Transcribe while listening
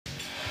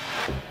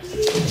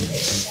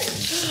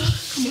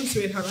Come on,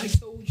 sweetheart. I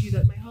told you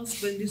that my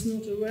husband is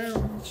not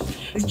around.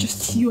 It's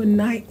just you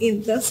and I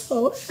in this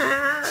whole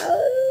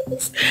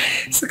house.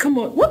 So come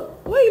on. What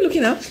are you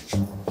looking at?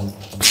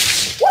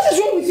 What is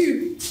wrong with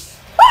you?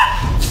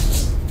 Ah!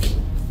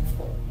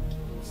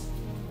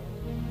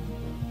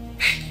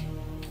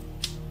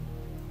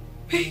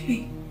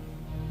 Baby.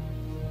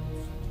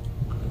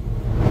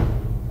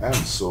 I am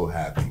so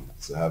happy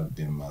to have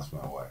Dim as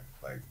my wife.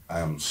 Like, I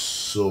am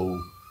so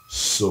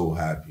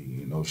happy,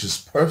 you know. She's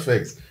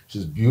perfect.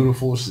 She's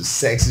beautiful. She's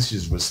sexy.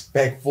 She's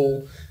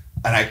respectful.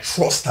 And I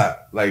trust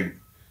her. Like,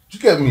 you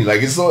get me?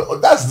 Like, it's all,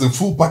 that's the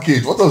full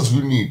package. What else do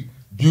you need?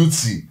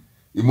 Beauty,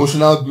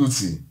 emotional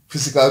beauty,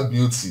 physical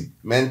beauty,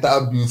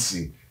 mental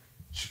beauty.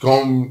 She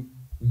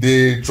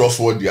they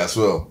trustworthy as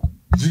well.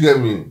 Do you get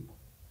me?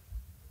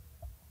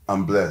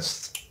 I'm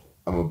blessed.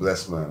 I'm a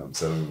blessed man, I'm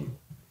telling you.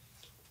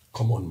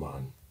 Come on,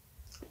 man.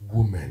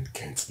 Women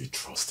can't be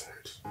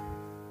trusted.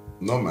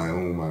 Not my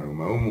own woman.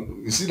 My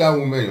own, you see that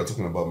woman you're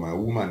talking about? My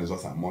woman is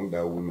not among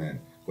that woman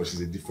because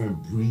she's a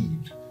different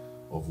breed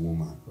of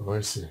woman. Oh,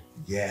 I see.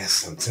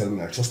 Yes, I'm telling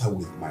you, I trust her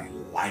with my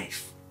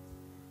life.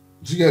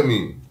 Do you get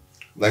me?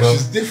 Like, well,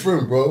 she's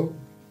different, bro.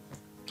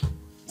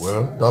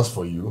 Well, that's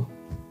for you.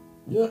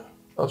 Yeah,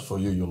 that's for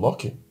you. You're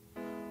lucky.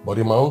 But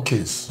in my own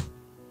case,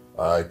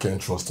 I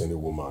can't trust any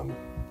woman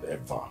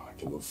ever. I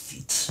cannot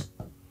fit.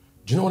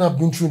 Do you know what I've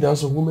been through in the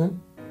hands of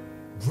women?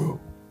 Bro,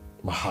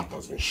 my heart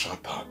has been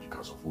shattered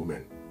because of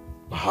women.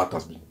 My heart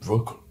has been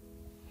broken.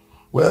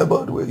 Well,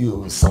 by the way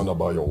you sound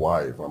about your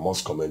wife, I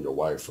must commend your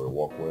wife for a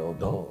work well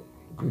done.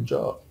 Good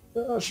job.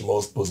 Yeah, she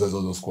must possess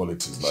all those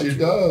qualities. Like she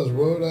does,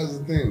 bro. That's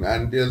the thing.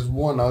 And there's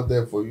one out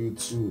there for you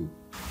too.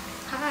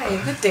 Hi,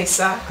 good day,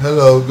 sir.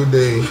 Hello, good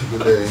day.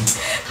 Good day.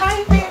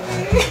 Hi,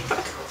 baby.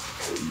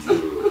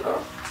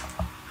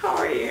 How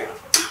are you?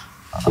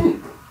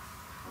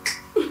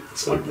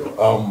 Sorry,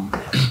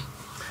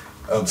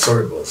 I'm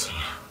sorry, boss.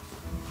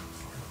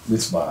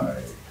 It's my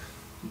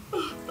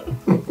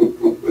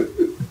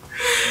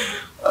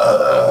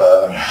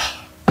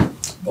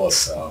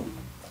boss.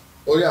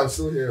 Oh yeah, I'm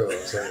still here.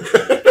 Sorry.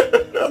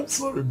 I'm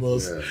sorry,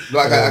 boss. Yeah. No,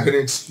 I can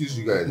excuse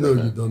you guys. No,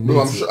 you don't need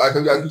I'm to. sure I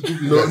can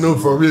give you No, guys. no,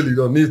 for real, you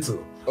don't need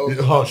to. Oh,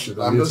 Hush, you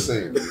don't I'm need just to.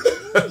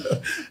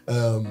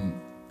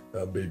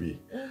 saying. Baby,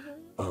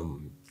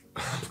 I'm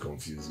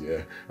confused.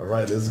 Yeah. All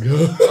right, let's go.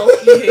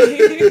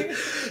 Okay.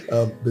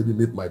 Baby,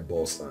 meet my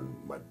boss and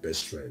my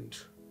best friend,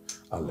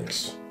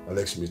 Alex.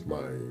 Alex, meet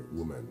my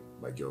woman,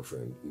 my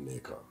girlfriend,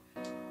 Nneka.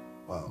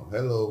 Wow.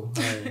 Hello.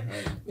 Hi.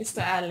 Mr.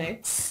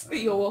 Alex,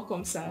 you're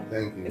welcome, sir.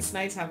 Thank you. It's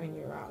nice having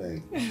you around.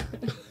 Thank you.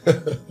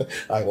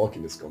 I work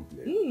in this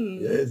company.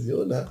 Yes,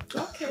 you know.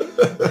 Okay.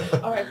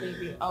 All right,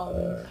 baby.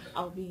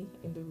 I'll be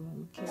in the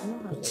room. Okay, I know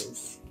how it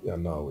is. Yeah,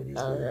 now it is.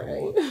 All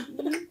right.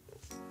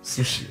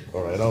 Sushi.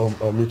 All right,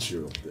 I'll meet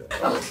you up there.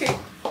 Okay.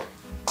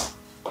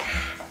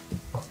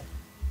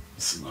 You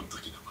see what I'm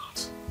talking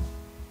about?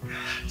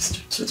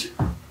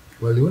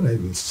 Well, you want to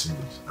even change.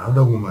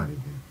 Another woman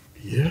again.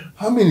 Yeah.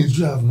 How many do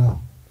you have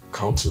now?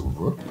 Count it,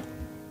 bro.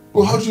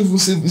 Well, how do you even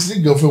say, is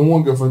it girlfriend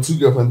 1, girlfriend 2,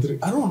 girlfriend 3?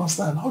 I don't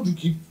understand. How do you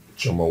keep...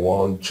 Chama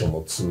 1,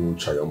 Chama 2,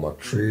 Chayama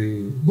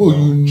 3. Bro,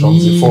 you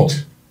need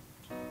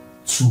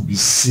to be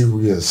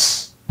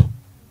serious.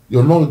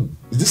 You're not...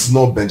 This is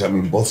not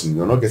Benjamin Button.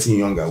 You're not getting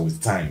younger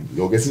with time.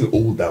 You're getting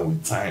older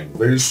with time.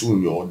 Very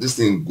soon, this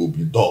thing will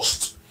be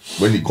dust.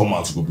 When you come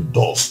out, it will be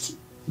dust.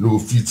 Low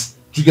feet.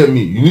 Do you get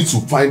me? You need to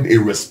find a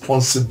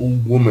responsible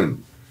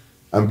woman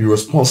and be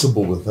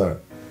responsible with her.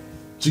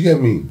 Do you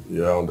get me?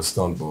 Yeah, I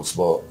understand, boss,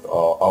 but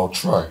I'll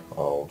try.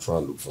 I'll try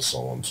and look for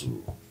someone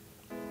to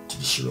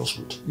be serious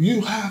with.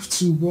 You have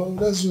to, bro.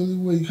 That's the only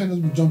way. You can't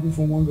just be jumping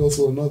from one girl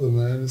to another,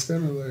 man. It's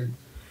kind of like...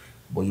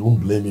 But you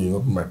won't blame me,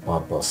 not my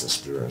past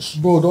experience.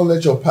 Bro, don't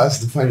let your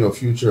past define your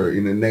future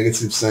in a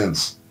negative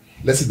sense.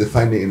 Let it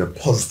define it in a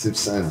positive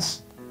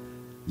sense.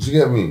 Do you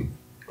get me?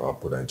 I'll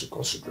put that into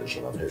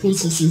consideration. I've heard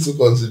Put it into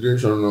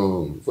consideration,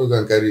 no. Before you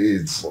can carry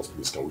it. Boss,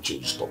 please, can we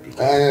change this topic?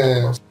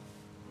 Yeah.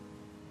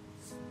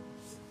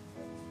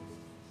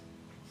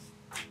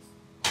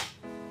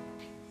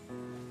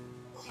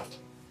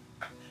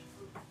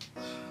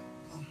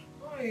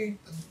 Hi.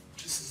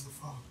 This is the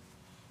file.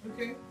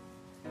 Okay.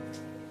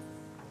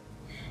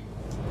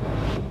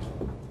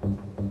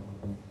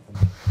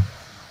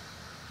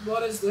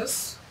 What is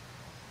this?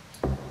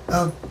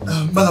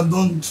 Madam,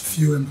 don't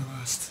feel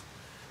embarrassed.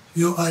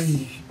 You know,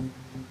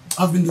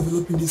 I've been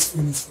developing these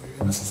feelings for you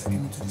ever since I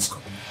came into this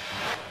company.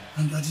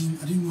 And I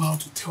didn't know how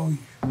to tell you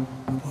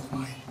about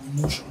my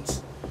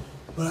emotions.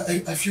 But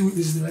I feel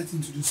it's the right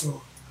thing to do,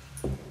 so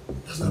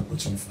that's why I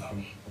brought you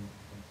flower.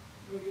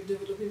 You're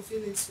developing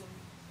feelings for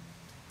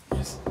me.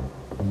 Yes.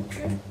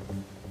 Okay.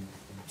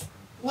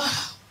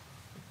 Wow.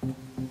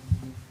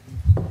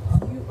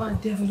 You are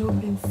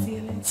developing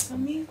feelings for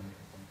me?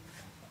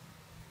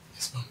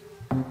 Yes, ma'am.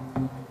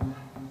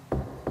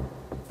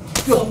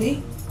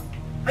 Yomi,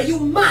 are you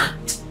mad?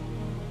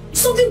 Is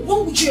something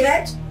wrong with your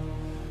head?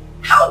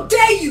 How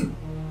dare you?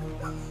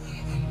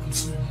 I'm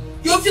sorry, ma'am.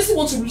 You obviously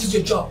want to lose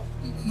your job.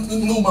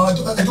 No, ma,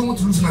 I don't want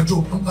to lose my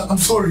job. I'm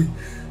sorry.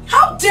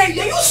 How dare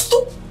you? Are you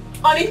stupid?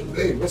 Honey?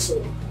 Hey, listen.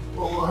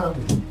 What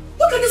happened?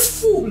 Look at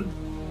this fool.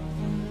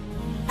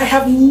 I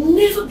have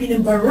never been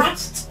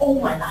embarrassed all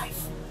my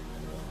life.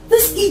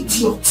 This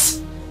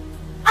idiot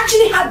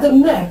actually had the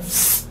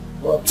nerves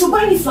to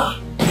buy me flour.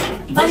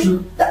 And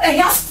he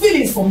has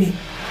feelings for me.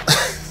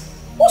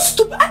 What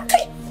stupid?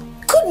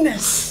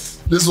 Goodness.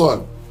 This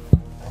one.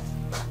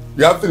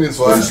 You have feelings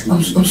for us.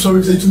 I'm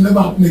sorry, it will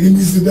never happen again.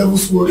 This is the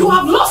devil's work. You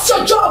have lost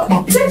your job.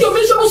 Ma, take your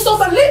miserable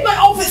stuff and leave my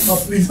office. Ma,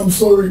 please, I'm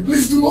sorry.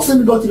 Please do not send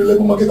me back to the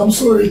labor market. I'm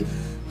sorry.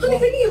 Honey,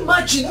 can you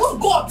imagine? What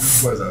God?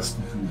 These boys are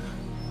stupid.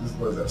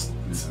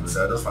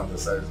 They're just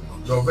fantasizing.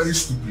 You're very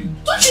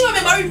stupid. Don't you know I'm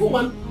a married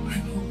woman? I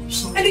know, I'm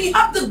sorry. And then you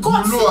have the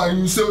guts. You know, and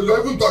you say you're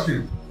even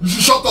talking. You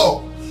should shut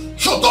up.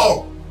 Shut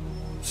up.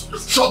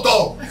 Shut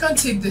up. I can't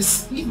take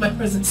this. Leave my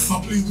presence. Ma,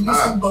 please do not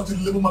send me back to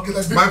the labor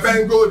market. My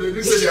friend, go. They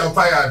didn't say they are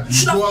fired.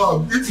 You go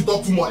out. If you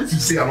talk too much, if you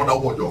say another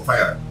word, you're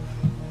fired.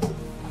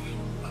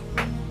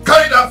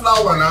 Carry that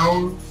flower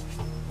now.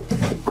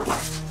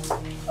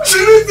 She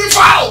needs the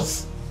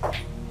files.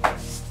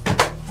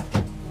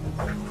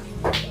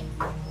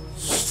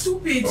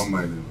 Stupid. Don't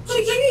mind him.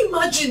 Honey, can you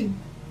imagine?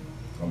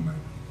 Don't mind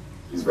him.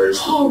 He's very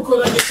stupid. Oh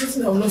God, I'm the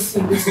person I will not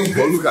say this.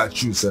 But look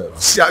at you, sir.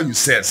 See how you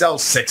said. See how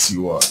sexy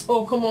you are.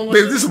 Oh, come on.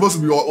 Babe, this is supposed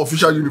to be your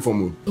official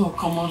uniform. Oh,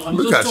 come on.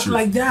 Look Don't at talk you.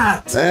 like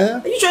that. Eh?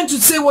 Are you trying to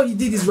say what he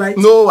did is right?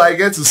 No, I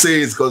get to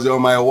say it because you're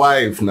my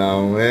wife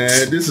now.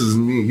 This is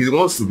me. He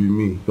wants to be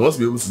me. He wants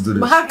to be able to do this.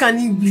 But how can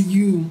he be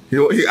you?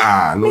 No,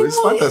 it's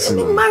fantasy. I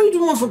mean, Man. married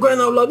woman for crying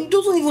out loud. He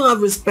doesn't even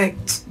have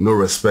respect. No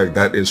respect,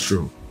 that is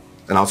true.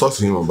 And I'll talk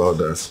to him about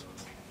that.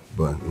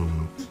 But,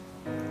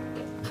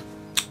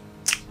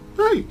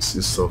 right,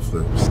 it's soft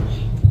lips.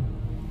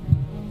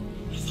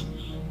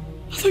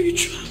 I thought you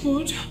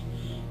traveled.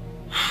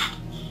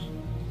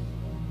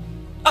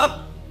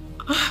 I'm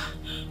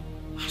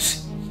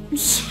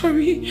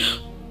sorry.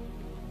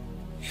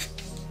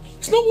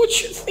 It's not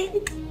what you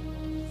think.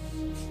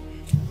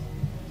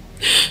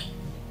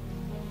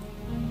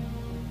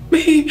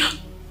 Babe.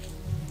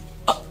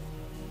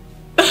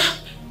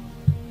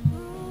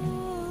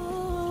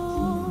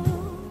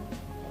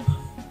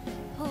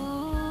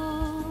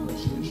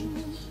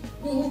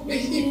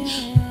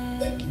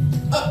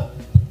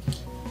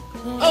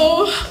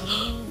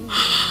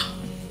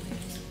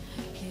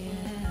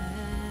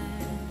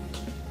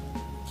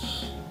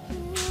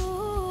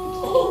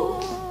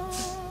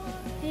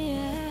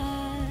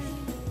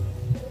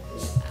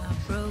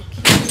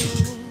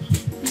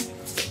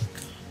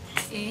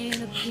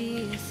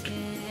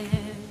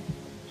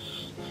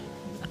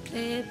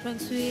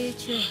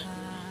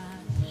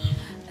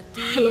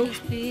 Oh,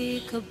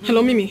 babe.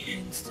 Hello, Mimi.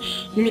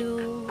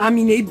 I'm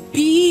in a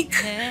big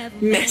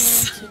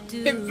mess.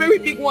 A very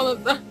big one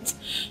of that.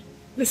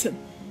 Listen,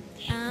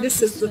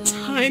 this is the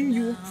time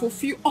you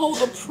fulfill all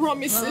the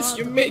promises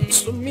you made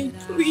to me,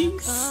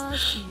 please.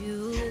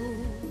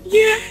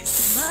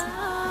 Yes.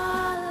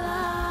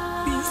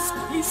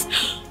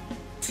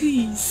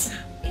 Please.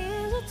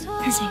 It's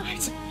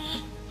alright.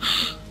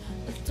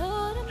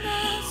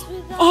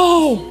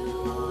 Oh!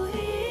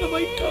 What have I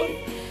done?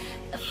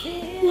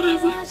 What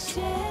have I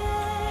done?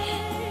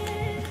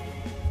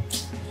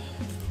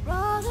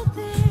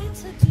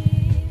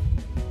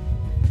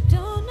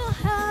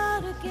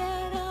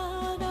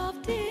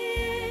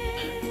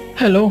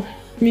 Hello,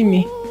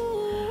 Mimi.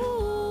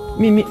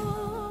 Mimi,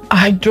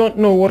 I don't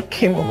know what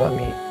came over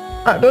me.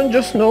 I don't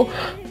just know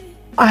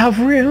I have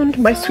ruined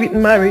my sweet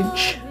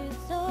marriage.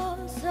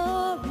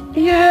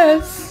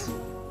 Yes.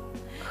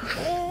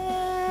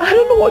 I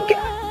don't know what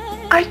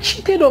I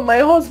cheated on my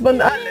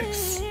husband,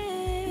 Alex.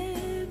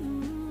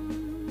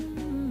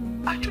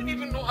 I don't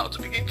even know how to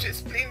begin to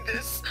explain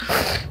this.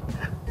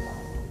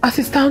 As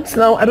it stands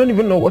now, I don't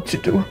even know what to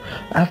do.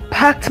 I've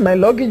packed my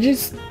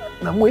luggages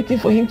and I'm waiting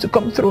for him to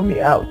come throw me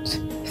out.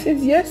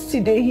 Since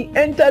yesterday, he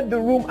entered the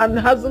room and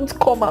hasn't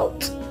come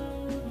out.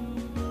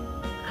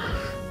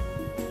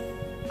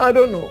 I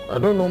don't know.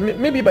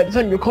 Maybe by the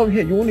time you come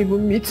here, you won't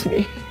even meet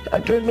me. I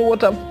don't know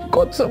what I've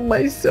gotten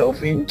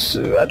myself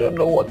into. I don't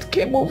know what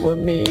came over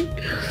me.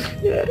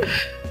 Yeah.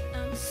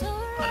 Alex is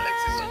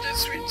such a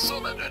sweet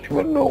soul. I don't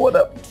even know what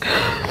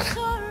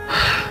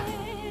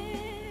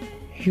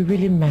You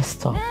really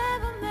messed up.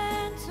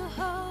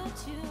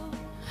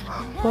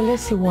 Well,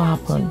 let's see what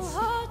happens.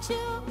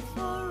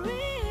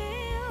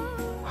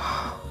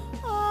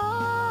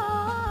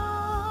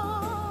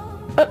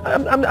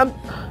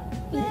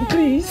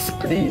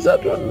 Please, I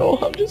don't know.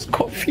 I'm just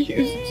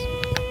confused.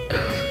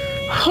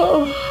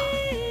 Oh,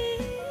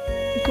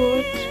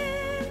 God.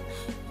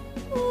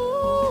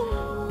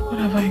 What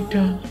have I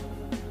done?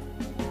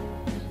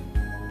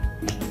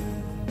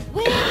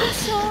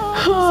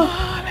 Oh,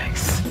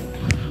 Alex.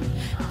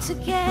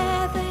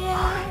 Together,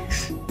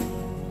 Alex.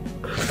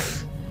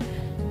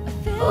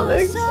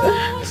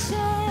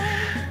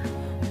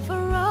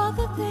 for all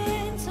the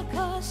things I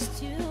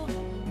cost you,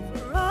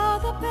 for all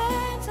the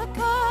pains I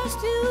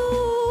cost you.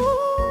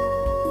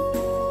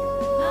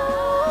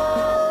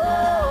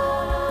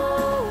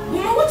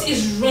 Mama, what What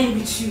is wrong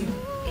with you?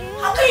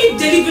 How can you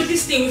deliberately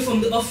stay away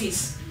from the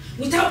office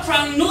without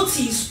prior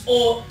notice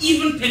or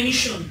even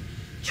permission?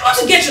 Do you want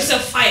to get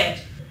yourself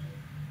fired?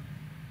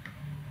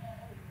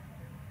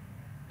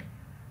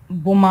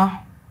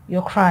 Boma,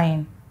 you're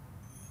crying.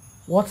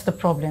 What's the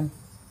problem?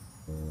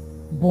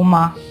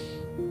 Boma,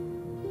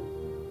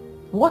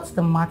 what's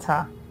the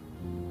matter?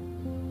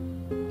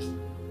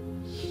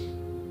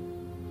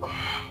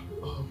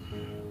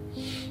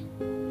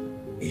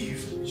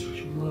 Eve,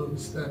 you won't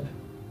understand.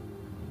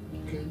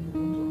 Okay, you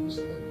won't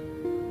understand.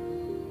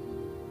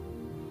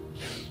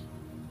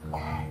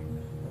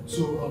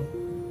 So,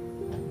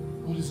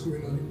 what is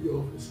going on in the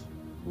office?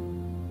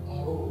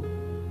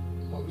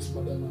 How is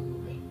Madam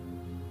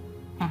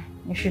Emodi?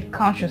 You should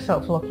count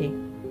yourself lucky.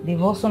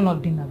 They've also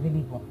not been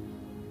available.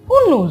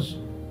 Who knows?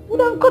 You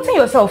would have gotten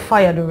yourself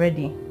fired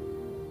already.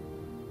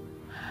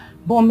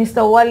 But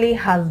Mr. Wale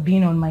has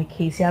been on my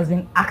case. He has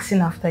been asking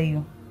after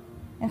you.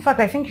 In fact,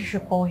 I think you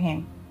should call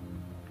him.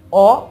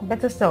 Or,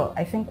 better still,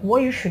 I think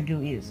what you should do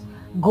is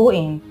go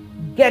in,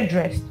 get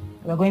dressed.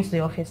 We're going to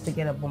the office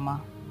together,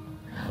 Boma.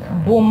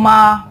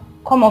 Boma,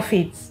 come off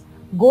it.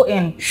 Go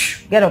in.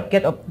 Shh, get up,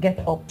 get up,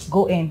 get up.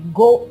 Go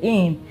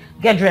in,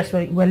 get dressed.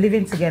 We're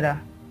living together.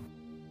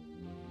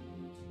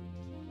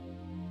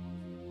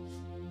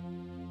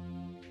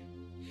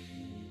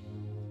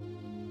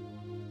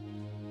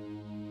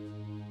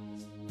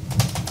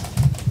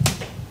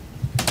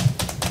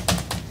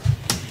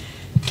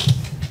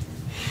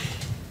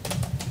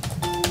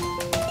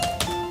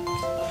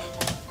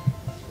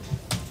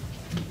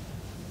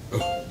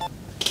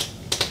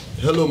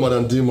 Hello,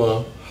 Madam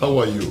Dima. How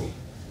are you?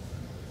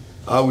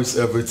 How is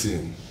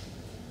everything?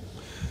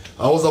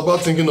 I was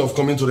about thinking of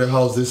coming to the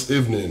house this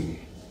evening.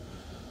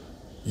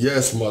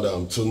 Yes,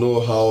 madam, to know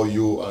how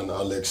you and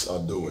Alex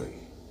are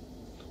doing.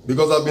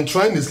 Because I've been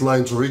trying this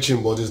line to reach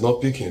him, but he's not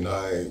picking.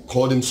 I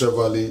called him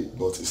severally,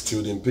 but he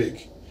still didn't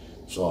pick.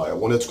 So I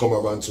wanted to come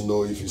around to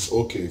know if he's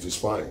okay, if he's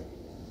fine.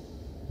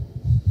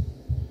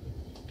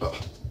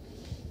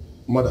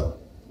 Madam,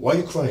 why are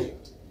you crying?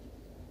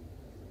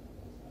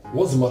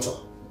 What's the matter?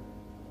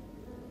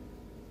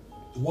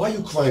 Why are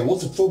you crying?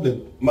 What's the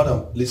problem?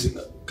 Madam, listen,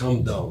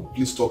 calm down.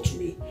 Please talk to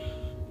me.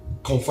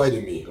 Confide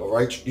in me,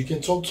 alright? You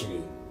can talk to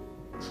me.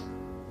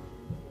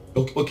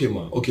 Okay,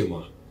 ma. Okay,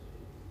 ma.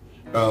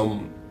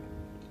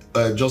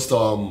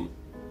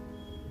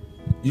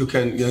 You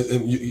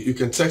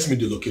can text me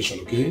the location,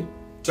 okay?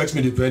 Text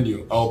me the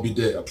venue. I'll be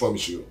there, I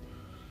promise you.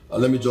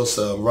 Let me just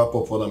wrap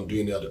up what I'm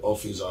doing at the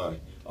office.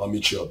 I'll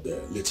meet you up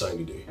there later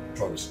in the day.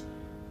 Promise.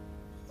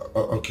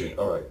 Okay,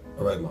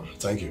 alright, ma.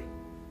 Thank you.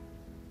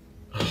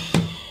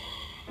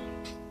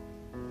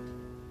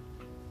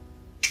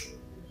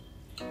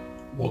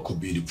 What could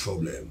be the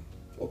problem?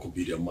 What could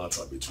be the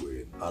matter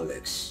between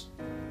Alex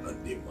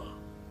and Nima?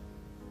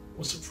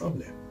 What's the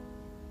problem?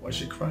 Why is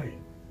she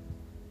crying?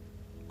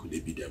 Could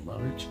it be their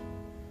marriage?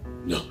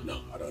 No,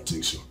 I don't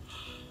think so.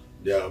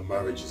 Their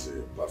marriage is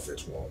a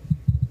perfect one.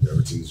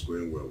 Everything is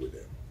going well with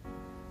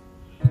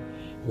them.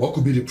 What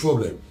could be the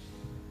problem?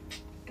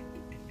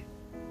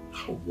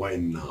 Why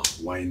now?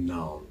 Why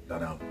now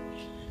that I'm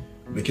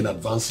making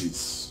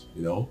advances,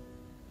 you know?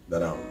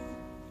 That I'm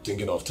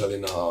thinking of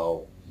telling her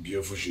how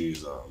beautiful she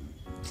is,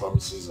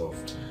 promises of,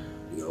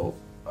 you know,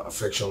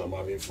 affection I'm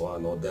having for her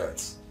and all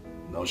that.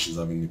 Now she's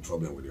having a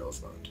problem with the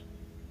husband.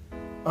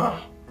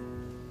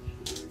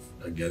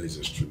 That girl is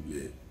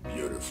extremely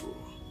beautiful.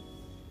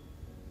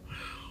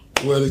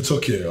 Well, it's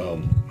okay.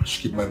 I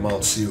should keep my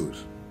mouth sealed.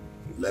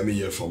 Let me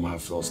hear from her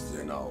first,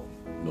 then I'll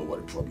know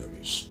what the problem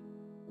is.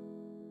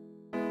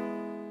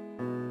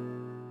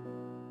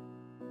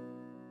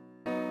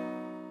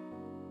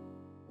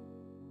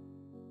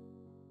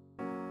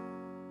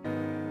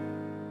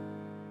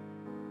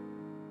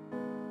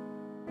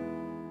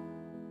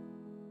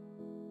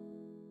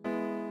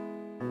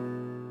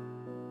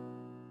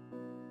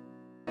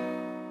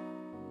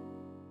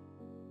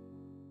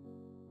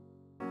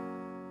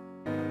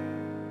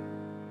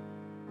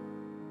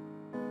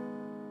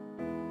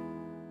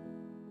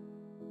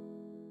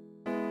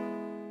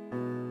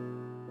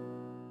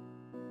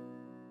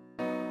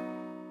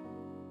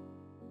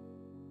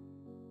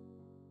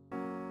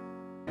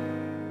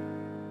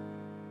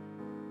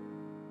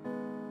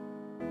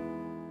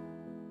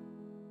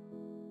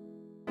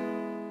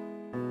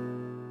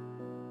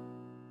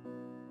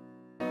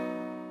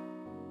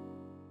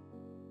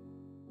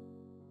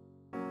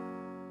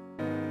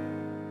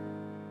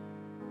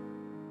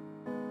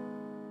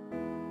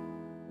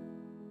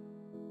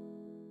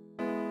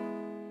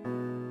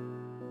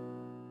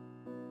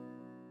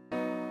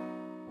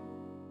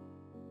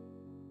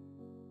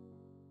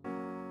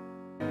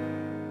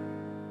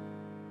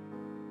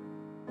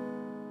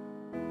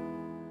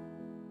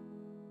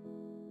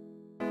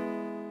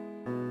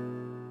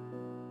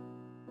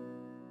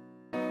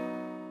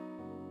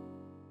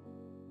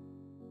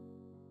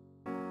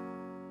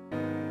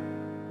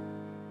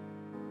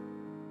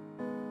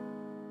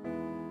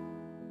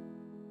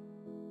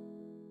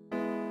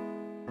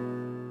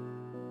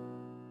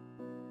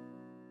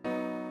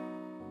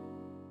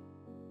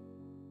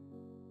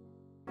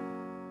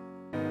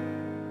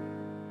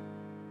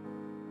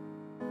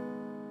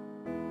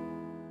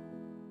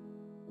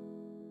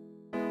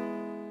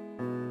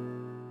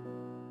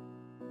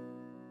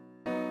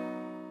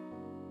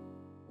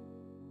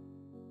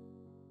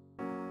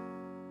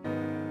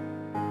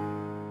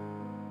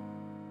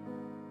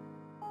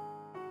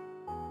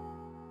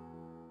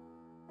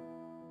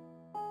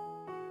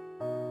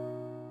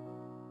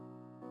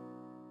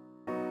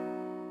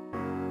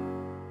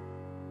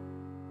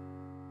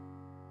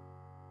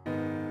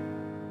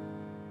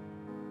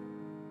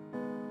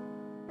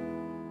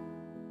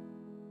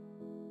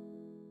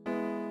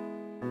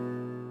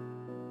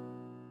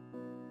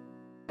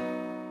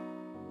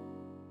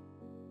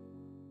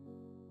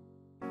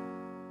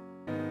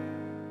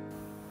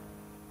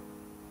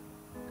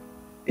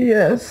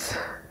 Yes.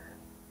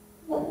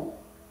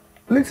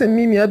 Listen,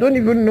 Mimi, I don't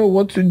even know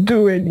what to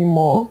do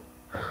anymore.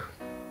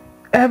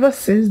 Ever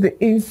since the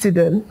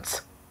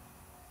incident,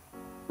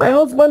 my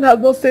husband has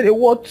not said a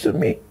word to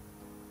me.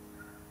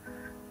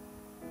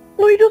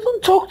 No, he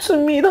doesn't talk to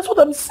me. That's what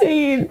I'm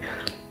saying.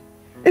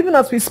 Even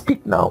as we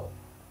speak now,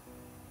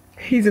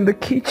 he's in the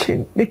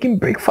kitchen making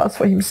breakfast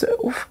for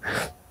himself.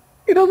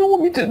 He doesn't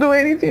want me to do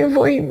anything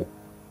for him.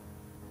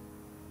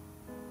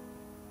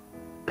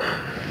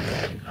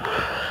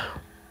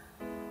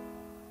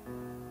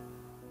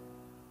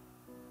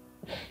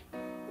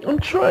 I'm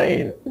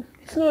trying.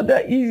 It's not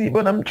that easy,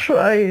 but I'm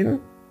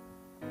trying.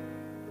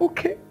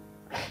 Okay.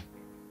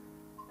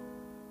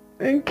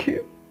 Thank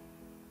you.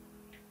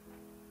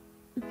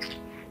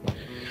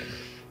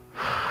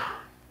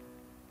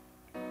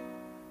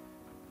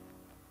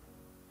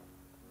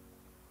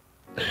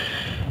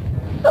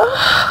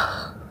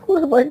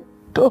 What have I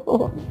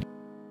done?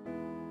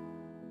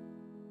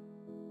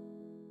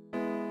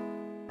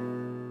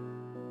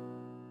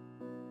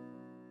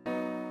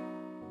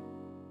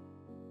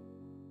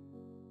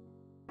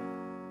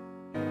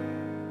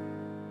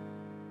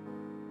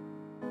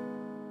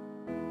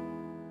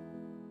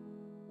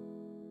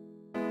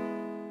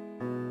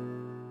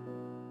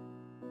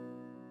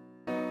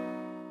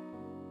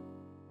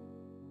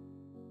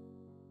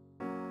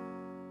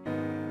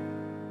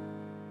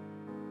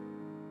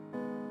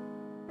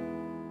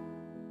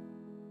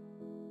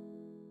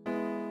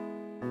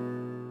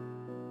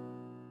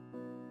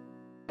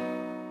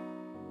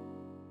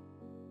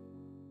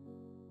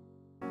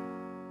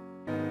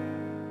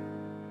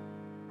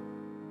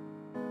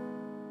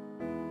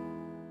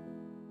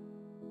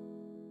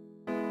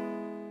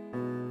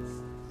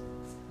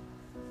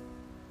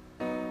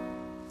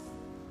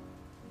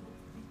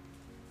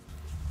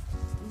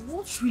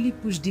 What really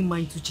pushed him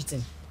into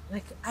cheating?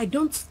 Like, I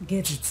don't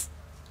get it.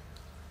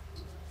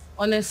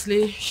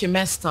 Honestly, she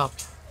messed up.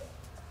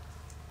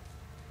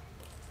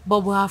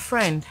 But we're her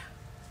friend.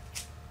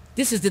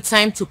 This is the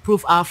time to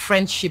prove our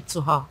friendship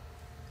to her.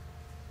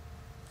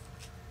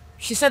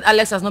 She said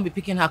Alex has not been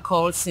picking her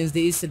calls since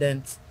the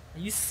incident. Are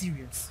you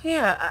serious?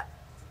 Yeah,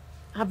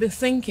 I've been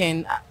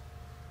thinking.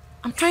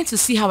 I'm trying to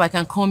see how I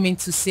can come in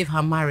to save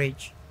her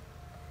marriage.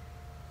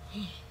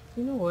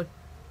 You know what?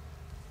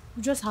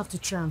 We just have to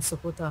try and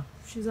support her.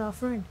 She's our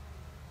friend.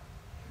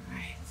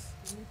 Right.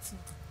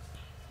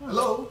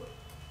 Hello?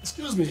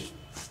 Excuse me.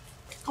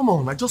 Come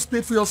on, I just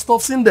paid for your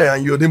stuffs in there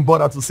and you didn't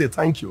bother to say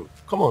thank you.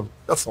 Come on,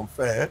 that's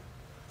unfair.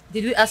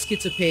 Did we ask you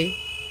to pay?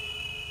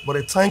 But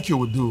a thank you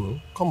would do.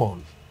 Come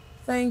on.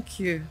 Thank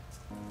you.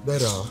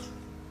 Better.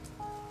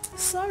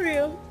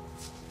 Sorry.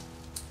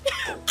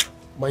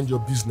 Mind your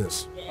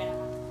business.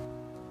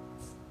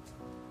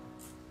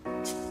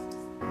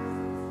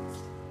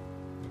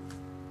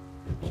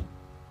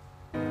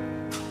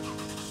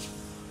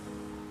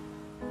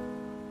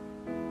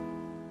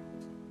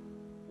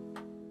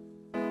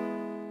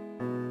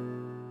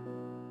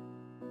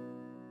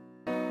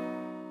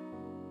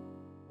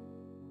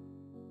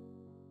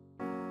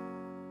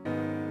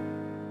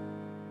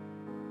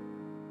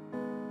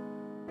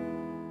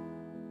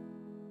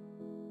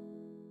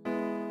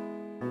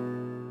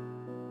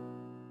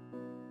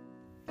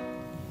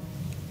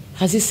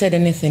 Has he said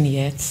anything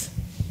yet?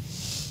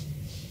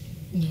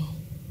 No.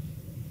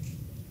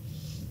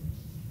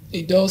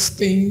 He does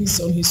things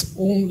on his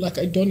own like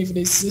I don't even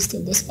exist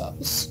in this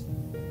house.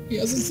 He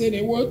hasn't said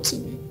a word to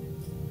me.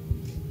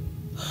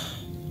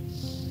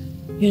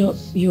 You know,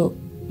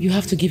 you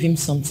have to give him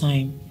some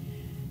time.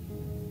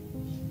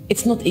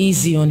 It's not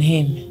easy on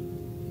him.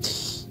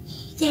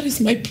 That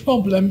is my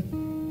problem.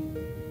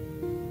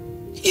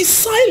 His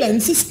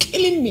silence is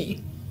killing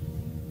me.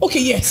 Okay,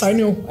 yes, I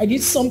know. I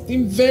did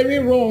something very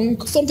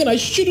wrong, something I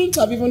shouldn't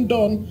have even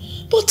done.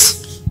 But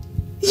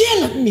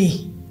yell at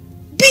me,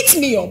 beat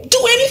me up,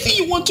 do anything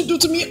you want to do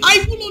to me,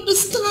 I will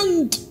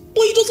understand.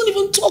 But he doesn't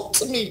even talk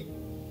to me.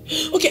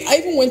 Okay, I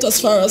even went as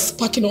far as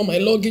packing all my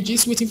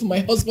luggages, waiting for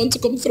my husband to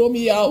come throw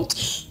me out.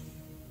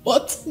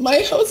 But my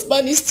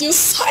husband is still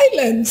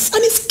silent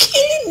and it's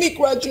killing me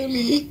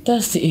gradually.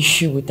 That's the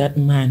issue with that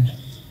man.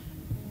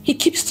 He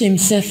keeps to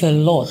himself a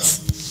lot.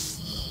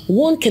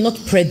 One cannot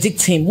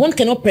predict him. One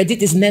cannot predict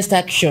his next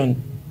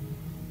action.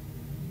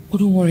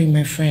 But don't worry,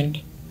 my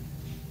friend.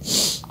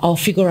 I'll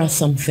figure out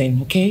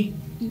something, okay?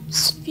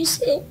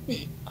 Just help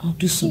me. I'll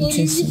do It's not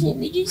something. easy for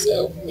me. Just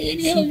help me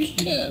anyhow you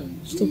can.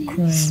 Stop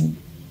crying.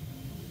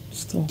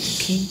 Stop,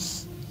 okay?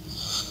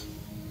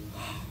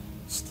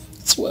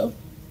 It's well.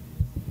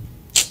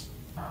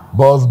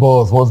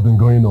 Boss, what's been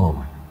going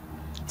on?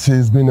 See,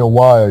 it's been a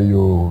while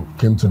you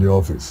came to the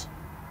office.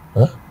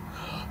 Huh?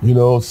 You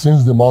know,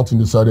 since the mountain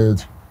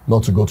decided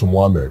not to go to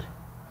Mohammed,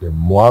 then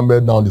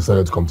Mohammed now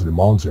decided to come to the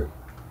mountain.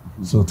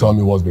 So tell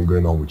me what's been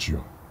going on with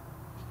you.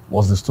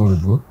 What's the story,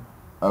 bro?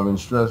 I've been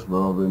stressed,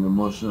 bro. I've been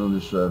emotionally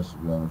stressed, to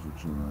be honest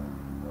with you, man.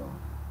 You know,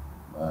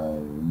 my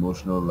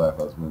emotional life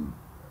has been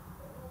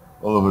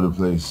all over the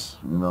place,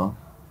 you know.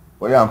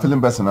 But yeah, I'm feeling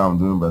better now. I'm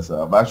doing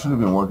better. I've actually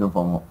been working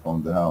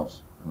from the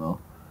house, you know.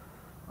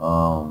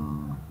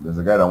 There's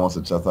a guy that wants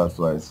to charter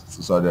flights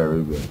to Saudi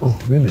Arabia. Oh,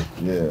 really?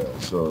 Yeah,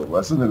 so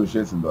we're still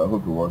negotiating though. I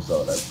hope it works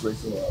out. Like, quick.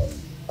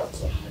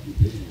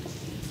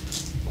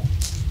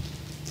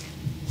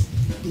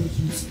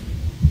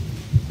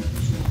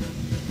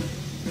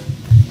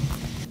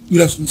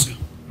 Good afternoon, sir.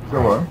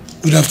 Sure, what?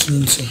 Good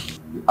afternoon, sir.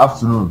 Good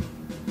afternoon.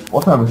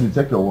 What time is it?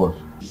 Check your watch.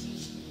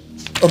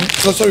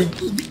 Sorry.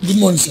 Good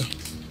morning, sir.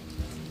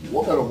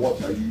 What kind of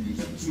watch are you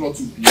using? It's not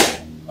 2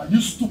 p.m. Are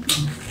you stupid?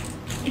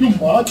 You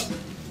mad?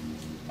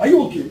 Are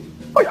you okay?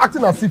 Are you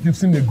acting as if you've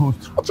seen a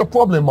ghost? What's your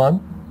problem, man?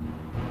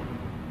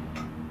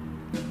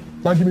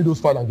 Now give me those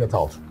files and get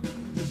out.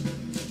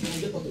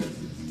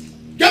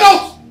 Get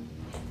out!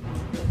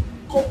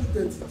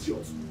 Competent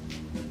idiot.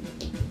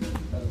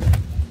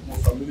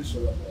 I'm really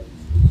sorry about this.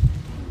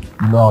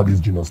 You know how these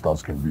junior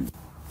staffs can be.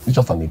 It's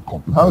just an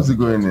incompetent. How's it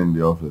going in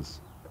the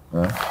office?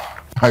 Huh?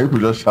 Are you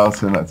just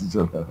shouting at each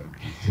other?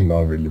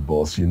 Not really,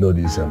 boss. You know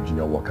these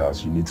junior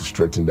workers, you need to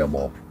straighten them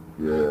up.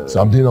 Yeah. So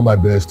I'm doing all my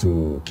best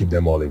to keep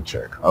them all in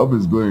check. I hope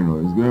it's going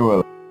well. It's going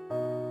well.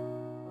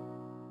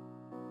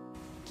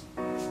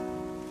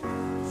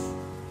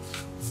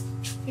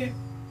 Here.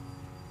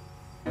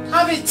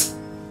 Have it.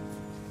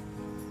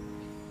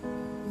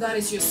 That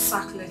is your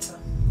sack letter.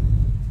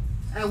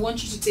 I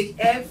want you to take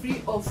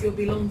every of your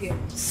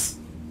belongings.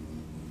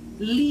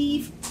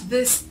 Leave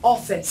this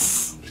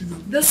office,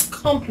 this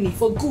company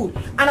for good,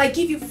 and I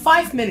give you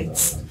 5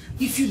 minutes.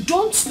 If you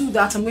don't do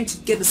that, I'm going to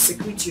get the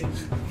security.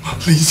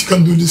 Please, you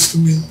can't do this to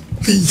me.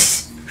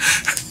 Please.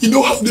 You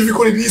know how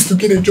difficult it is to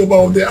get a job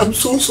out there. I'm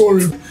so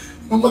sorry.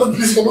 My mother,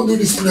 please, cannot do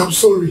this to me. I'm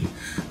sorry.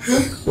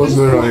 What's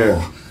going on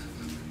here?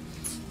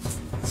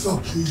 Sir,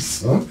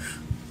 please. Huh?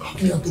 How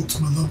can I talk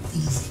to my mother,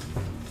 please?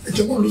 I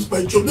cannot lose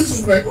my job. This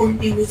is my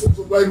only means of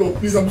survival.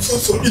 Please, I'm so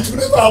sorry. It will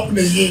never happen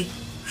again.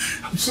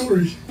 I'm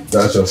sorry.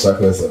 That's your sack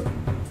letter.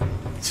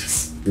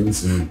 Yes. Give it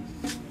to me.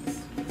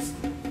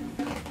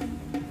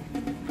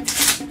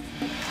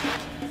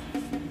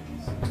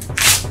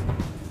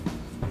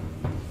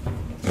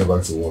 Get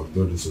back to work.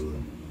 Don't listen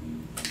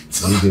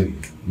to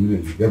them. You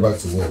did. Get back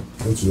to work.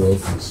 Go to your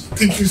office.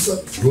 Thank you,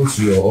 sir. Go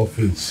to your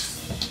office.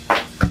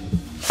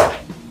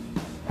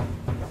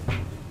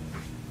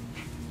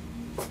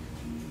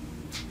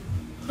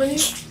 Honey?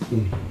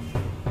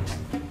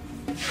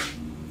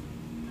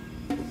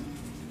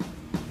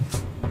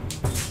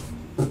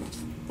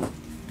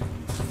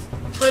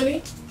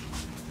 Honey?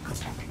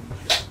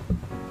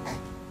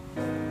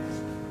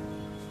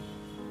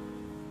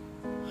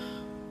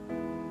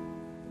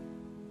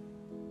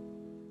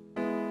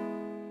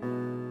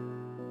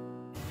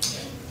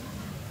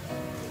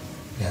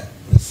 Yeah,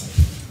 listen.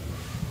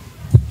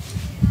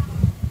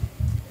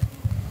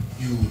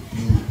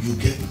 You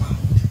get mad.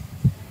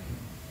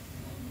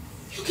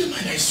 You get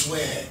mad, I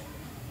swear.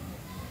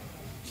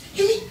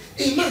 You mean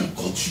a man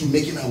caught you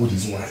making out with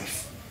his wife?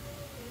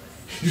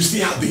 You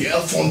still have the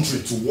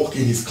effrontery to work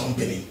in his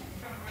company.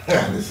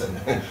 Listen,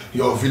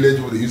 your village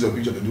will use your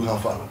picture to do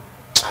harm.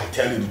 I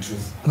tell you the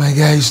truth. My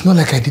guy, it's not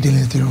like I did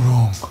anything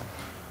wrong.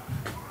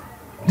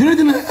 The only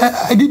thing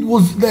I did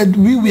was that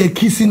we were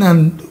kissing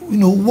and,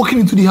 walking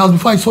into the house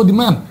before I saw the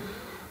man.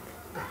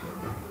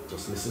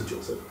 Just listen to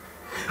yourself.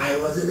 I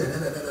was in there.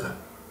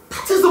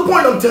 That is the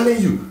point I'm telling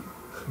you.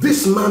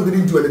 This man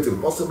didn't do anything.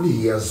 Possibly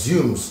he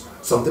assumes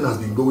something has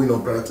been going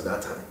on prior to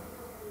that time.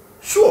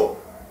 Sure.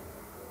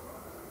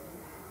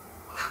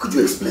 How could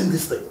you explain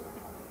this thing?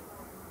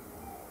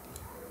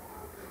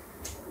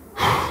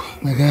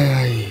 My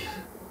guy,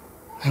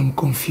 I'm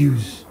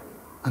confused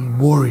and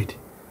worried.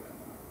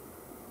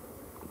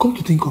 Come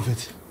to think of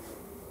it,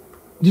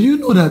 did you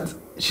know that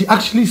she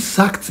actually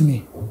sacked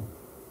me?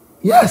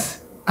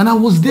 Yes, and I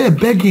was there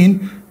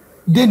begging.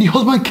 Then the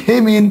husband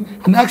came in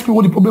and asked me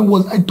what the problem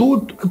was. I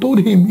told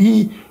him.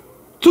 He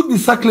took the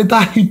sack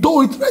letter, he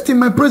tore it right in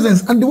my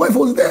presence, and the wife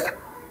was there.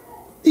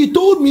 He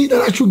told me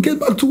that I should get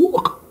back to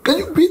work. Can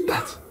you beat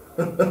that?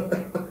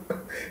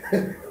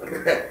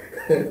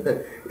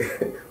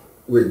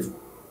 Wait.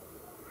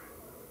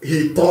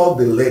 He tore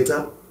the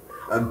letter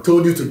and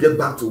told you to get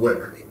back to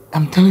work.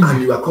 I'm telling you.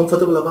 And you are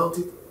comfortable about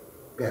it?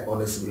 Yeah,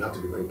 honestly, you have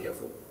to be very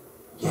careful.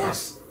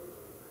 Yes.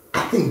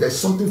 I think there's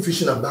something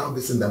fishy about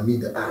this in the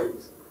middle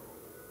eyes.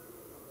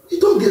 You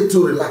don't get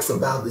too relaxed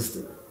about this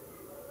thing.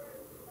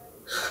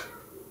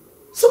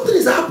 Something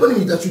is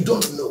happening that you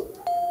don't know.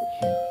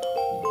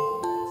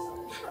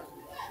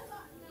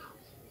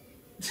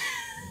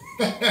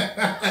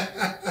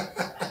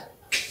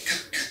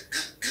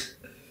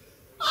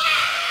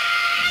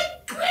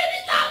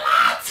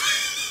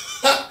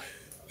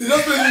 You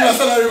just paid me my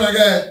salary, my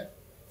guy.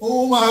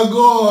 Oh my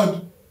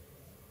God.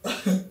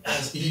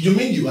 You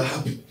mean you are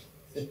happy?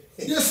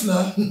 Yes,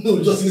 nah.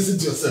 No, just listen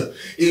to yourself.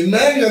 A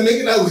man you're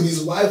making out with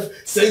his wife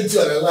sent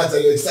you an alert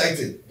and you're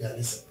excited. Yeah,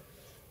 listen.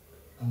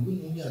 I'm going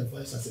to only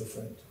advise as a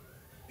friend.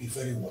 Be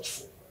very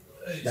watchful.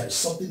 There is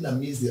something that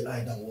meets the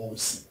eye than what we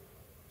see.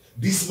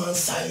 This man's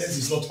silence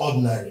is not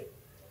ordinary.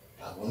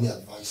 I only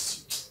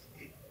advise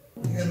you.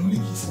 I can only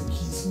kiss and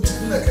kiss. I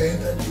feel like I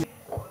entered.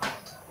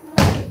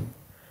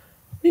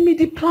 Mimi,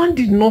 the plan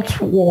did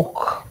not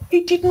work.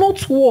 It did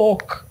not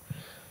work.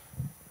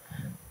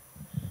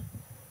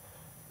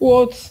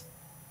 What?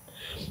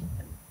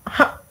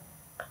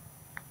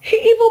 He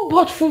even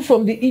bought food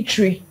from the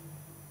eatery.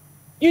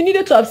 You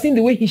needed to have seen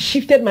the way he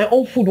shifted my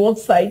own food one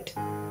side.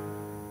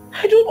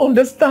 I don't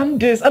understand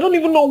this. I don't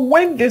even know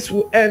when this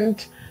will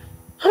end.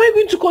 Am I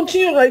going to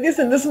continue like this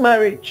in this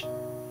marriage?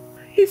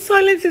 His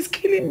silence is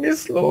killing me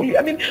slowly.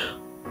 I mean,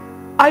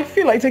 I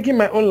feel like taking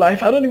my own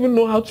life. I don't even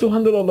know how to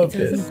handle all of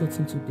this. It hasn't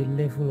gotten to the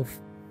level of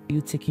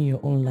you taking your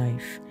own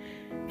life.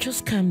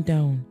 Just calm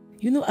down.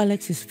 You know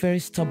Alex is very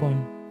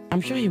stubborn. I'm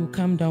sure he will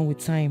calm down with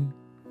time.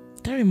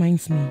 That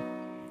reminds me.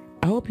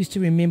 I hope you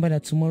still remember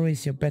that tomorrow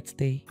is your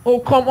birthday. Oh,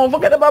 come on,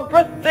 forget about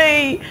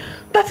birthday.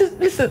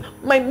 Listen,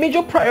 my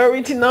major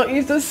priority now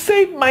is to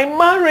save my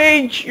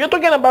marriage. You're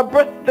talking about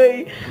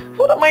birthday.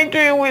 What am I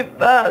doing with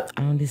that?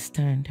 I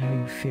understand how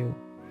you feel.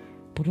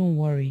 But don't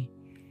worry.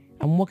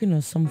 I'm working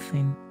on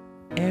something.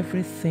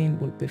 Everything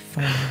will be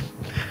fine.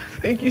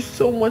 Thank you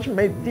so much,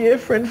 my dear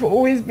friend, for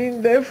always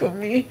being there for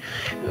me.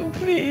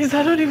 Please,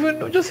 I don't even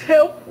know. Just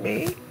help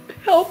me.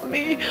 Help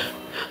me.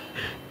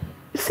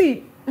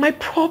 See, my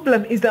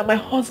problem is that my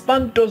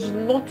husband does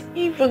not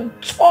even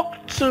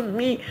talk to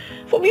me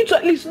for me to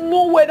at least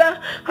know whether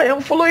I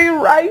am following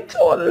right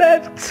or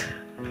left.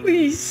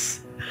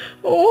 Please.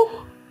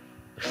 Oh,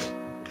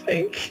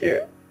 thank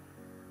you.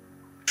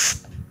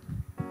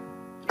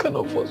 What kind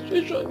of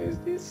frustration is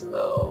this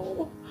now?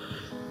 What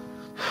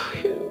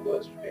kind of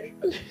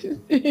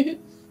frustration is this?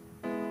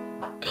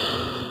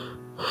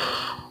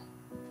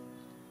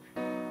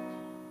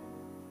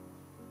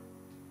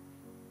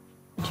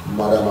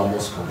 Madam, I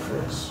must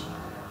confess,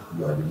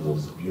 you are the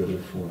most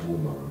beautiful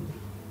woman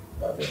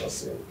I've ever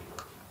seen.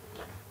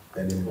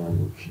 Any man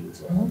will kill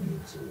to have you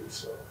to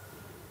himself.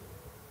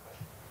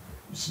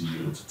 You see, you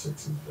need to take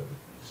things very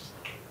easy.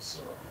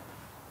 So,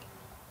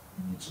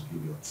 you need to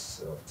give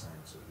yourself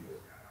time to heal.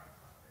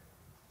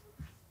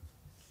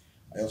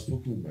 I have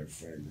spoken with my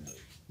friend.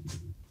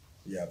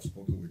 Yeah, I've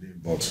spoken with him,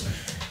 but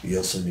he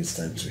also needs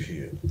time to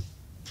heal.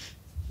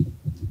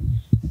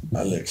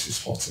 Alex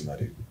is hurting at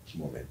the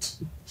moment.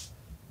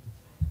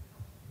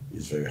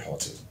 He's very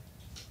hurting,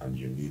 and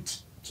you need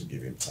to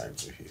give him time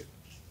to heal.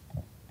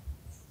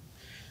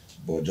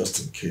 But just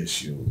in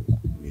case you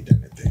need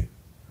anything,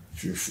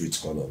 feel free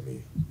to call on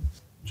me.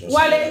 Just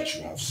know that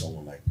you have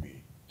someone like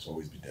me to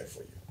always be there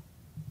for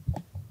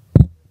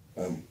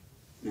you.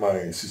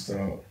 My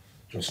sister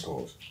just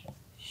called.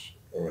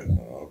 All right,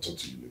 I'll talk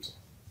to you later.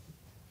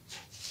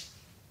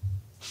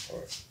 All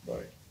right,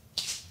 bye.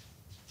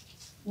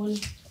 What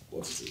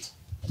is it?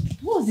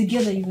 What was the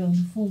girl that you were on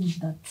the phone with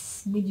that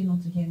made you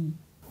not to hear me?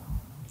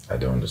 I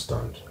don't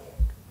understand.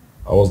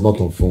 I was not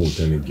on phone with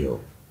any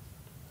girl.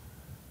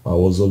 I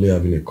was only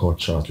having a call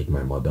chat with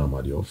my madam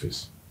at the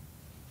office.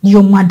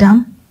 Your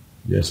madam?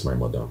 Yes, my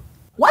madam.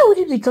 Why would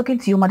you be talking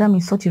to your madam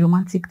in such a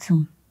romantic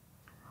tone?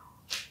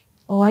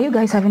 Or are you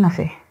guys having an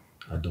affair?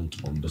 I don't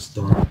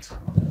understand.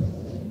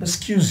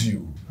 Excuse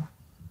you.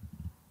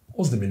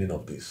 What's the meaning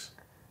of this?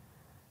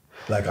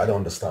 Like, I don't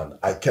understand.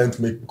 I can't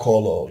make a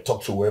call or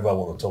talk to whoever I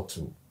want to talk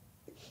to.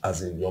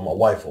 As in, you're my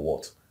wife or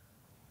what?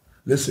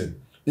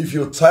 Listen, if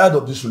you're tired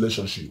of this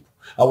relationship,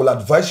 I will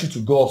advise you to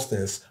go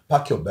upstairs,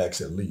 pack your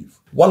bags and leave,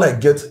 while I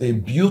get a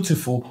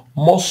beautiful,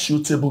 more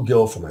suitable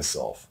girl for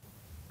myself.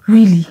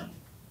 Really?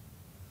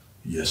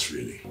 Yes,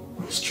 really.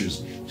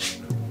 Excuse me.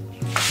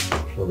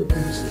 What the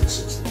thing is like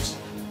 6 days.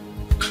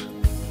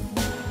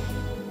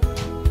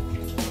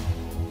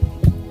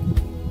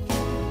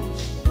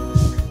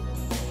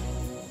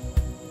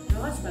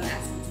 Your husband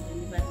asked me to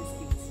deliver this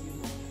gift to you.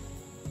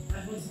 My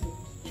husband.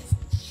 Yes.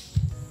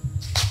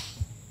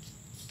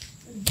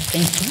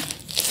 Thank you.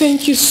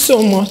 Thank you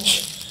so much.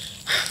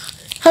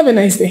 Have a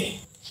nice day.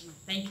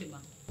 Thank you,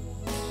 ma'am.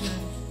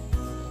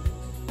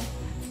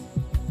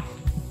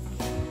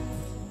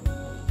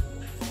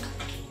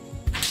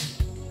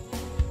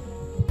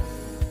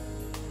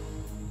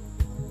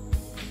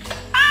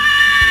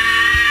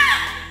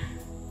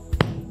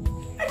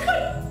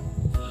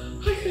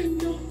 I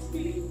cannot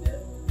believe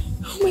that.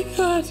 Oh my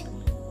God.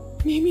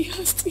 Mimi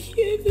has to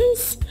hear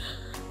this.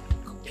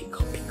 Pick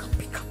up.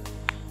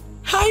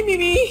 Hi,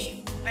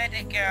 Mimi.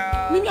 Birthday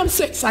girl. Mimi, I'm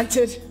so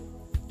excited.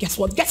 Guess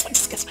what? Guess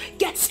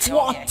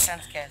what? I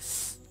can't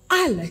guess.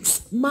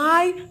 Alex,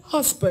 my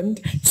husband,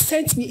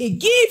 sent me a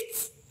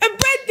gift. A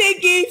birthday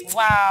gift.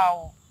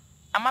 Wow.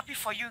 I'm happy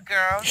for you,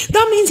 girl.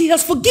 That means he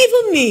has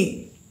forgiven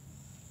me.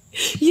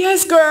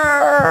 Yes,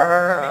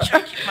 girl. Make sure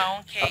I keep my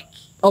own cake.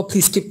 Oh,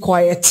 please keep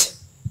quiet.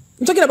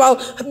 I'm talking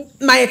about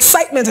my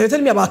excitement. You're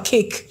telling me about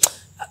cake.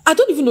 I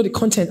don't even know the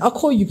content. I'll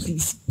call you,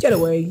 please. Get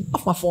away.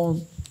 Off my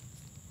phone.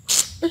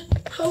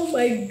 Oh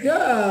my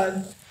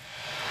God.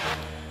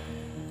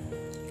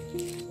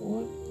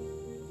 What?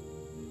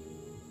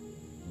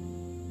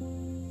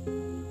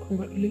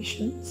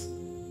 Congratulations.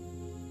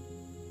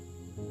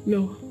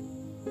 No.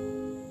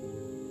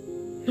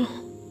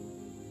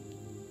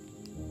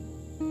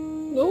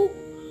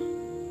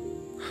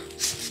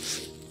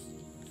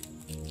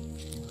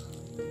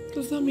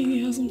 Does that mean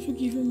he hasn't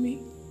forgiven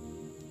me?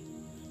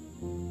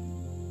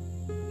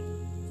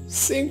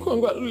 saying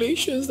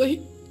congratulations that he...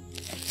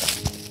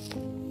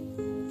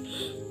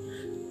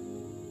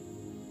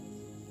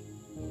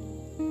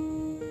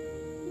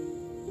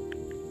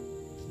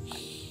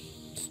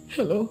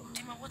 Hello?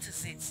 Dima, what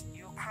is it?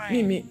 You're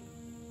crying.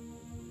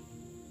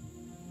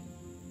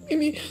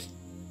 Mimi.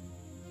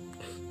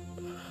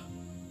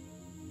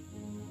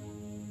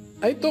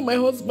 I thought my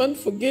husband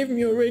forgave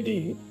me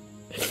already.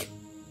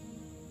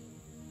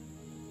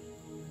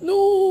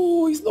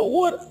 No, it's not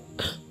what...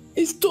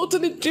 It's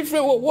totally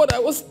different from what I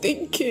was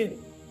thinking.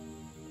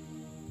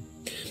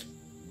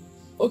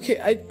 Okay,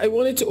 I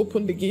wanted to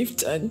open the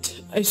gift and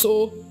I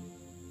saw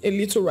a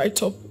little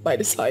write-up by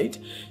the side.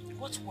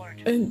 What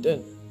word? And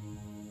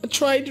I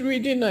tried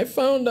reading, I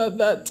found out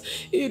that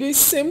it is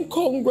saying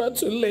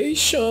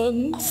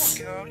congratulations.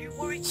 Oh girl, you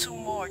worry too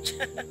much.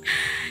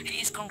 He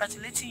is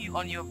congratulating you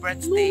on your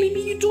birthday. No,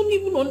 maybe you don't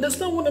even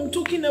understand what I'm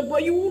talking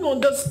about. You won't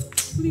understand.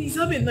 Please,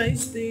 have a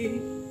nice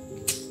day.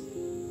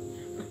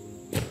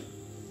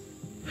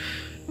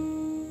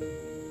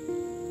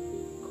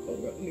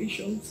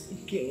 Congratulations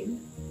again.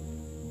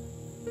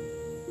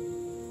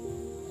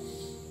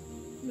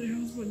 My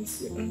husband is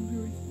so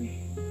angry with me.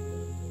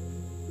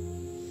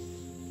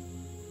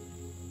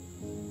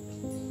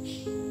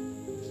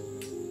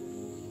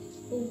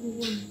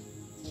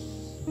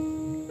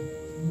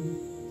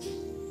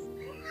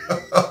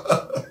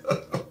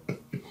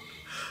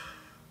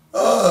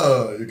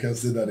 Oh, you can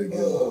say that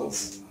again,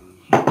 boss.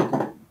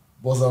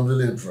 Boss, I'm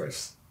really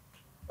impressed.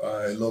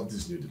 I love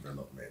this new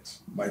development.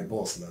 My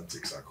boss now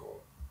takes alcohol.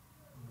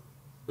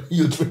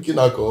 You're drinking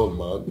alcohol,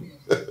 man.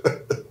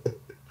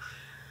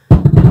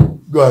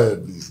 Go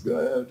ahead, please. Go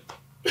ahead.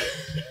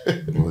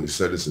 Well, you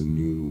said it's a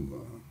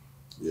new...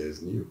 yeah,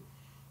 it's new.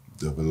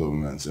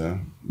 Development, yeah?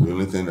 The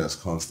only thing that's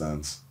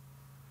constant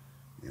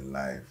in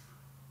life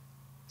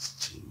is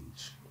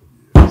change.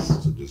 Yes.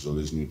 So there's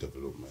always new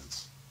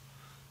developments.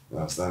 You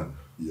understand?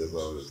 Yes, I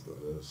understand.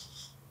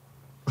 Yes.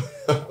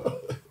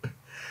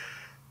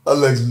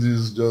 Alex,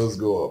 please just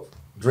go up.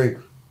 Drink.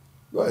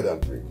 Go ahead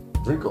and drink.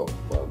 Drink up,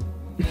 man.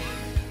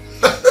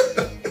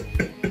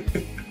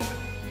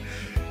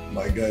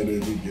 My guy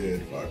didn't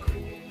get back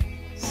home.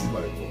 See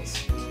my boss.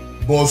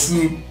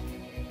 Bossu.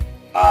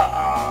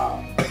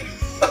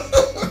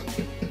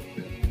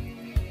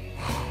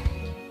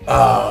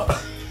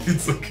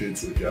 It's okay,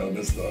 I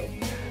understand.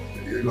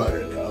 You go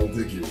ahead, I'll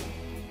take you.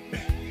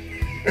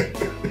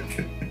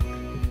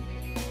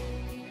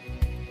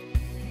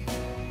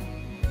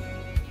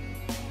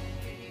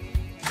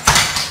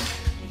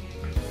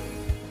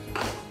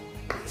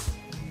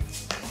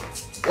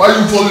 Why are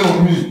you falling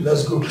on me?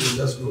 Let's go, please.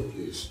 Let's go,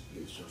 please.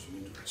 Please, Josh, you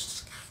need to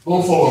rest.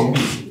 Don't fall on me.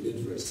 You need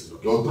to rest.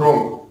 Okay? You're drunk.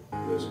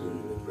 Let's go, you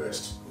need to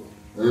rest.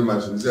 Can you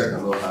imagine? This guy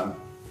cannot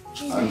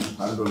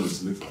handle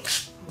his liquor.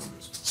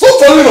 Stop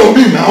falling on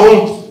me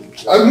now!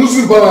 I'm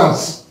losing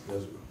balance.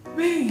 Let's go.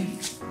 Babe,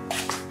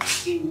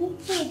 hey,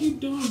 what have you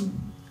done?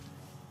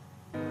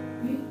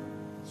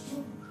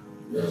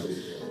 Yeah,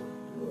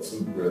 your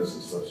toothbrush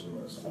is touching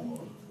my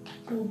stomach.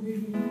 Oh,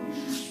 baby,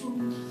 what's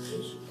wrong?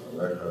 I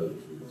like how you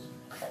feel.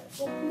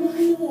 Oh,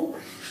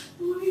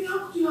 no. You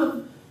have to have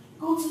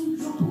gotten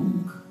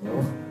drunk. No?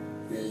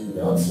 He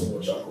had so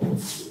much alcohol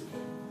today.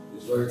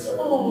 He's very tired.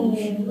 Oh, Let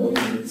him know.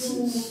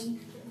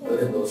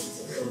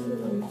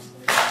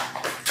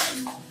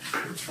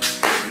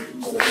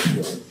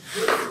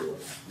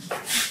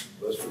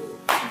 Let's go.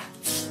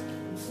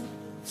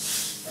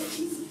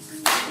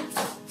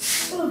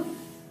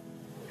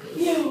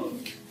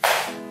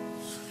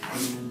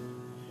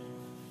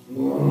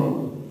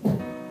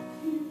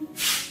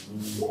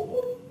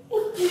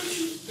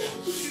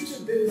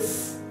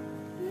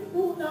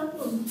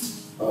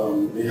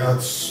 He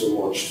had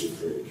so much to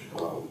drink.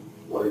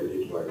 What he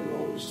did right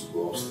now is to go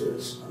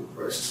upstairs and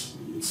rest.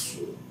 He needs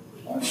to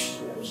relax.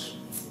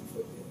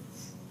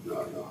 No,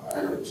 I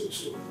don't think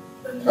so.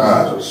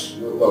 Just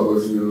not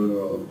with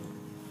you.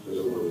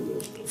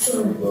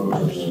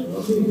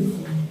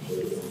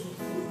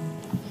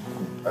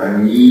 I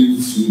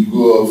need to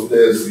go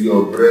upstairs to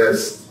your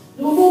breast.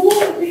 No,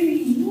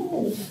 baby,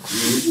 no.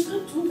 You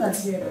can't do that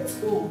here. Let's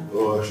go.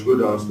 Oh, I should go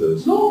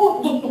downstairs.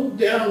 No, don't go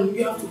down.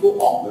 You have to go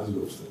up. Let's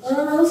go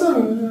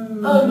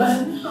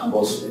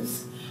upstairs.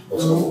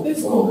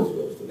 Let's go.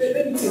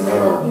 Let me take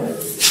care of it.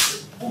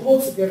 We'll go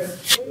together.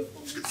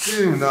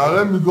 See, now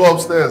let me go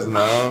upstairs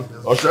now.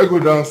 Or should I go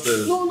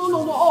downstairs?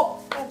 No,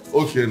 up.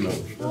 Okay, now.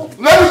 Let me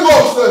go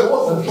upstairs.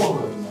 What's the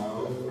problem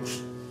now?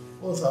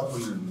 What's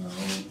happening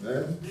now?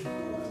 Eh?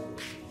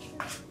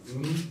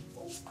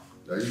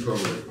 Are you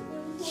coming?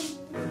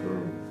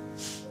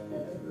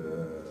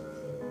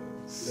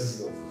 Let's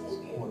go.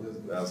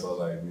 That's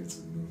all I need to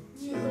know.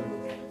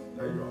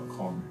 That you are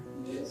coming.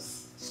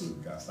 Yes. So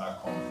you can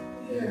start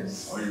coming.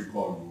 Yes. Or you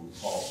call, you will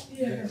call.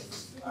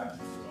 Yes.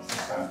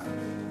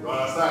 You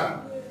understand?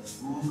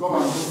 We will come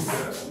and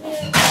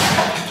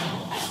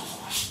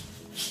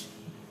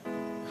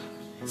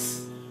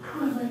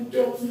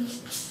go together.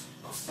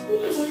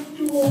 What have I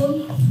done?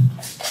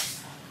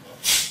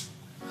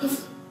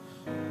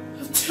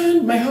 I've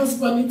turned my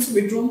husband into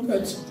a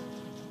drunkard.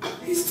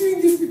 He's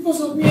doing this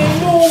because of me. I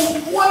know.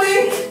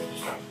 Wale!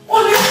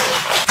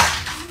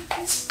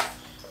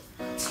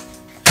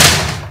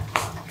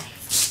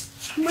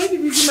 Am I the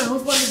reason my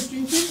husband is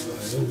drinking?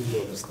 I don't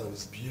really understand.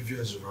 His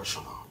behavior is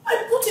irrational.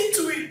 I put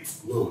into it.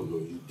 No,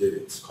 you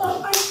didn't.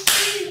 I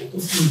did.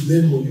 Don't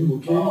blame on you,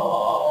 okay?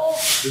 Oh.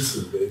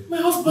 Listen, babe. My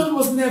husband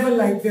was never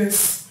like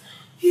this.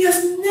 He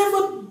has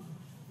never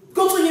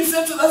gotten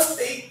himself to that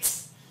state.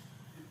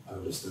 I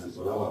understand,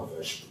 but how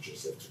have you put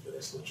yourself together?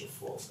 It's not your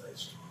fault, that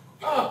is true.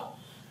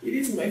 It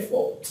is my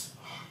fault.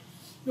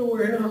 Don't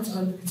worry, I know how to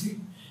handle it.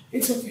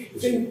 It's okay.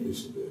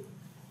 Listen, babe.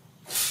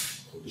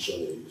 Condition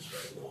here is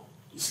right now.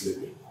 He's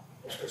sleeping.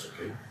 That's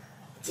okay.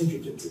 I think you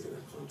can take an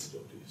advantage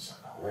of this,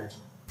 alright?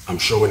 I'm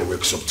sure when he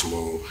wakes up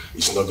tomorrow,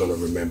 he's not gonna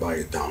remember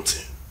a damn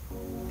thing.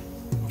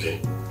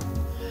 Okay?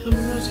 I'm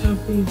not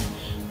happy.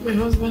 My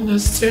husband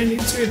has turned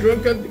into a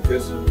drunkard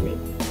because of me.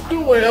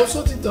 Don't worry, I'll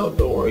sort it out.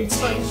 Don't worry, it's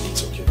fine.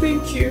 It's okay.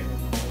 Thank you.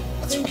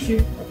 Thank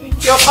you.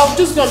 I'll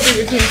just go and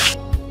be with him.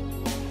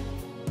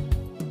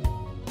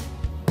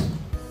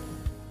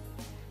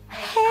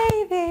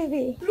 Hey,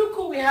 baby. Look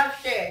who we have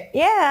here.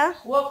 Yeah.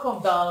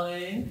 Welcome,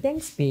 darling.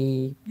 Thanks,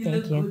 babe. You Thank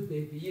look you. good,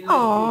 baby. You look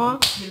Aww.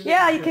 good. You look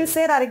Yeah, you good. can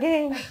say that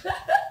again.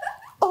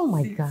 Oh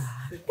my God.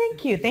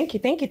 Thank you.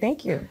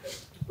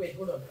 Wait,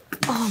 hold on.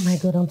 Oh my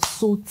God, I'm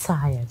so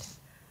tired.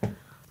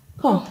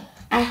 Come,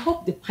 I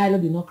hope the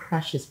pilot did not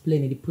crash his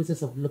plane in the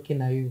process of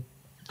looking at you.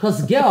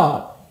 Because,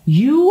 girl,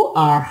 you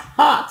are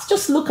hot.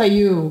 Just look at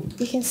you.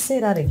 You can say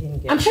that again,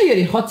 girl. I'm sure you're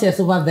the hottest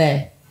over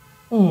there.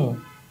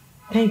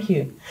 Thank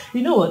you.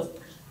 You know what?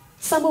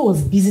 Sabo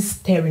was busy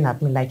staring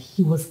at me like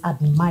he was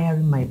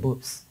admiring my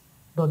boobs.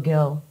 But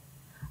girl,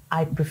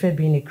 I prefer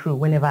being a crew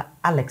whenever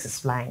Alex is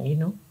flying, you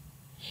know?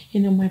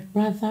 You know, my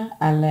brother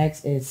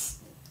Alex is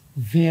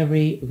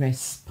very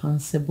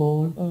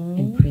responsible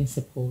and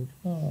principled.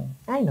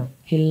 I know.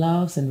 He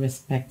loves and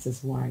respects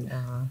his wife.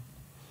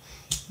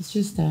 It's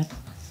just that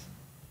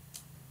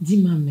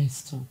Dima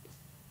messed up.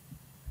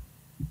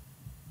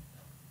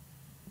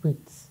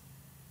 Wait,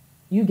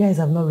 you guys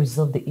have not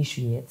resolved the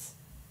issue yet?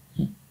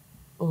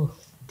 Oh,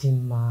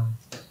 Dima.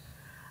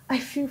 I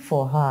feel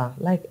for her.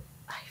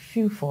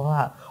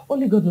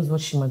 Only God knows what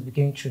she must be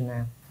going through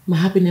now. My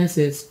happiness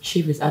is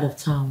Chief is out of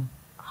town.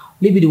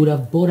 Maybe they would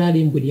have bothered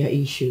him with their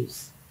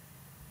issues.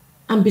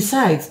 And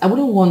besides, I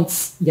wouldn't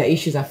want their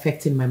issues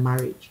affecting my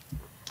marriage.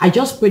 I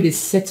just pray they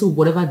settle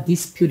whatever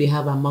dispute they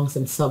have amongst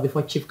themselves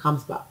before Chief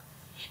comes back.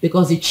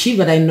 Because the Chief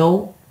that I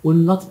know will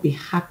not be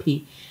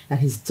happy that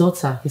his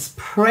daughter, his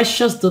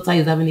precious daughter,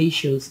 is having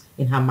issues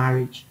in her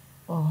marriage.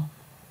 Oh,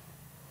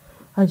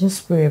 I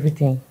just pray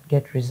everything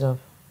get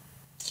resolved.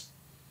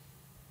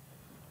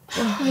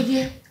 My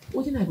dear,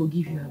 what did I go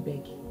give you, I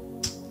beg?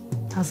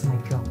 That's my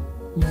girl.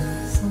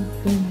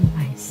 Something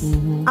nice.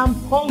 I'm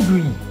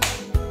hungry.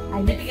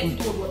 I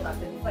need food.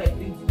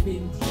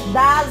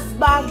 That's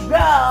my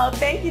girl.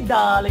 Thank you,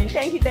 darling.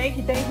 Thank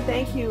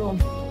you.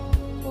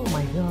 Oh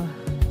my God.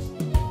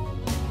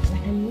 I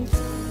need to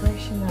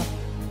freshen up.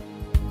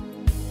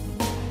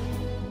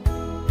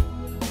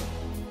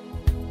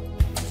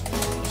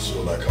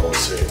 So like I was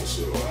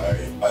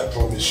saying, I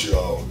promise you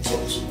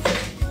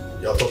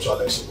I'll talk to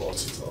Alex about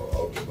it.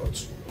 I'll get back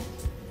to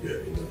you. Yeah,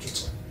 in no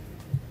time.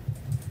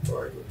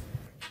 Alright, good.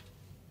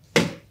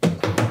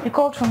 You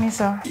called for me,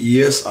 sir?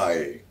 Yes,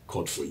 I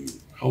called for you.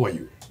 How are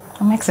you?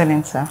 I'm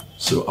excellent, sir.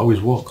 So, how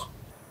is work?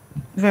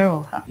 Very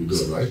well, sir. You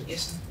good, right?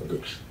 Yes, sir.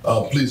 Good.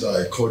 Please,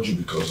 I called you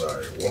because I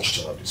want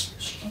you to have this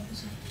place. Okay,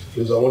 sir.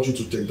 Please, I want you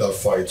to take that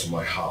file to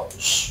my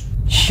house.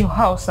 Your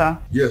house, sir?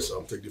 Yes,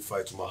 I'll take the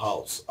file to my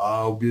house.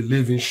 I'll be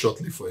leaving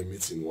shortly for a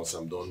meeting once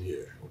I'm done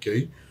here,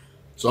 okay?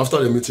 So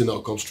after the meeting,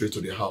 I'll come straight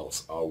to the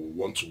house. I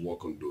want to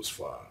work on those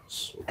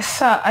files. Okay?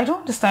 Sir, I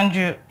don't understand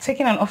you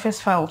taking an office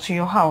file to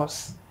your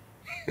house.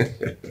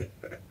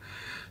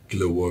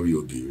 Killer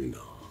warrior doing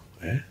now,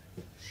 eh?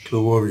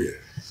 Killer warrior.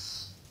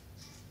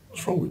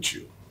 What's wrong with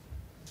you?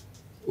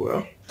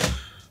 Well,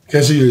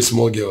 can see you're a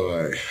small girl,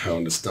 I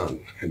understand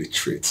any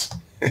traits.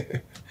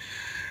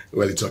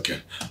 Well, it's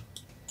okay.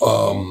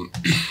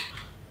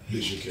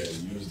 Please, you can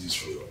use this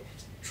for your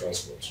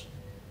transport.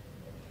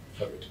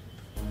 Have it.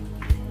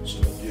 So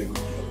be a good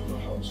girl in my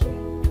house.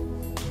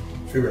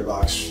 Huh? Feel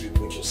relaxed, feel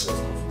make yourself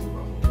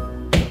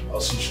comfortable. I'll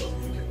see you shortly.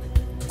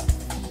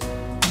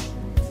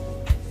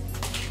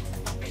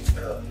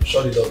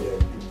 Shut it up, yeah.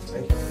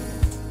 Thank you.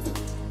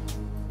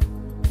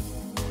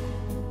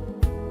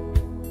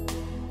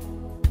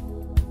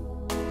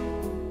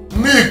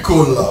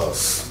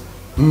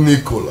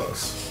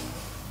 Nicholas.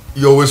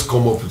 You always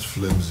come up with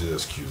flimsy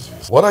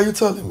excuses. What are you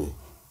telling me?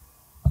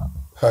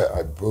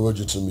 I borrowed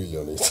you 2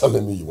 million. You're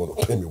telling me you want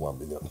to pay me 1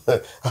 million.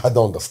 I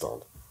don't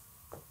understand.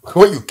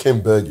 When you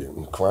came begging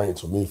and crying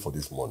to me for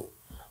this money,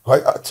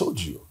 I told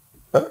you.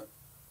 Huh?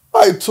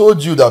 I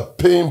told you that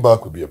paying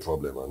back would be a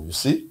problem. And you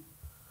see?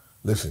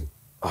 Listen,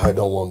 I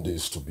don't want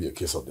this to be a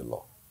case of the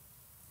law.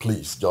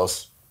 Please,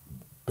 just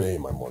pay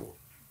my money.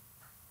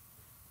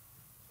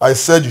 I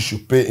said you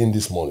should pay in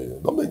this money.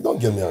 Don't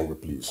get me angry,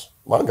 please.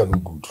 My anger no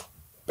good.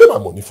 Pay my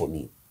money for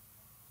me.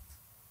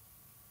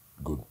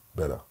 Good.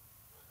 Better.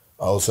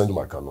 I'll send you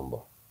my account number.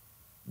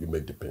 You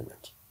make the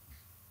payment.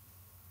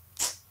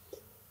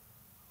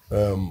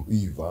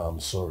 Eve, I'm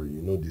sorry.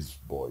 You know these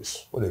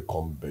boys, when they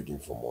come begging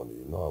for money,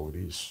 you know how it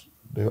is.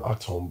 They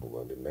act humble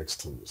and the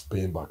next thing is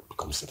paying back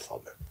becomes a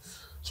problem.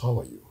 So how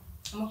are you?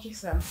 I'm okay,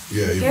 sir.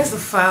 Yeah. Here's the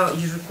file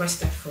you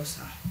requested for,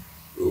 sir.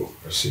 Oh,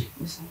 I see.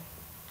 Listen.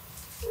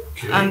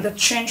 Okay. And the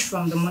change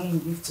from the money you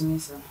gave to me,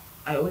 sir,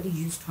 I only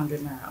used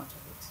 100 naira out of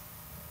it.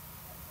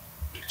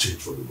 The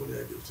change from the money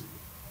I gave to you?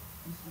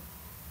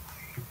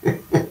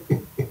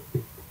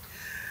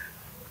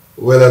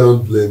 Well, I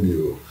don't blame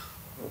you.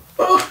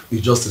 Oh,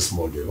 you're just a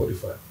small girl. What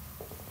if I?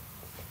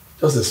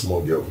 Just a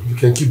small girl. You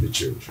can keep the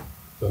change.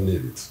 Don't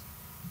need it.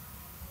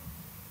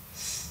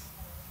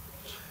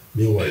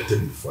 Meanwhile,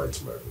 take the file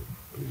to my room,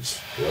 please.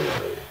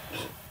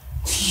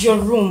 Your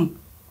room?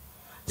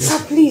 Yes,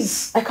 sir,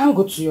 please. I can't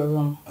go to your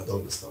room. I don't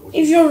understand.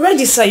 If you're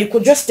ready, sir, you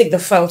could just take the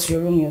file to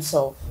your room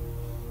yourself.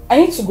 I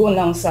need to go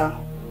now, sir.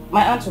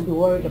 My aunt will be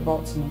worried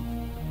about me.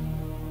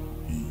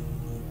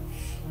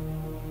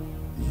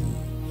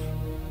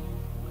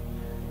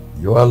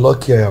 You are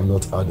lucky I am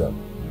not Adam.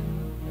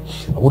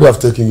 I would have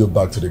taken you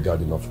back to the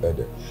Garden of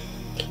Eden.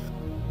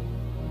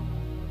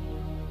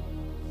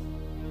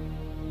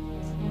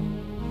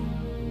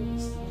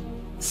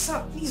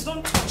 Sir, please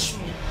don't touch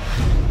me.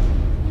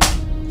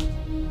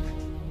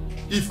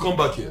 Eve, come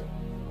back here.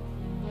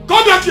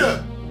 Come back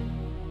here!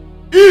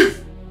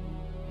 Eve!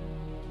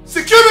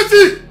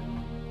 Security!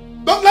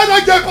 Don't let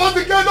her get past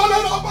the gate! Don't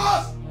let her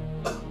pass!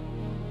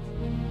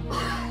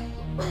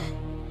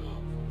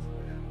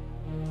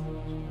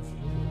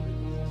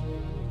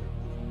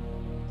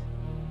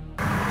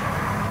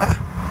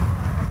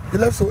 You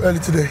left so early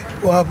today.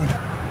 What happened?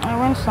 I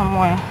went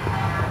somewhere.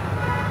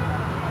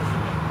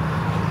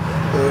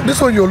 This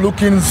one you're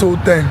looking so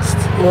tensed.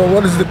 Well,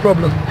 what is the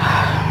problem?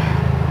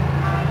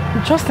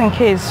 Just in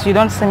case you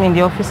don't see me in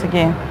the office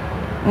again.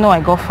 No,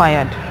 I got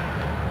fired.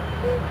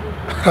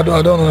 I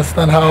don't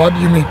understand how. What do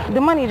you mean?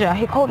 The manager,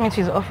 he called me to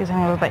his office and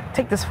he was like,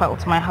 take this file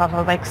to my house. I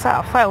was like,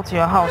 sir, file to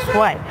your house,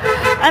 why?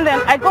 And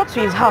then I got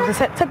to his house, he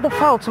said, take the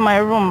file to my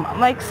room. I'm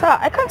like, sir,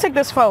 I can't take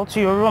this file to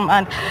your room.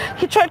 And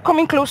he tried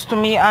coming close to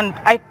me and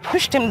I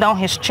pushed him down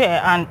his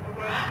chair and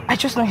I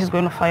just know he's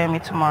going to fire me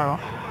tomorrow.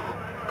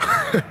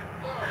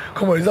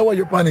 Come on, is that why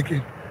you're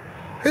panicking?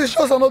 He's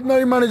just an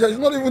ordinary manager. He's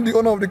not even the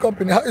owner of the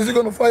company. How is he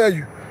going to fire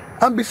you?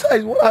 And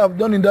besides, what I have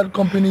done in that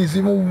company is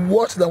even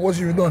worse than what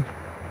you've done.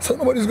 So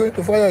nobody's going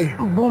to fire you.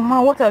 But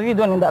man, what have you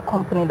done in that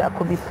company that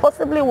could be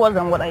possibly worse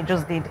than what I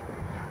just did?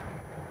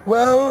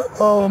 Well,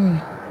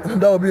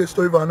 that will be a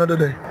story for another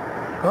day.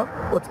 Huh?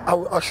 But I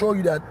will assure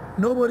you that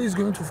nobody is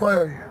going to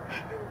fire you.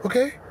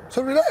 Okay?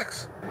 So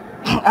relax.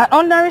 An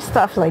ordinary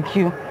staff like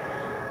you,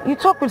 you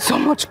talk with so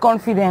much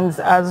confidence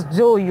as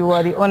though you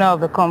are the owner of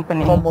the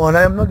company. Come on,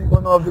 I am not the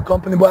owner of the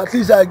company, but at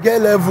least I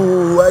get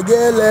level.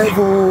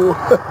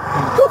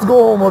 Just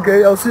go home,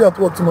 okay? I'll see you at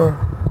work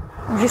tomorrow.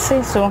 If you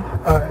say so.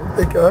 Alright,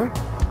 take care.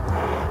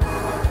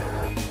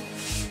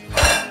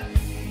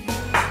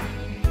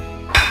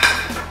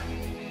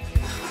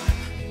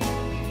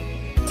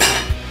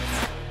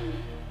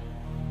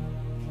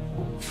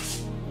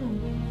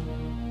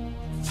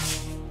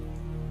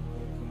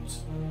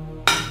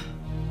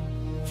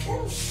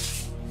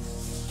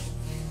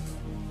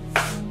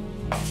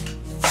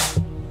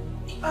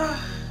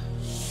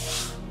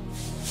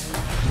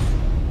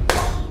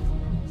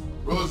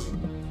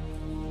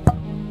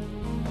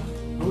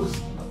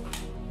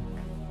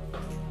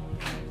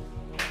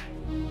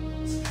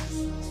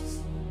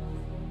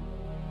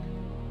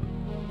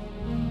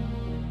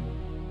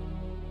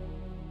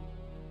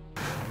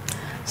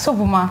 So,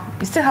 Buma,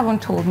 you still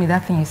haven't told me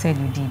that thing you said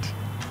you did.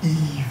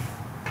 Eve,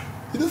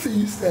 you don't say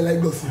you style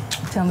like gossip.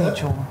 Tell me,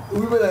 Joe.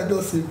 Women like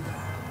gossip.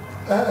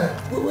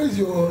 Where is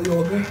your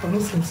girlfriend? I'm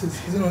not saying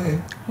sis. Is he not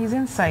here? He's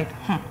inside.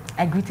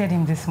 I greeted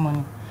him this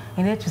morning.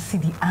 And there to see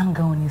the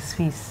anger on his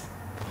face.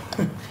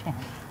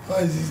 How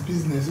is his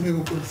business? You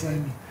never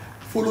consign me.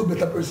 Follow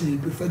better person, you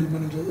prefer the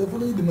manager. You're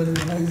following the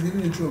manager, now he's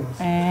giving you trouble.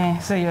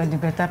 So you're the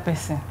better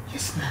person?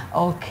 Yes, ma'am.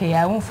 Okay,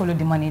 I won't follow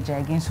the manager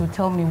again. So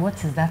tell me,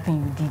 what is that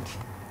thing you did?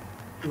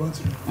 You want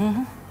to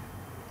know?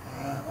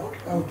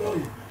 I'll tell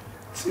you.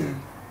 See,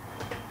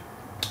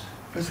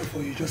 first of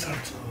all, you just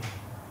have to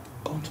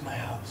come to my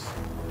house.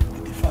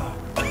 With the file.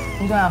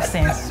 You don't have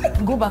sense.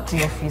 Go back to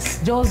your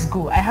office. Just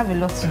go. I have a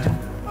lot to do.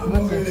 I'm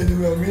not going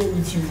anywhere. I'm here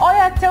with you. Oh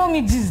yeah, tell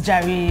me this,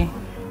 Jerry.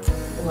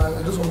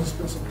 I just want to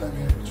spend some time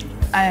here with you.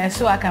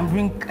 So I can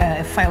bring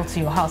a file to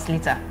your house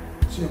later.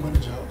 See your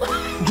manager.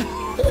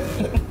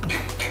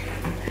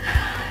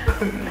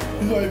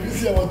 You know, if you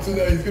see our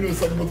tuna, he's going to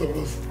sack both of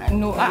us.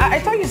 No, I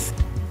thought you...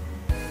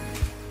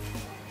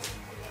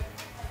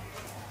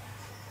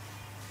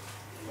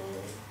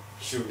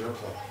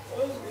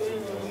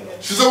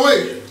 She's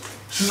awake.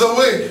 She's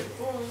awake.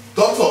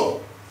 Doctor.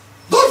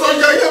 Doctor,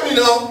 you can hear me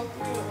now?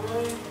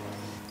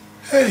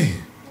 Hey.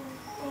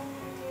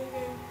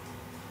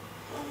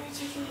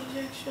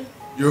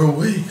 You're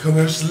awake.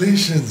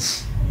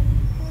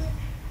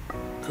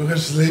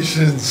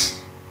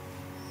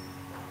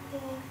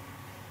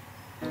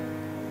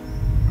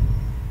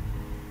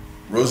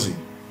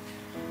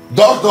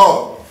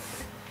 Doctor!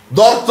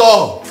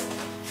 Doctor!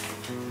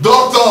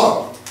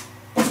 Doctor!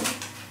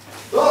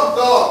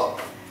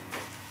 Doctor!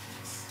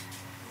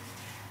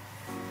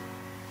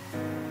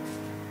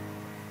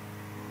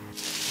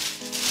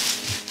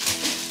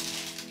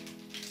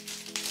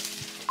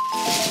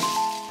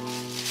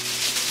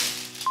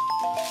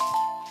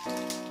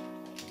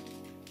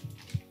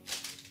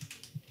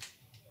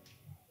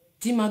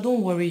 Dima,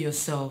 don't worry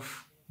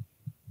yourself.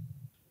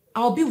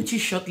 I'll be with you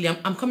shortly.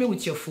 I'm coming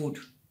with your food.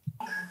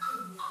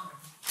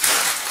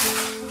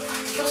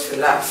 Just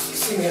relax. You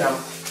see me now.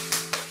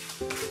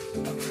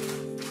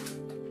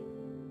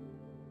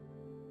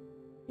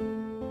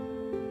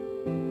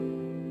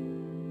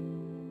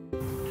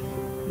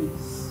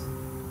 Please.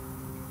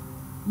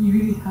 You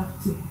really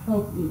have to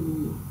help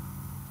me.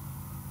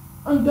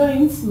 I'm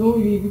dying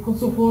slowly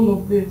because of all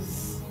of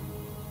this.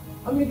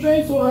 I've been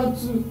trying so hard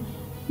to,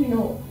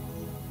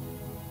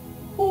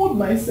 hold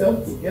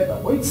myself together,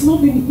 but it's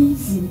not been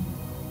easy.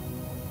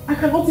 I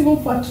cannot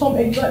even fathom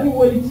exactly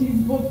what it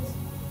is, but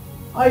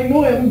I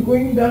know I'm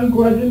going down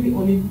gradually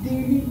on a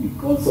daily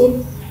because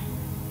of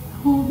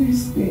all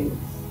these things.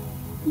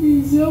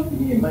 Please help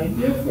me, my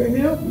dear friend,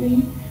 help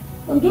me.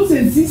 I'm just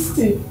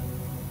existing.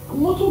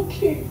 I'm not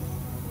okay.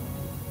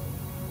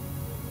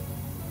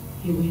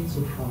 He went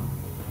too far.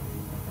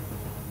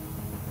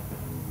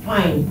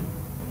 Fine,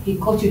 he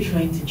caught you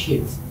trying to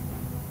cheat.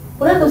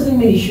 But that doesn't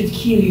mean he should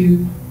kill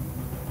you.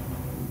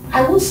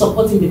 I won't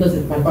support him because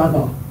it's my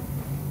brother.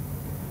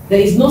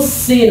 There is no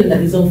sin that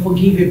is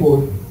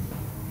unforgivable.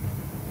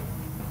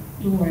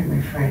 Don't worry,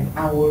 my friend.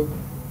 I will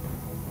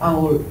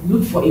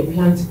look for a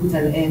plan to put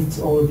an end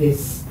to all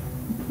this.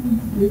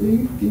 If there's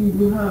anything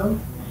you have,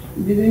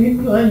 if there's any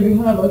plan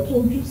you have at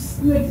all,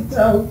 just let it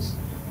out.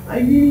 I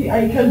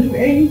can do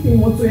anything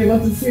whatsoever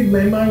to save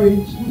my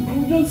marriage.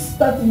 We'll just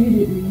start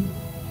immediately.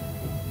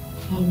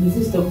 There's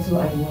this doctor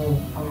I know.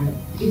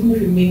 Even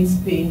if it means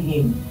paying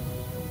him,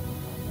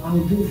 I'll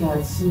do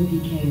that so he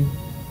can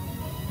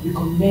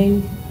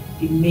recommend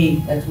a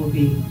maid that will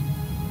be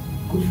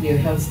good for your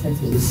health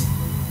status.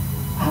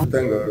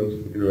 Thank God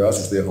you have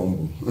to stay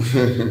humble.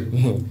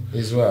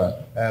 As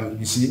well.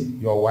 You see,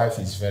 your wife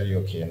is very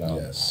okay now.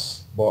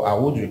 Yes. But I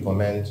would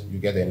recommend you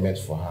get a maid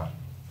for her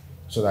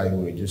so that it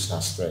will reduce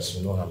her stress.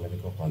 You know her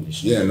medical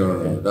condition. Yeah,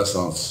 no. That's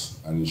not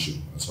an issue.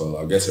 So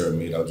I'll get her a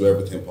maid. I'll do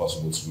everything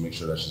possible to make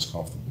sure that she's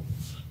comfortable,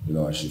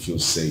 and she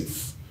feels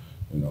safe.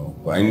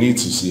 But I need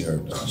to see her.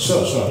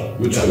 Sure.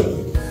 Which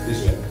one?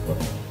 This way.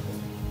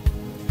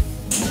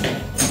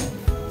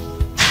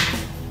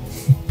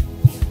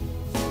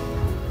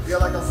 Yeah,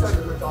 like I said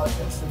in the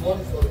podcast, the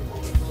money's going to go.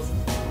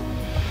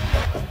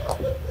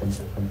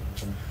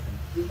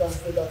 You can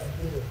say that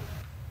again.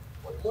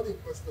 But money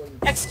question.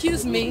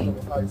 Excuse me.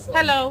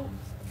 Hello.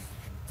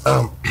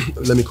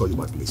 Let me call you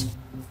back, please.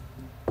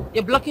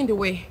 You're blocking the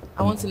way.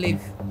 I want to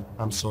leave.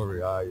 I'm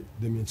sorry, I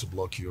didn't mean to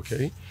block you,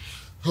 okay?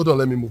 Hold on,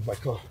 let me move my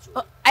car.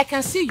 I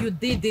can see you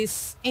did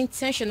this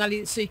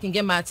intentionally so you can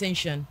get my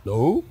attention.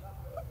 No,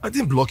 I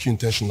didn't block you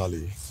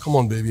intentionally. Come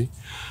on, baby.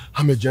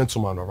 I'm a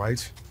gentleman, all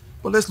right?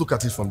 But let's look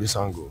at it from this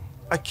angle.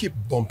 I keep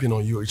bumping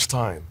on you each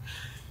time.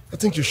 I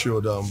think you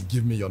should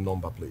give me your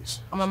number,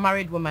 please. I'm a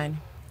married woman.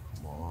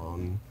 Come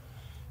on.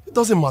 It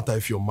doesn't matter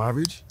if you're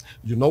married.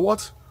 You know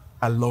what?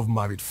 I love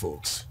married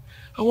folks.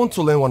 I want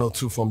to learn one or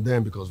two from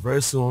them because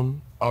very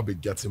soon I'll be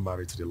getting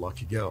married to the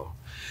lucky girl.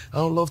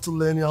 I would love to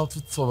learn how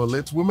to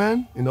tolerate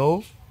women,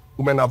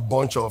 Women are a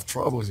bunch of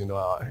troubles,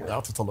 I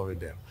have to tolerate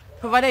them.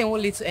 Provided it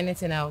won't lead to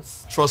anything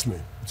else. Trust me,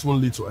 it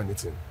won't lead to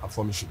anything. I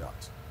promise you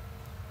that.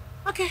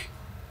 Okay.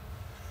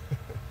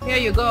 Here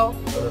you go.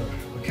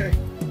 Okay.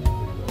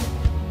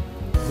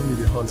 Give me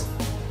the honor.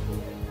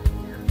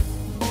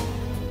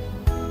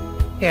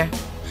 Here.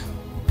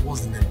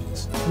 What's the name,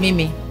 please?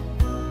 Mimi.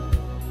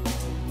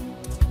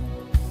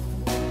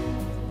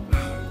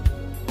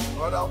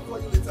 Alright, I'll call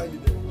you later in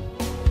the day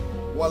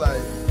while I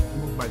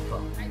move my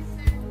car.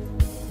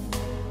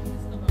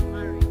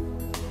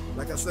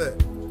 Like I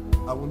said,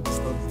 I won't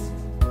disturb you.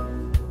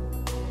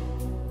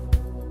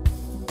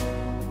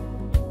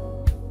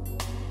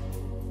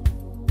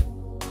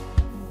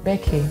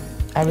 Becky,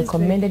 I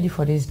recommended you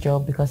for this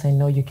job because I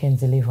know you can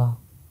deliver.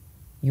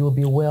 You will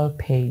be well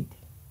paid.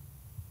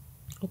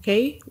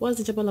 Okay, what's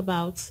the job all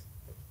about?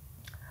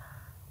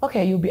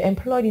 Okay, you'll be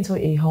employed into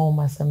a home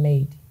as a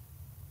maid.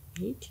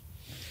 Maid?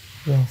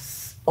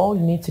 Yes. All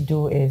you need to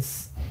do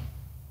is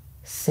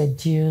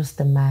seduce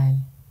the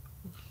man.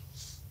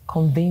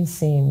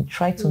 Convince him.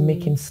 Try to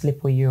make him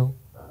sleep with you.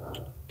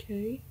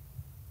 Okay.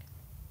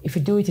 If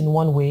you do it in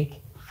 1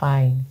 week,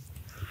 fine.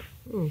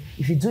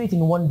 If you do it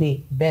in 1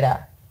 day,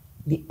 better.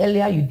 The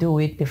earlier you do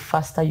it, the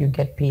faster you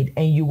get paid,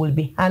 and you will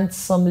be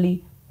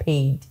handsomely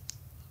paid.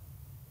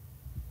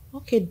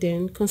 Okay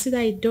then, consider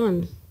it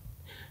done.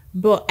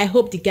 But I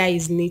hope the guy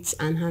is neat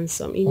and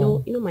handsome.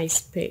 You know my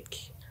spec.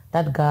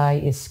 That guy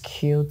is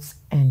cute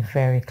and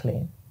very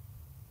clean.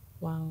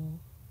 Wow.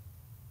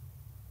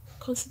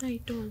 Consider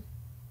it done.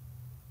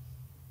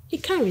 He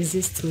can't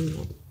resist me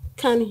now,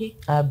 can he?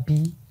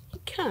 Abi. He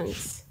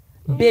can't.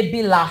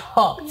 Baby La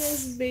Hot.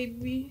 Yes,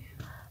 baby.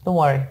 Don't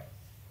worry.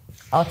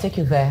 I'll take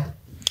you there.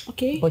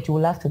 Okay. But you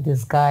will have to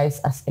disguise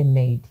as a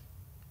maid.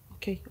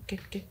 Okay.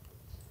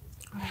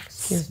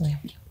 Excuse me.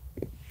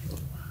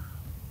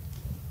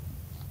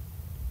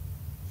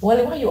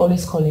 Wally, why are you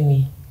always calling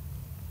me?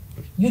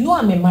 You know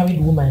I'm a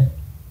married woman.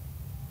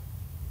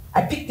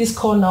 I picked this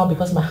call now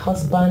because my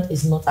husband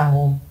is not at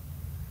home.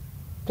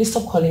 Please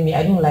stop calling me.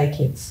 I don't like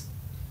it.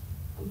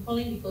 I'm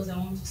calling because I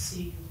want to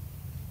see you.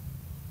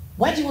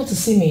 Why do you want to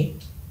see me?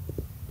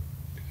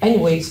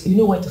 Anyways, you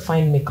know where to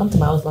find me. Come to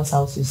my husband's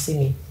house, you see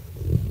me.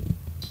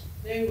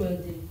 Very well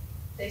then.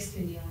 Text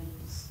me the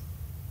address.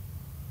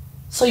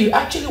 So you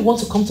actually want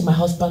to come to my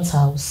husband's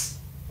house?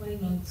 Why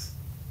not?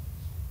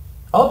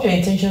 I hope your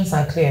intentions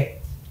are clear.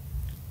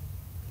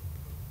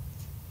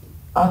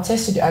 I'll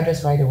text you the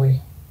address right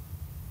away.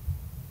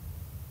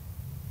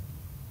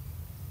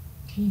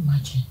 Can you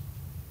imagine?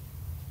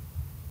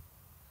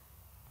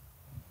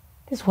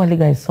 This Wally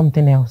guy is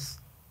something else.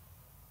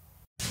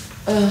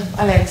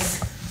 Alex,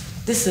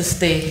 this is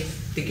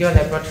the girl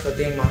I brought for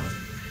Dema.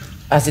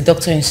 As the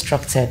doctor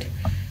instructed.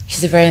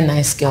 She's a very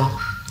nice girl.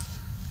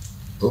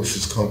 Hope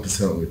she's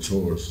competent with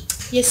chores.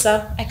 Yes,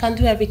 sir. I can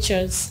do every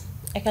chores.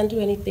 I can do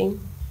anything.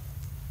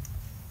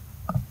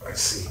 I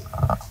see.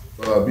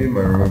 Well, I'll be in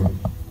my room.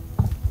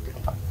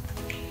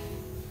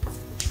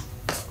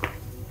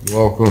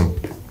 Welcome.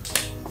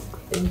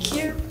 Thank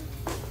you.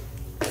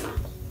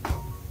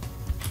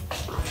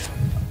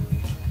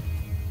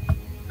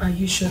 Are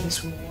you sure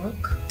this will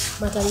work?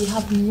 Madam, you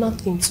have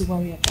nothing to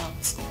worry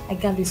about. I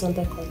got this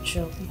under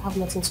control. You have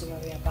nothing to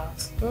worry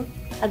about.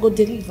 I go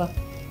deliver.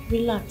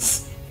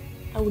 Relax.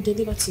 I will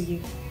deliver to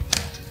you.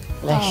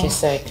 Like she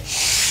said,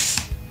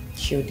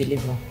 she will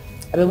deliver.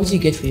 I mean, what do you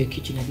get for your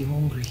kitchen? I'll be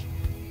hungry.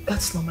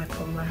 That's not my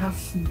problem. I have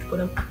food, but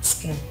I'm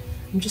asking.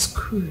 I'm just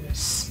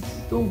curious.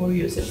 Don't worry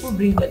yourself. We'll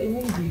bring that. It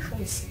won't be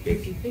first.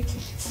 Take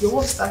it. Your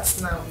work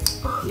starts now.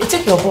 You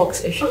take your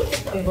box. I should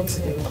take your box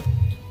in the room.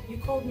 You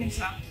called me,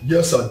 sir.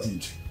 Yes, I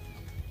did.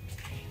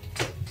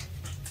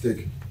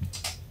 Take.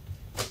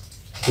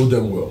 Hold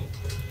them well.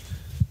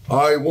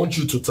 I want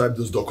you to type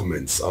those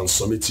documents and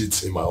submit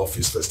it in my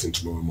office first thing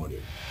tomorrow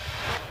morning.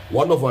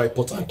 One of our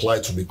important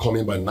clients will be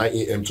coming by 9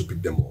 a.m. to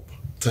pick them up.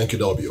 Thank you,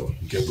 that'll be all.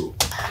 You can go.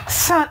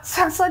 Sir,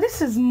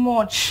 this is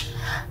much.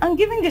 And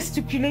given the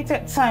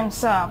stipulated time,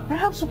 sir,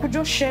 perhaps we could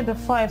just share the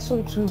file so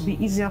it will be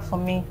easier for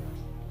me.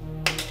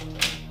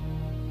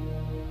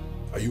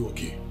 Are you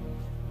okay?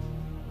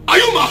 Are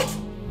you mad?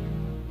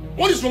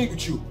 What is wrong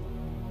with you?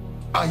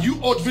 Are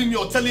you ordering me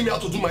or telling me how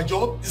to do my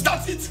job? Is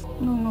that it?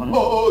 No.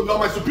 Oh, you are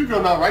my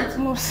superior now, right?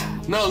 No, sir.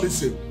 Now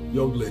listen,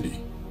 young lady.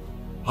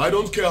 I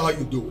don't care how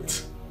you do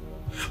it.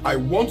 I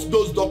want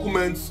those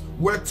documents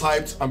well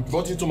typed and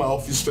brought into my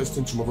office first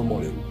thing tomorrow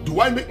morning.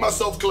 Do I make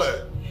myself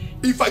clear?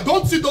 If I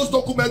don't see those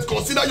documents,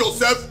 consider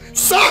yourself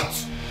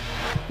sacked!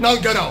 Now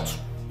get out!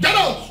 Get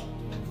out!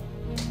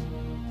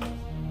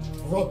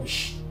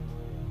 Rubbish.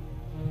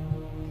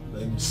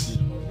 Let me see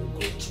how you're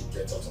going to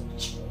get out of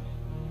this one.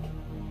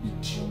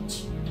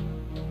 Idiot.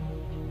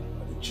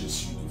 I will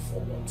chase you for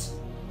what?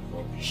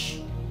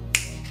 Rubbish.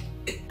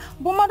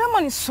 But Madam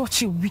Man is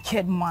such a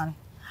wicked man.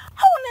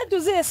 How on earth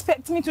does he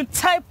expect me to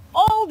type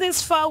all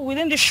this file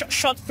within this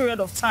short period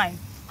of time?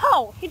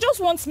 How? He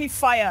just wants me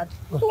fired.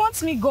 He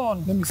wants me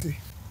gone. Let me see.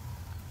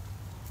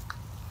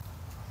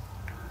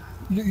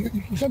 You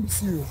can't be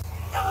serious.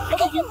 How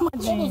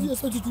does he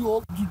expect you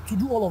to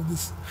do all of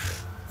this?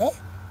 Huh?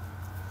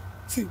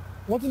 See,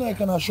 one thing I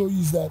can assure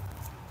you is that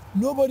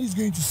nobody's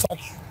going to sack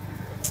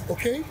you.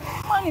 Okay?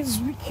 Man is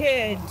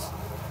wicked.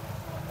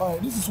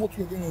 Alright, this is what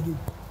we're going to do.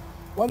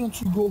 Why don't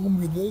you go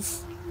home with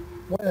this?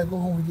 Why I go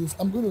home with this?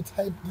 I'm going to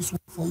type this one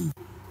for you.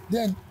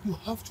 Then you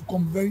have to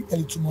come very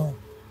early tomorrow.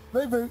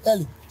 Very, very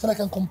early. So that I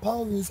can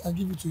compile this and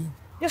give it to him.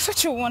 You're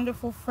such a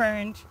wonderful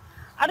friend.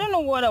 I don't know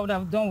what I would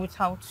have done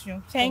without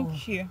you.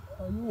 Thank you.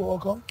 Are you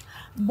welcome?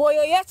 Boy,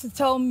 you're here to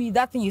tell me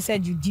that thing you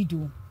said you did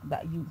do.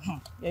 That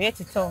you're here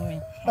to tell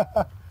me.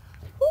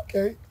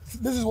 Okay.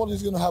 This is what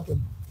is going to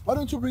happen. Why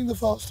don't you bring the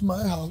files to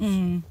my house,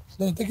 then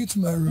take it to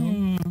my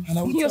room, and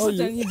I will You're tell such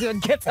you. an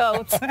idiot. Get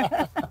out.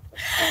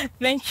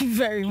 Thank you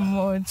very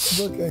much. It's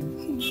okay.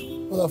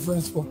 What are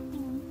friends for?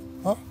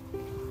 Huh?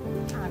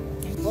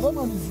 But that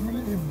man is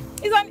really evil.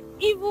 He's an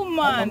evil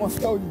man. I must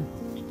tell you.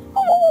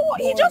 Oh,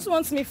 he just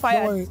wants me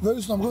fired. Don't worry.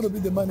 Very soon I'm going to be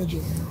the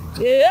manager.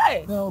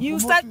 Yeah. Now, You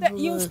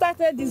promote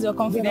started this your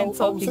confident I will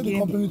talk send the again.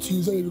 company to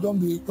you so you become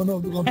the owner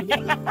of the company.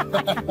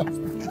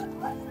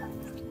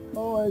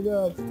 Oh my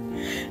God.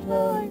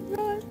 Oh my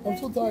God. I'm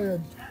so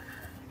tired.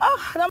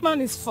 Ah, that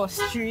man is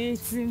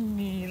frustrating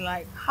me.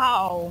 Like,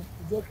 how?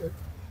 It's okay.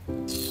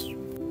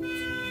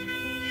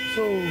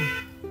 So,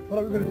 what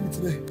are we going to do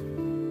today?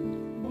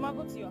 I'm going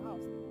to go to your house.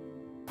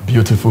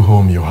 Beautiful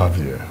home you have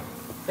here.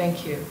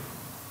 Thank you.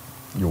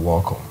 You're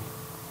welcome.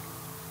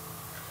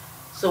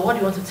 So what do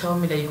you want to tell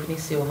me that you couldn't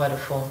say over the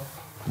phone?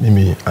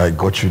 Mimi, I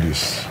got you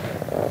this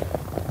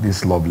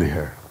lovely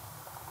hair.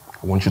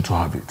 I want you to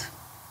have it.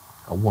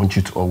 I want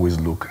you to always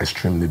look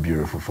extremely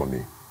beautiful for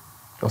me.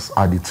 Just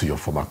add it to your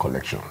former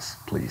collections,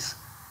 please.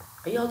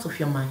 Are you out of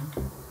your mind?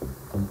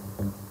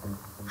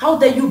 How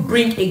dare you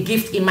bring a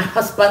gift in my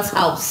husband's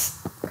house?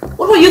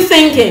 What were you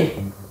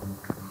thinking?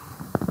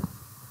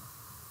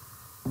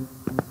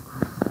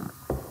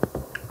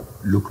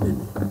 Look,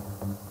 Mimi,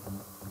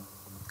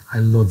 I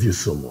love you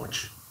so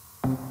much.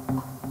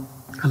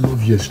 I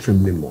love you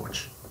extremely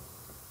much.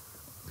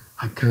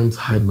 I can't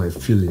hide my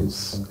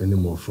feelings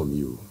anymore from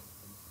you.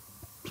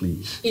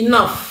 Please.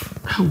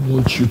 Enough. I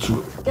want you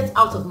to... Get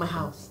out of my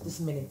house this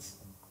minute.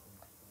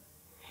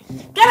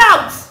 Get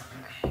out!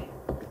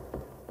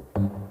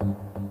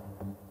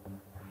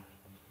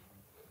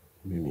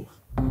 Mimi,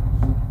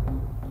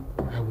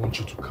 I want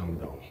you to calm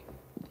down,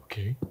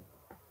 okay?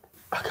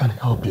 I can't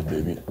help it,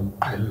 baby.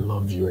 I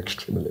love you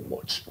extremely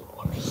much. I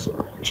love you so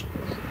much.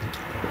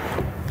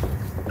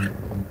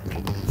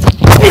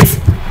 Wait!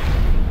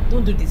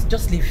 Don't do this.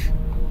 Just leave.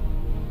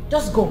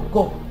 Just go.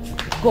 Go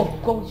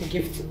with your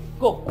gift.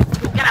 Go.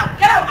 Get out.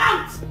 Get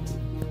out.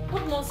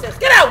 What nonsense.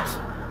 Get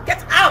out.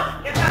 Get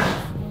out. Get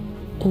out.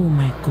 Oh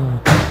my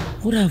God.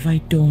 What have I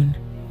done?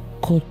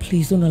 God,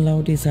 please don't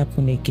allow this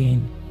happen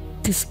again.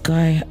 This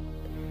guy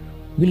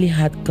really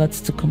had guts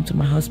to come to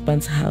my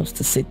husband's house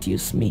to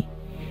seduce me.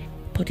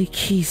 But the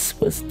kiss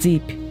was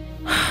deep.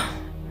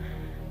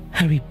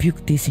 I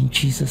rebuke this in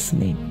Jesus'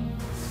 name.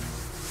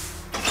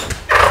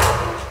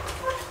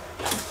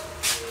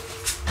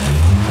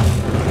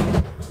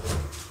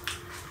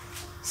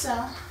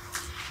 Sir,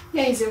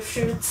 here is your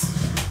fruit.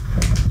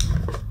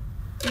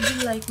 Would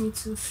you like me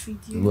to feed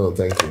you? No,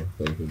 thank you.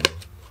 Thank you.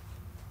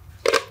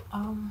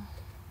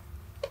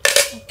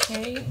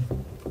 Okay.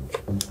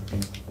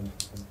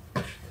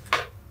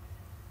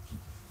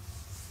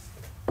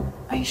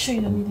 Are you sure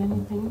you don't need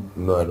anything?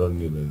 No, I don't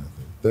need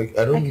anything.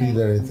 I don't need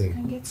anything. I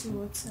can get you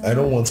water. I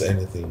don't want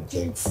anything.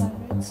 Thank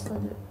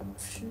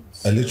you.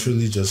 I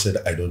literally just said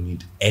I don't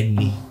need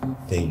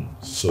anything.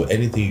 So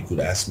anything you could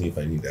ask me if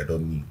I need, I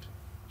don't need.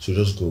 So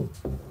just go.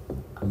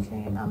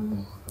 Okay,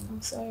 I'm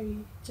sorry.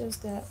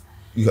 Just that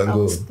You can I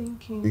go. was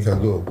thinking. You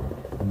can go.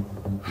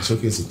 It's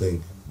okay to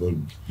think, but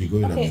you're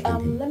going and Okay,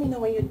 thinking. let me know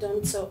when you're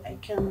done so I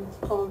can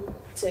come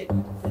take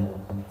the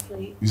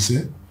plate. You see?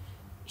 You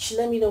should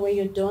let me know when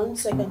you're done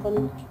so I can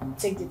come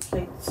take the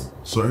plate.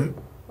 Sorry?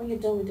 When you're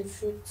done with the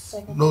fruit, so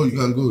I can... No, you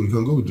can go. You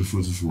can go with the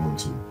fruit if you want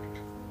to.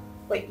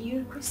 Wait, you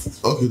requested...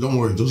 Okay, don't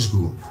worry. Just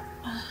go.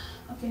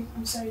 Okay,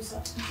 I'm sorry,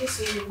 sir. In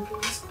case you will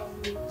just call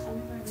me. I'm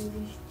never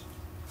ready.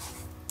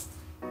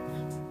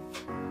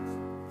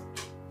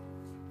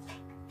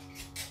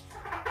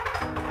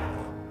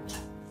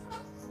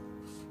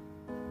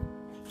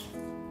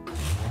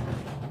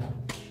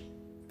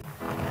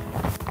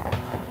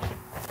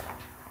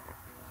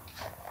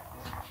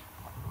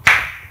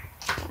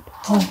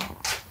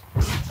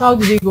 How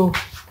did it go?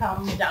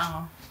 Calm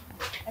down.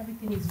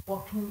 Everything is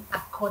working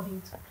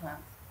according to plan.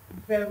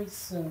 Very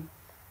soon,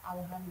 I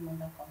will have him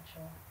under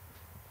control.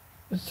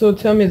 So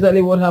tell me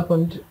exactly what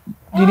happened.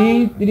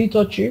 Did he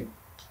touch you?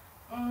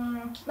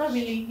 Not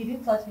really. He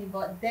didn't touch me,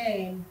 but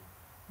then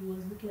he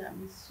was looking at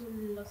me so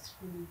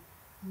lustfully.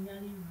 He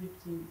nearly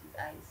ripped me with his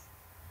eyes.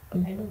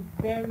 I know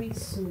very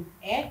soon,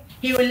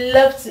 he will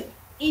love to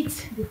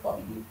eat before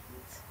he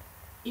eats.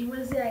 It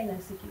was there in a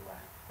Sikiwa.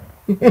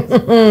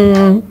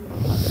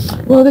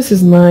 Well, this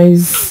is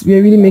nice. We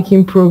are really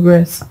making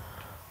progress.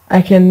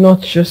 I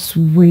cannot just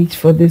wait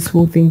for this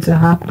whole thing to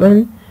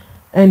happen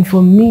and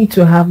for me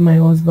to have my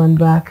husband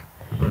back.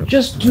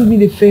 Just do me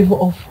the favor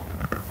of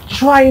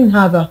trying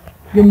harder.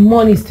 Your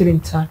money is still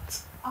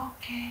intact.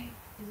 Okay.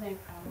 Is that a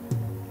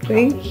problem?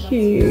 Thank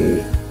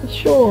you.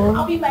 Sure.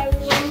 I'll be by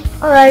room.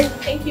 Alright.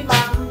 Thank you,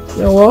 ma'am.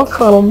 You're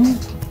welcome.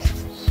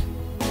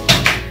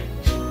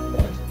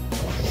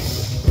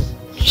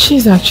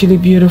 She's actually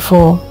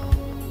beautiful.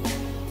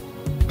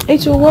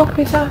 It will work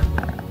with her.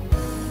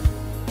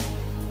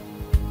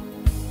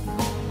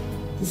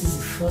 This is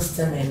the first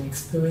time I'm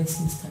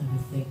experiencing this kind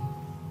of thing.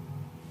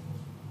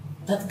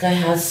 That guy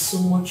has so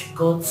much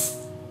guts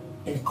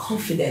and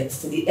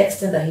confidence to the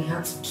extent that he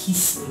had to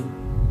kiss me.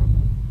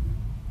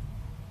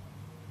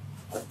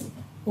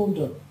 Hold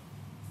on.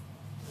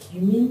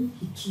 You mean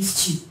he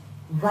kissed you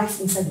right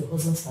inside your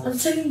husband's house? I'm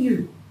telling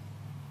you.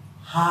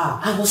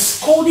 I was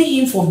scolding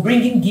him for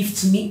bringing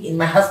gifts to me in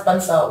my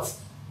husband's house.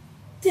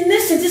 The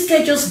next thing, this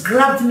guy just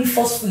grabbed me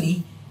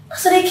forcefully and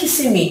started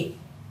kissing me.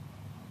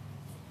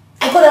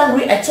 I got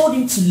angry. I told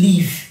him to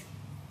leave.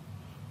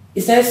 He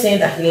started saying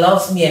that he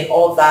loves me and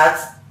all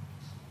that.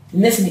 The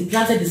next thing, he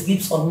planted his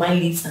lips on my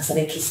lips and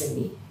started kissing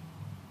me.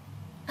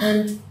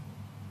 And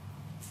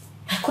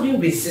I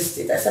couldn't resist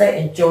it. I started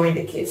enjoying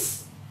the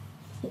kiss.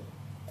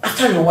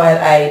 After a while,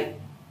 I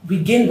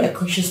regained my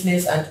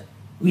consciousness and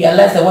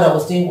realized that what I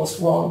was doing was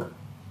wrong.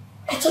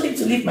 I told him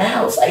to leave my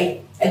house.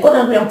 I got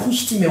angry and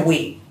pushed him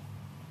away.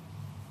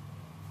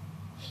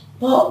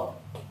 But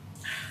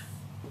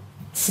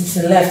since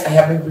he left, I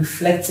have been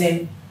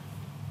reflecting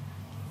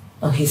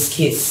on his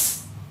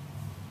kiss.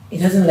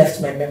 It hasn't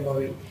left my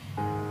memory.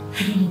 I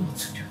don't know what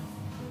to do.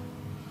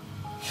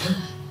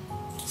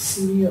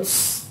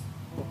 Serious.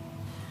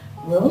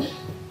 Well,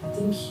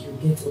 think you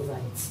get over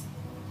it.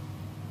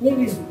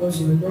 Maybe it's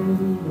because you're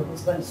lonely, your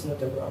husband is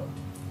not around.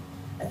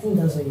 I think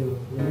that's why you're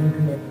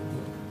remembering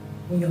everything.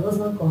 When your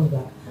husband comes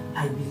back,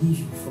 I believe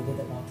you forget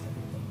about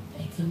everything.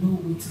 I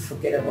cannot wait to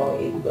forget about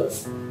it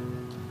because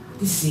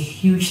this is a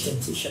huge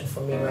temptation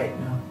for me right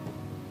now.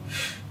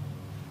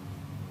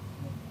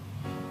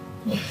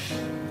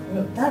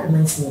 Well, that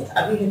reminds me,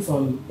 I've been heard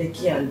from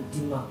Becky and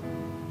Dima.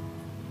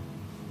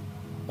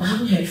 I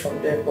haven't heard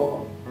from them,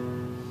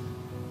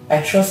 but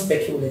I trust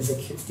Becky will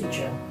execute the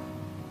job.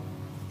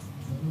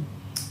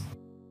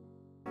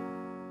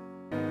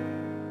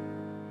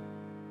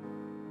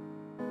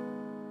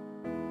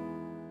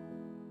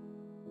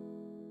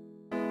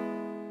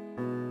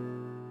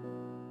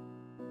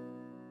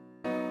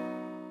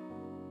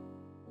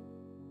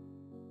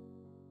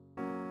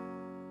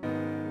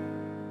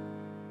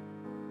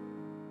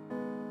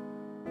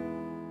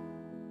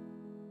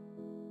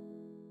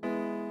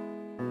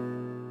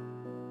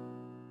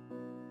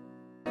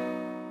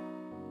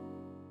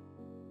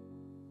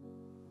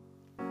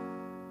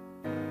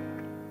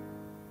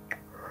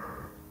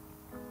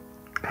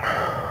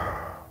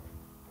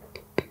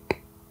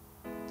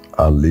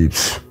 Her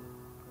lips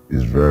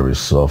is very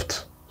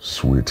soft,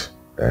 sweet,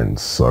 and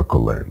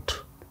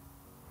succulent.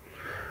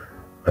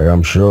 I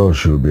am sure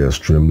she'll be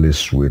extremely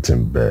sweet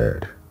in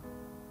bed.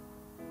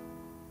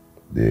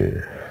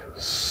 The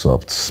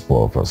soft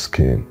spot of her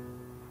skin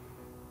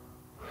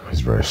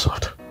is very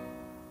soft.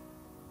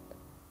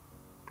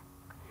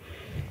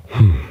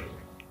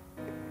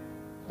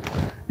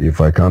 If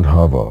I can't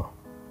have her,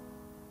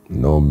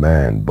 no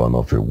man born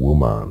of a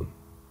woman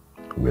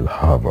will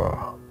have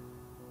her.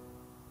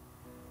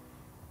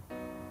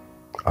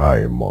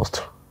 I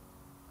must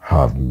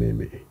have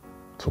Mimi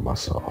to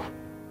myself.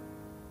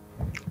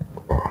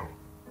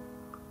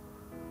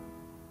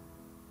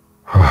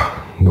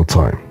 No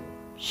time.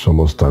 It's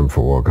almost time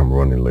for work. I'm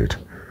running late.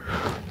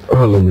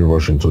 Let me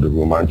rush into the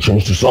room and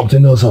change to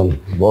something else and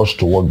rush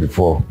to work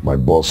before my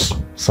boss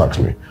sacks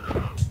me.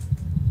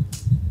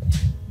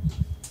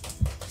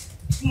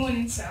 Good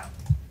morning, sir.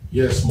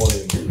 Yes,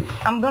 morning.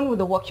 I'm done with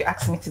the work you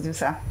asked me to do,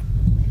 sir.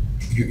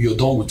 You're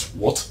done with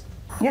what?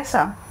 Yes,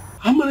 sir.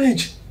 How many?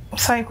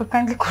 Sir, you could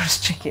kindly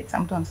cross-check it.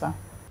 I'm done, sir.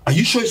 Are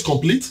you sure it's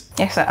complete?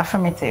 Yes, sir.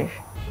 Affirmative.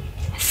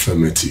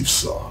 Affirmative,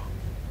 sir.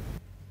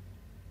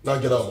 Now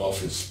get out of my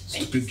office,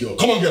 stupid girl.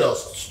 Come on, get out,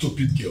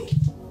 stupid girl.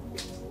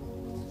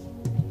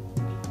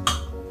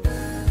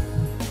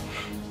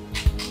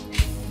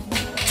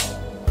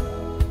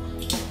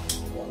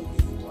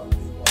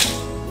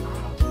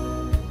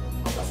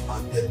 I've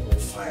added more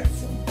fire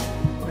from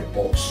my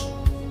boss,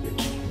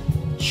 Becky.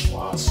 She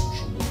was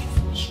truly to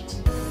finish it.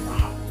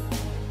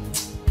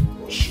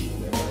 But she will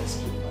never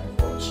escape my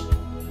boss.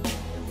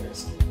 Never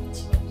escape it.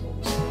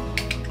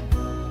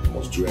 I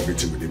must do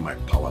everything within my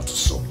power to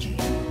subdue you.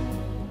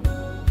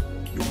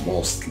 You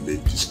must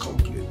leave this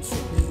company for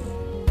me.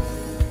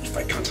 If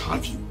I can't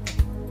have you,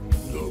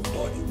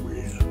 nobody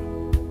will.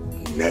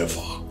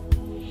 Never.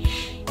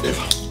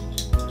 Never.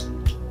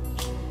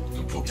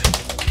 No problem.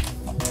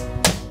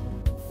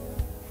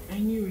 I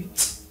knew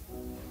it.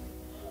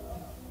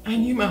 I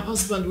knew my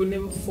husband would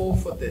never fall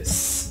for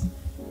this.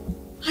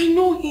 I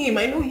know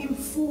him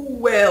full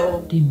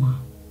well. Dima,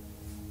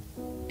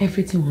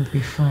 everything will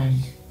be fine.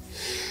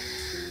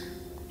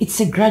 It's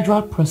a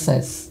gradual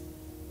process.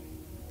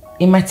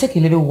 It might take a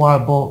little while,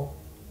 but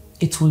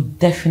it will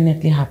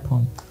definitely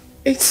happen.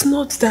 It's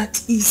not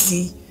that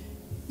easy.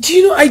 Do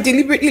you know I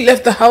deliberately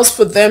left the house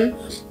for them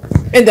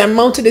and I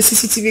mounted a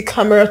CCTV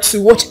camera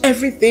to watch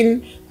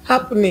everything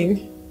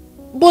happening?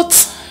 But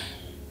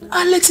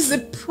Alex is a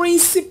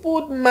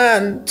principled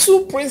man,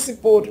 too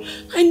principled.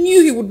 I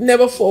knew he would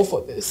never fall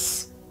for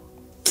this.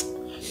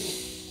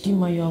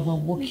 Dima, you're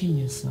overworking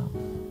yourself.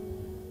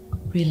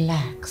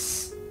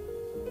 Relax,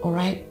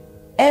 alright?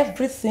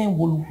 Everything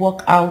will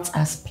work out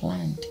as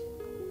planned.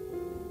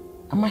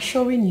 I'm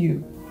assuring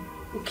you.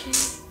 Okay?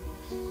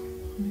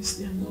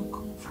 Honestly, I'm not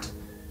comfortable.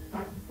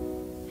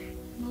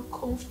 I'm not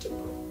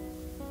comfortable.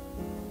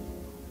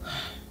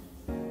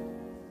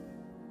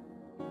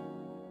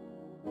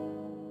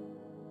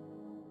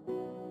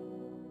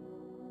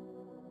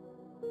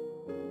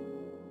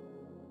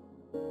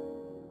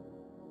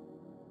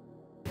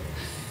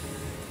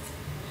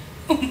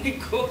 Oh my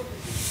God.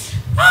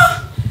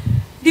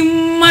 The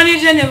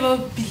manager never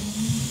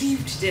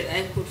believed that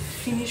I could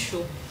finish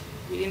up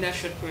within that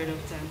short period of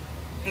time.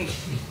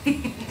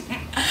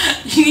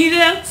 You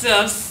needed to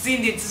have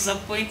seen the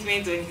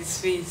disappointment on his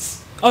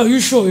face. Are you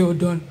sure you're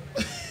done?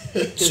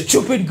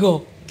 Stupid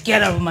girl.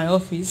 Get out of my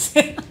office.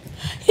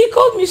 He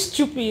called me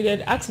stupid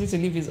and asked me to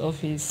leave his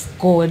office.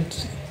 God.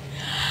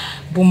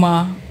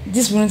 Buma,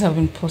 this wouldn't have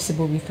been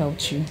possible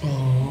without you.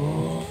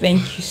 Oh.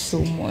 Thank you so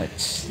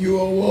much. You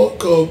are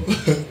welcome.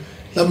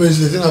 That means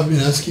the thing I've been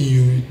asking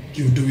you,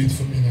 you do it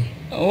for me now.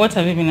 What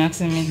have you been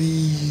asking me?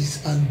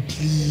 Please and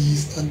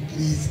please and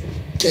please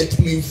get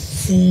me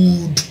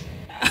food.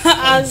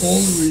 I'm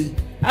hungry.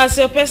 As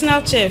your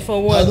personal chef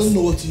for what? I don't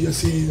know what you're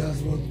saying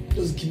as well.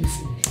 Just give me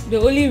food. The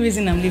only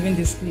reason I'm leaving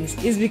this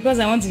place is because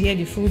I want to hear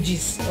the full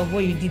gist of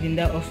what you did in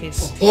that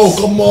office. Oh,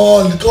 come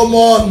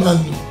on, man.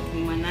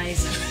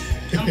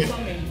 Womanizer. I'm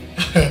coming.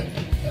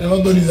 I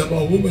never thought it's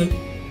about women.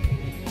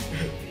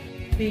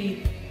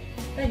 Babe,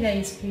 that guy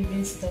is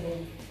proving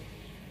stubborn.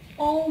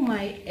 All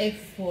my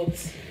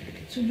efforts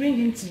to bring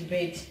him to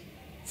bed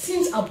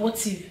seems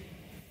abortive.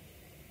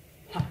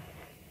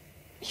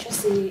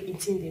 Just say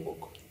it's in the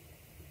work.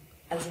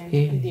 As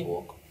in the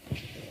work.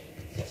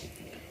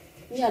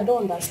 Yeah, I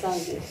don't understand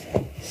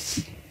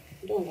this.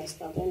 I don't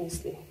understand,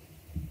 honestly.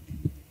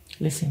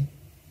 Listen,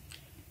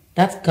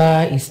 that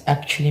guy is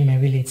actually my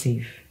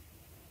relative.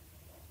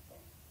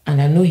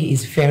 And I know he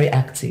is very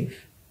active.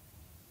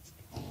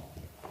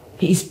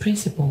 He is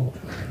principled.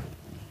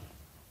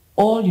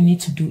 All you need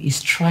to do is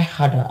try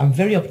harder. I'm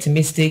very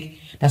optimistic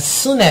that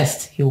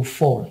soonest he will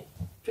fall.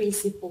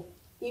 Principle.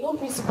 You want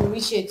principle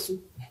reach here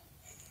too.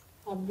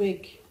 I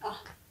beg.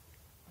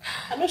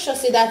 I'm not sure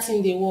say that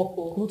thing they work.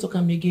 Don't talk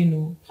am again,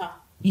 no.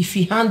 If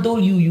he handle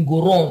you, you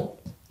go run.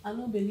 I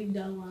don't believe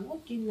that one.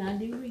 Okay, now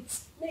they wait.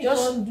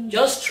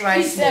 Just try.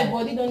 He said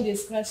body don't dey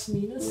scratch me.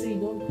 You don't say you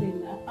don't play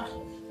now.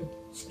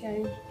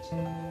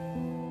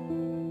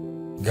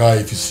 Guy,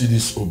 if you see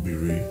this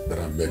Obiri that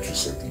I met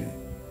recently,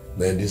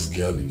 man, this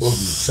girl is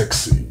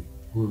sexy.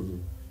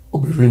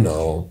 Obiri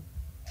now.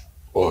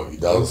 Oh,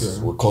 that's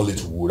we call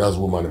it wood. That's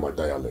woman in my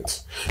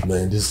dialect.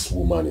 Man, this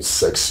woman is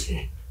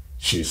sexy.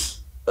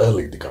 She's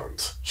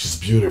elegant. She's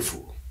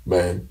beautiful.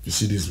 Man, you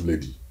see this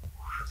lady.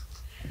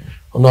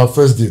 On our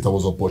first date, I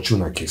was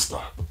opportune, I kissed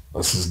her.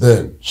 And since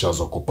then, she has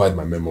occupied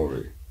my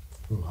memory.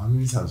 Bro, how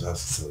many times do I have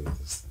to tell you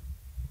this?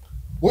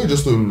 What you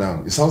just told me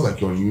now, it sounds like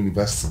you're in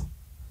university.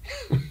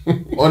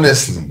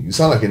 Honestly, you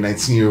sound like a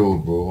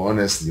 19-year-old, bro.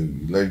 Honestly,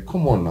 like,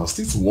 come on now,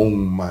 stick to one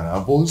woman.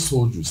 I've always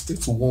told you, stick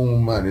to one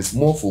woman. It's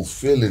more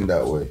fulfilling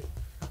that way.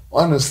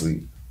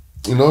 Honestly,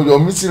 you know, you're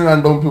meeting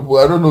random people.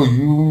 I don't know,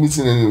 you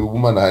meeting a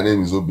woman that her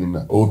name is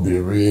Obina.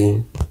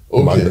 Obiri.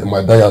 Okay.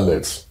 My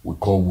dialect, we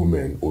call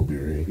women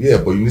Obiri. Yeah,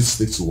 but you need to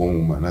stick to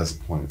one woman. That's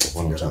the point of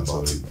what I'm trying to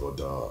about tell it, you.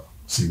 brother.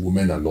 See,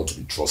 women are not to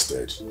be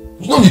trusted.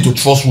 You don't need to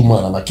trust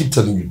women, and I keep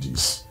telling you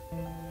this.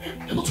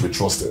 They're not to be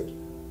trusted.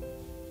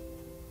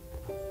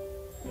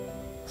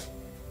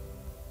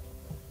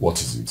 What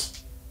is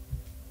it?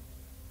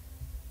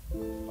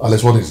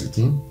 Alex, what is it?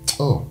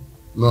 Oh,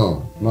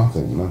 no,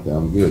 nothing.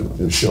 I'm good.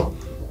 Are you sure?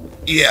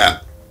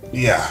 Yeah.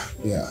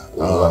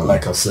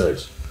 Like I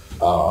said,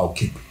 I'll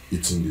keep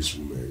eating this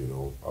woman, you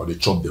know. I'll they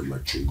chop them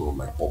like chewing gum,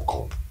 like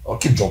popcorn. I'll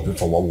keep jumping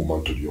from one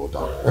woman to the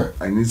other.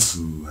 I need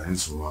to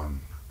run.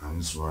 I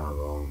need to run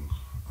along.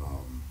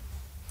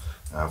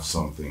 I have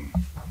something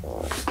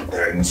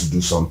I need to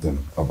do something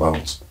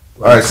about.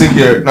 Alright, take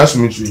care. Nice to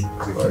meet you.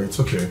 Alright, it's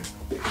okay.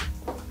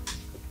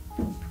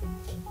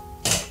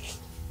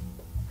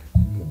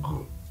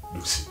 Mugu.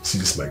 Look, see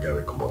this my guy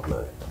will come up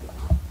now.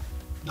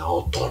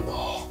 Now turn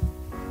now.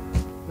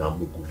 Now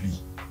Mugu Lee.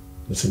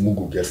 You say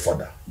Mugu get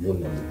father. You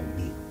know Mugu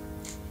Lee.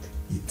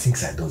 He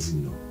thinks I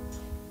doesn't know.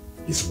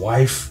 His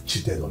wife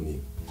cheated on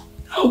him.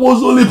 I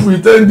was only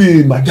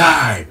pretending, my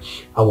guy.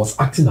 I was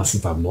acting as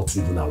if I'm not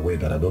even aware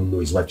that I don't know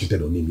his wife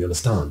cheated on him, you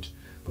understand?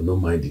 But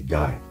don't mind the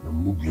guy. I'm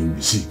moving,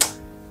 you see.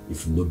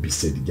 If no be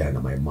say the guy na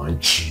my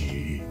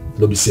manchi,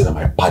 no be say na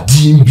my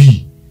paddy him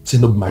be, say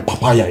no be my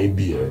papaya him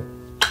be,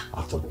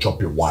 I for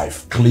chop your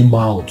wife, clean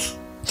out.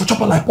 For chop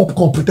her like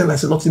popcorn, pretend like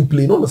say nothing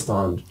plain, you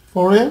understand?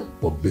 For real?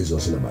 But based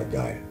on saying my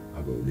guy,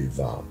 I go leave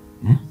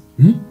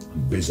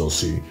And based on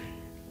say,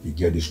 you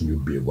get this new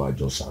babe I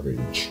just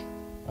arrange.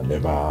 I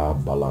never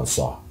balance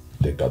her,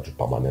 take her to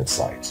permanent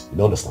site.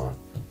 You understand?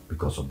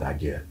 Because of that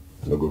girl,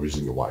 I don't go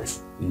reason your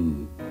wife. I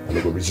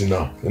don't go reason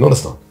her. You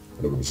understand?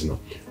 I don't go reason her.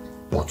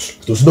 But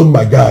there's not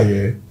my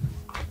guy,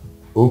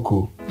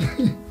 Oko.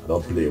 I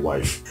don't play a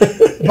wife.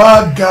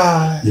 Bad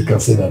guy. You can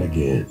say that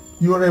again.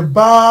 You're a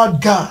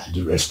bad guy.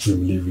 You're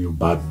extremely real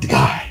bad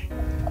guy.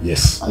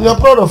 Yes. And you're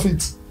proud of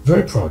it.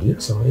 Very proud,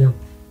 yes, I am.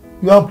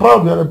 You are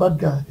proud you're a bad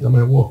guy. It's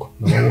my work.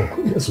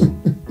 Yes,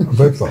 I'm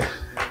very proud.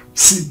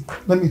 See,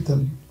 let me tell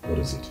you. What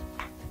is it?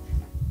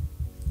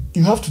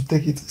 You have to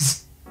take it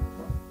easy.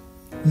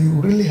 You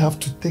really have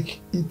to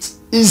take it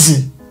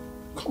easy.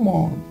 Come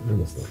on. I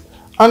understand.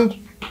 And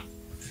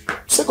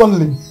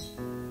secondly,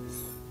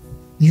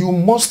 you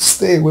must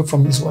stay away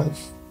from his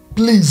wife.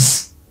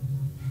 Please,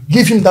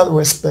 give him that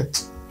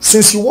respect.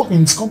 Since you work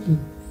in his company,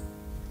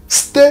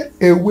 stay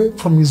away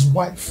from his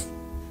wife.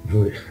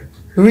 Really?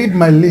 Read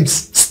my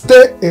lips.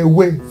 Stay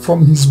away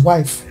from his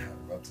wife.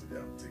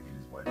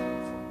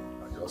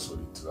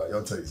 I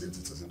don't tell you,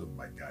 it's not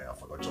my guy. I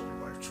forgot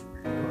chopping wife through.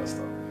 You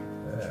understand?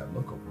 Yeah, I'm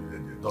not completely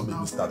there. Don't make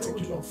me start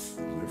thinking of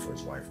doing for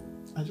his wife.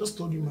 I just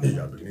told you, man. Hey,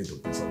 I'm beginning to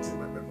put something in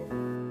my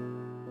memory.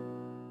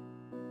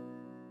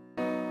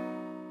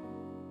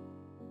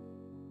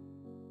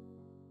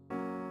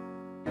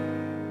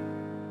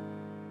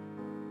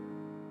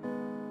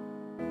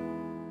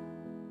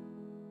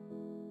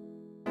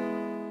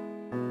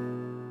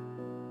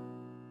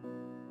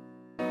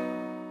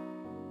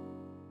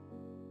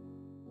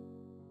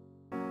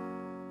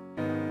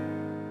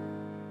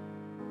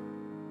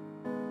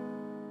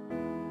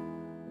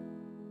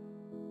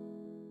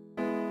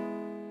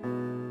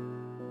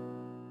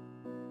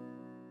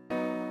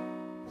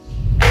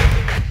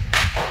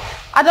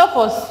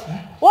 Adolphus,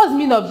 what's the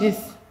meaning of this?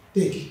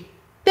 Take.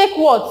 Take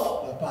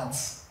what? Your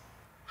pants.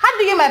 How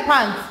did you get my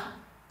pants?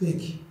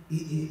 Take.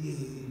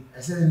 I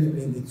said let me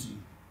bring it to you.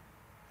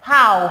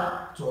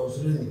 How? It was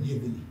raining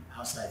heavily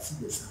outside.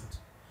 See the sound.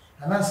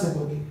 And I said,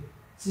 okay,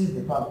 since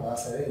the part was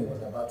outside, rain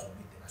was about to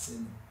beat them. I said,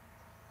 no,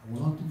 I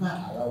will not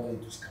ever allow them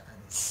to scatter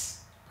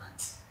this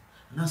pants.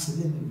 And I said,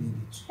 let me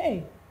bring it to you.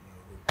 Hey.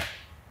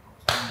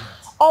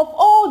 Of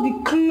all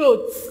the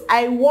clothes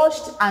I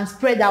washed and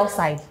spread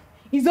outside,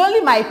 it's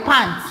only my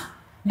pants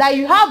that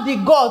you have the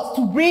guts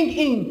to bring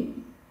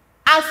in.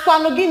 As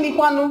Kwanogini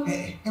Kwano.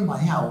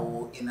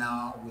 In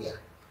our way.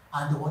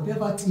 And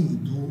whatever thing you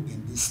do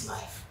in this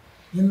life,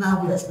 in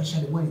our way,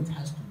 especially when it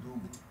has to do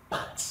with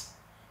pants,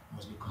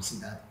 must be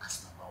considered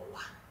as number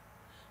one.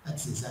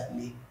 That's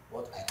exactly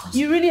what I consider.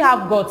 You really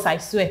have guts, I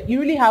swear. You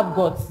really have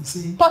guts. You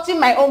see? Touching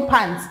my own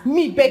pants.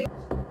 Me, beg.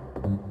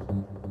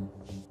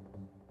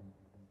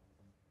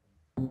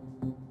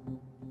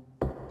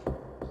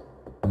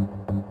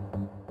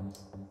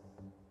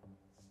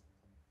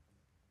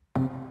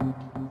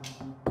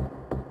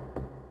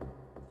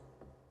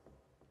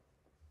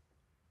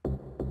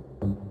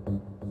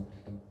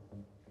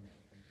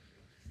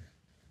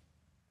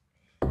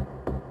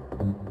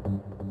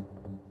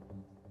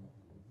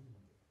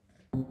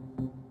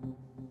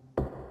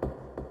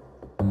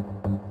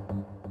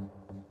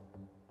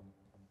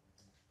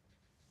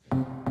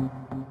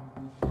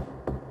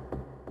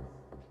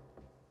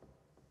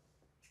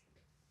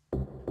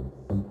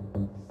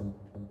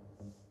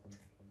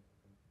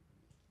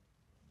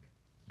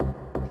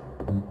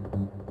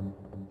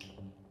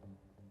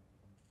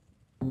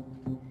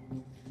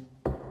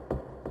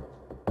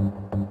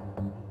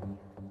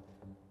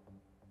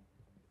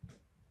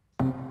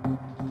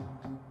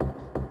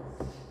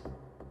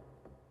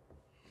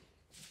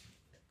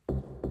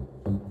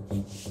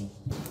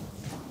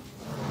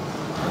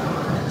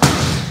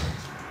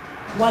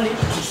 Wale,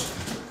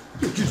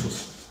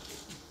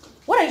 Jesus.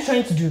 What are you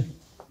trying to do?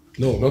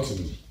 No,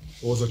 nothing.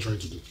 What was I trying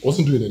to do? I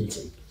wasn't doing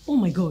anything. Oh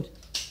my God.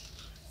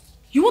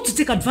 You want to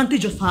take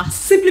advantage of her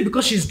simply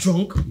because she's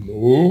drunk?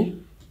 No.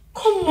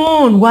 Come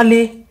on,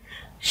 Wale.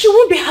 She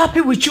won't be happy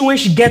with you when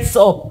she gets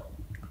up.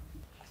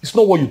 It's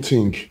not what you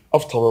think.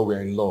 After all,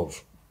 we're in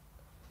love.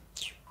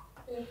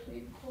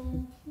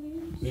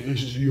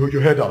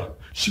 You heard her.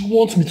 She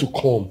wants me to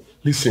come.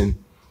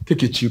 Listen,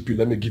 take a chill pill.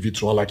 Let me give it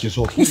to her like you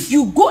saw. If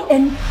you go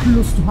any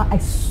close to her, I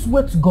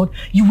swear to God,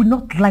 you will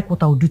not like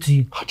what I will do to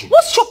you.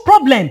 What's your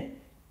problem?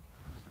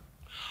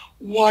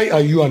 Why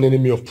are you an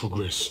enemy of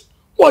progress?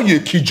 Why are you a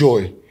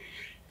killjoy?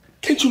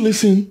 Can't you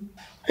listen?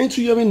 Ain't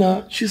you hearing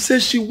her? She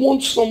says she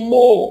wants some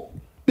more.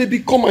 Baby,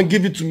 come and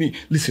give it to me.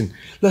 Listen,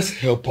 let's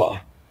help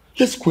her.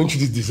 Let's quench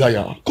this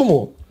desire. Come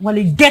on.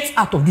 Wale, get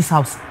out of this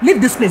house. Leave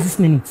this place this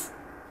minute.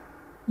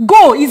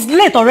 Go, it's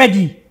late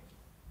already.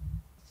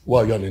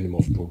 Why are you an enemy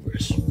of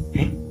progress?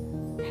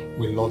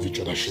 We love each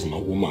other. She's my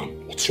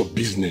woman. What's your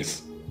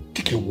business?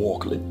 Take a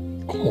walk.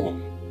 Come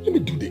on. Let me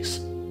do this.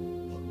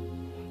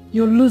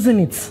 You're losing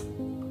it.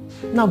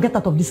 Now get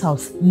out of this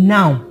house.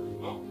 Now.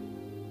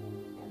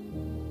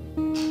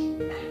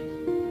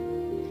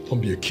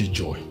 Don't be a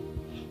killjoy.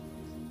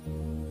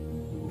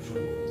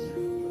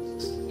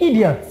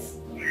 Idiots.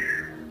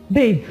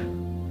 Babe.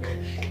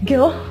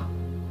 Girl.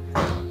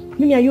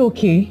 Mimi, are you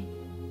okay?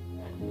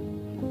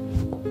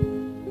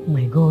 Oh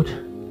my God.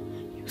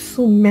 You're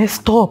so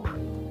messed up.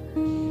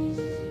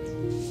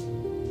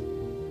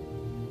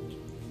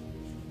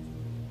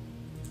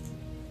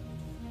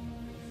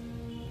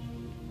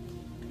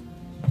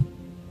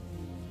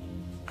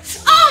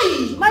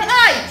 Ay! My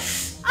eye!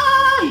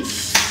 Ay!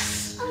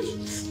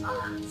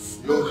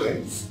 You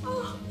okay?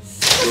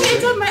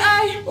 It's on my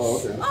eye. Oh,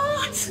 okay.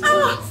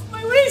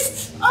 My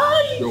waist.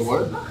 Ay! Your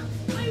what?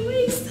 My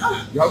waist.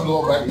 You have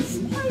lower back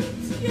issues?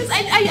 Yes,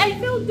 I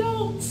fell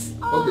down.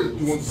 Okay,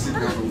 you want to sit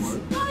down or what?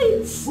 Ay!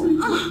 I'm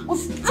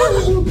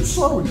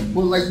sorry,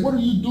 but what are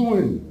you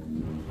doing?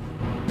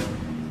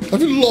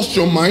 Have you lost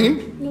your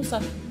mind? No, sir.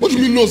 What do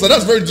you mean no, sir?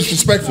 That's very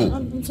disrespectful.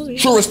 I'm so sorry.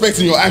 Show respect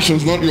in your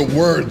actions, not your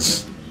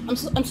words. I'm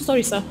so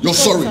sorry, sir. You're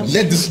sorry. Sir.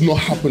 Let this not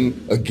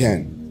happen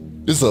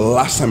again. This is the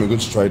last time you're going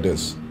to try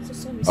this. So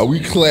sorry, Are we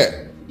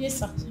clear? Yes,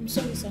 sir. I'm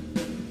sorry, sir.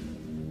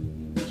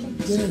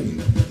 Damn.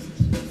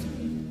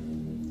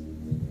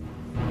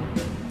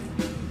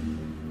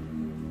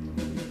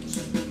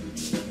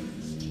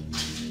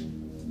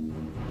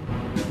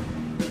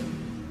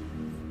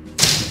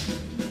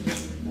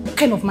 What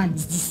kind of man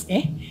is this,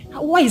 eh?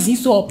 Why is he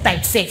so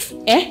uptight, safe,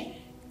 eh?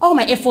 All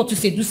my effort to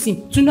seduce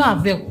him, to no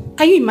avail.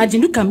 Can you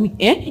imagine? Look at me,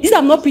 eh? Is that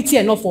I'm not pretty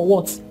enough for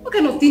what? What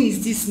kind of thing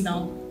is this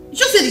now? You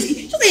just said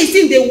it's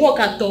in the work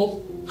at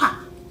all.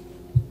 Ha!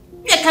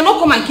 I cannot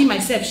come and kill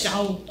myself,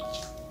 shall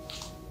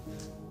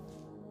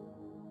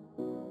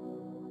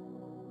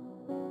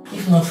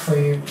If not for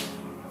you,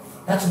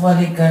 that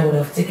Wale guy would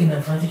have taken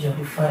advantage of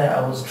the fact that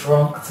I was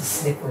drunk to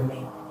sleep with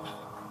me.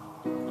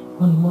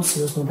 On the more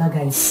serious note, that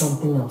guy is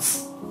something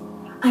else.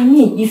 I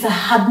mean, if I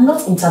had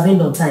not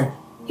intervened on time,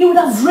 he would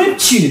have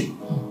raped you.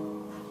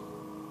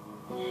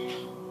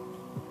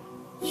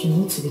 You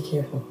need to be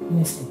careful,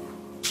 honestly.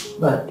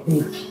 But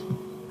babe,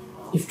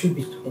 if truth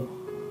be told,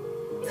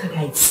 that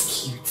guy is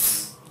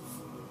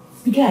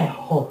cute. The guy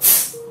hot.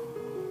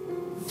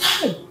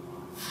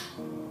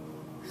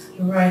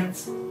 You're right.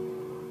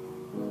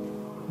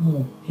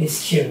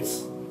 He's cute.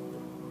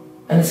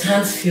 And his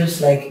hands feels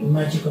like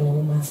magic on a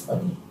woman's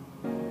body.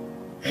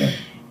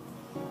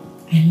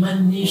 I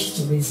managed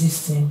to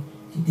resist him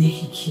the day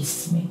he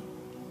kissed me.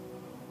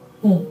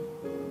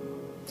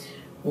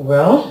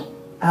 Well,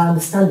 I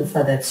understand the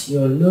fact that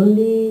you're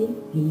lonely,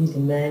 you need a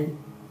man,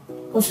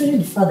 considering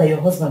the fact that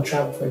your husband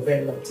traveled for a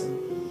very long time.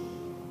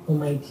 Oh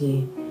my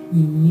dear,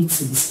 you need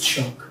to be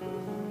strong.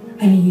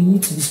 I mean, you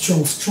need to be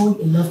strong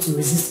enough to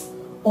resist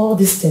all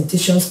these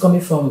temptations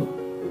coming from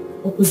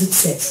opposite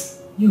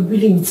sex. You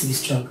really need to be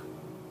strong.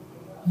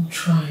 I'm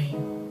trying.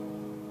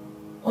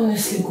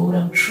 Honestly, God,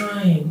 I'm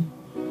trying.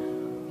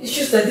 It's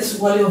just that this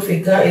wally of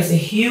a guy is a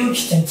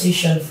huge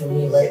temptation for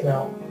me right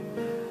now.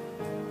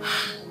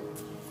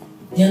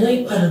 The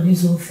annoying part of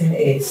this whole thing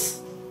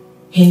is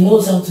he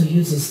knows how to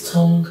use his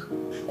tongue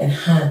and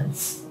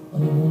hands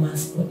on a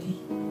woman's body.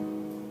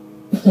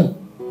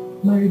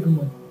 Married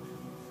woman,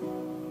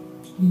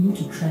 you need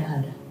to try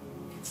harder.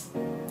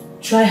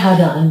 Try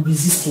harder and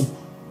resist him.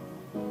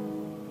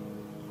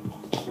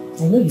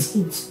 I know he's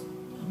good.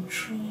 I'm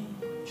trying.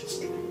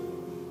 Just try.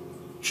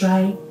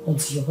 Try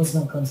until your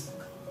husband comes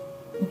back.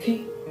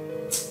 Okay?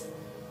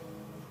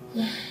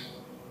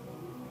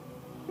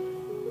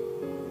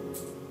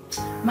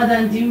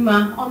 Madam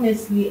Dima,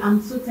 honestly, I'm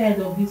so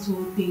tired of this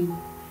whole thing.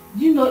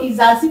 Do you know, it's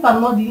as if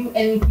I'm not doing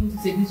anything to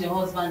seduce your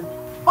husband.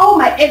 All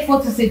my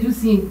effort to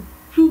seduce him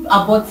proved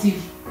abortive.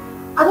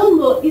 I don't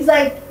know, it's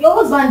like your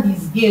husband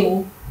is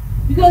gay,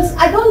 because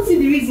I don't see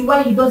the reason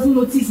why he doesn't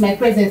notice my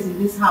presence in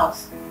this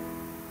house.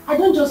 I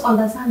don't just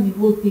understand the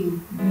whole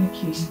thing.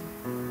 Okay.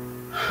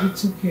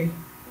 It's okay.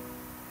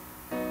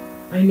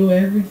 I know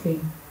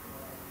everything.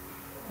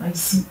 I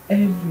see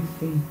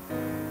everything.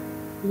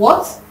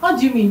 What? How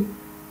do you mean?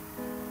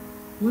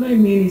 What I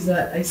mean is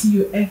that I see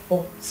your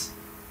efforts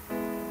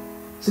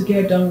to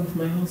get down with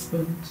my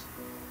husband.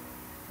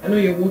 I know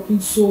you're working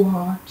so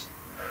hard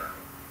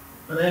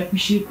and I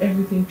appreciate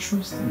everything,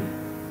 trust me.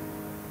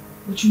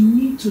 But you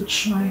need to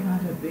try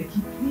harder, Becky,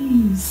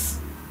 please.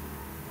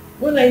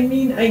 When I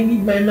mean I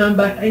need my man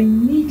back, I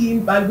need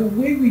him back the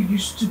way we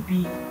used to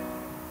be.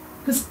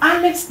 Because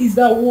Alex is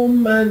that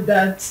one man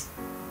that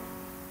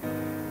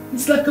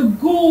is like a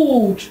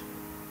gold.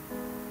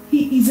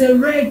 He is a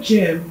rare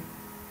gem.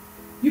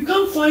 You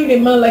can't find a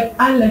man like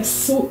Alex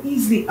so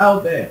easily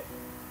out there.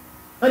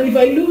 And if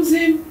I lose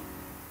him,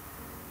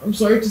 I'm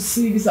sorry to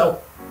say this,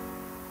 I'll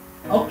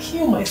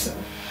kill myself.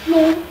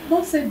 No,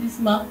 don't say this,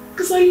 ma.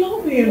 Because I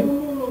love him.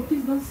 No,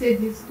 please don't say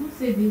this. Don't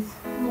say this.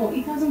 No,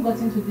 it hasn't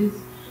gotten to this.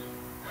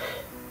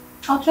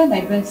 I'll try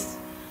my best.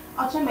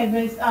 I'll try my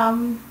best.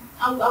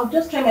 I'll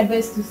just try my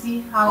best to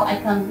see how I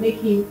can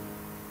make him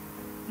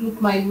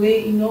look my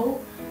way, you know.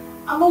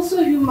 I'm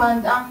also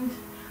human and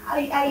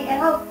I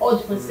have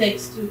urge for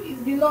sex too.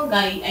 It's been long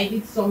I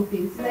did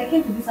something. Since I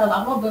came to this house,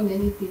 I've not done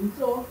anything.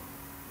 So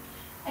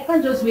I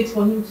can't just wait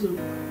for him to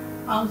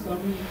pounce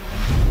on me.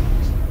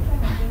 Try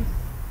my best.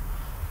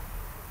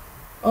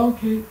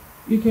 Okay,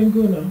 you can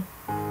go now.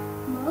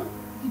 Ma,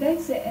 did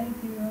I say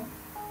anything wrong?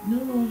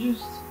 No,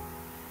 just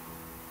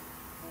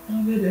I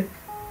have a headache.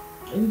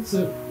 I need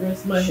to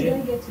rest my Should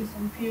head. I get you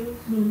some pills?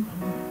 No.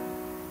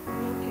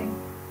 Okay.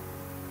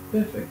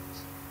 Perfect.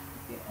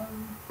 Okay,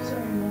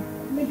 sorry, ma.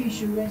 Maybe you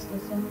should rest or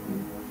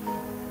something.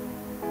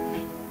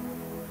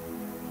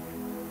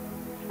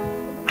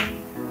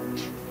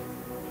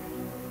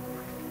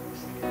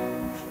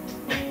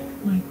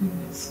 My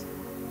goodness.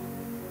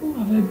 Who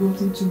have I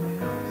brought into my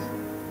house?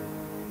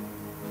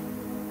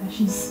 And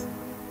she's...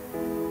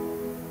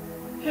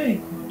 Hey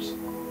God.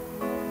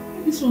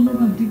 Maybe this will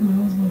never dig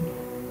my husband.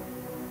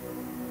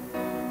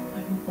 I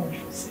don't want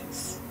for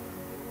sex.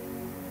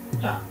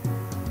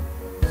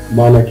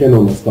 Man, I can't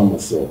understand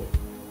myself.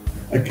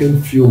 I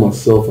can't feel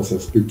myself as I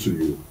speak to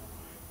you.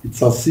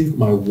 It's as if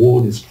my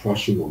world is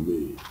crashing on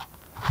me.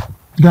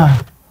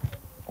 Guy,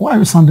 why are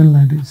you sounding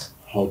like this?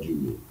 How do you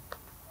mean?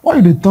 Why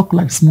do they talk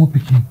like small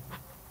picking?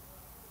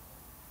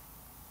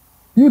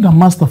 You the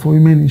master for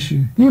women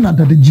issue. You not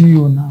the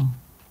GO now.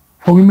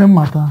 For women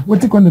matter.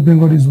 What think when they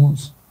bring all these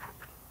ones?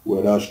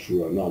 Well, that's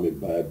true. I know I'm a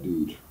bad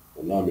dude.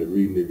 And now I'm a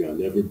real nigga,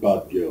 and every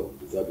bad girl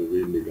is have a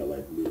real nigga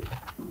like me.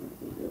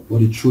 But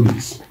the truth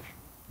is,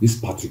 this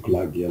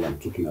particular girl I'm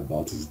talking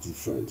about is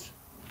different.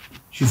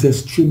 She's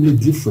extremely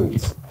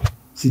different.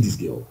 See this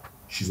girl?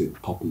 She's a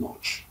top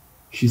notch.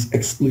 She's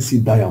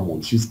explicit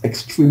diamond. She's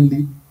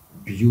extremely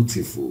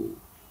beautiful.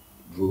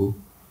 Bro,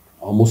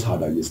 I almost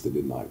had her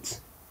yesterday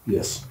night.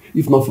 Yes,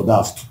 if not for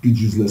that stupid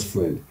useless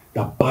friend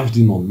that bashed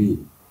in on me,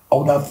 I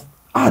would have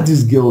had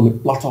this girl on a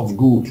platter of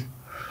gold.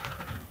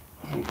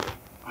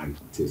 I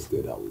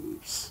tasted her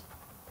lips.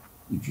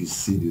 If you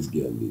see this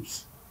girl's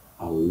lips,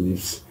 her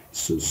lips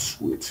so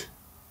sweet,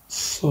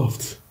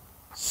 soft,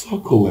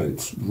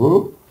 succulent,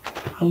 bro.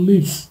 Her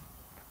lips,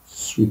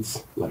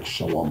 sweet like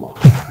shawarma.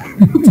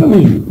 I'm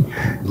telling you,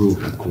 bro,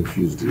 I'm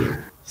confused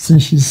here.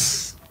 Since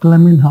she's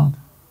climbing hard.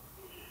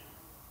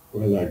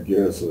 Well, I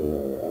guess I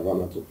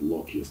ran out of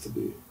luck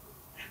yesterday.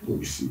 But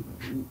you see,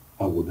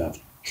 I would have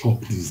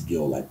chopped this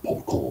girl like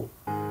popcorn,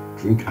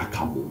 drink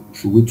akamu,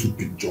 throw away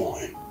toothpick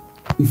joint.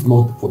 If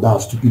not for that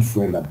stupid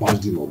friend that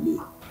barged in on me.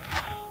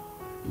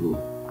 Bro,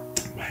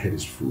 my head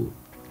is full.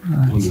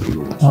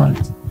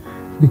 Alright.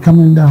 Be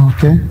coming down,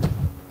 okay?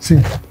 See.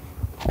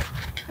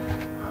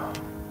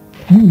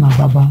 You know,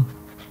 Baba.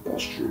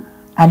 That's true.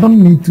 I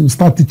don't need to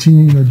start teaching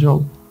you your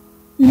job.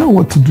 You know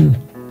what to do.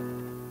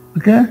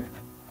 Okay?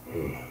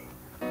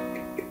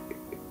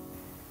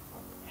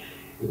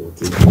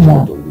 Come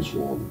on. On this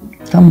one.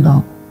 Calm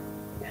down.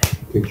 I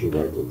think you're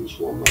right on this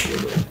one, my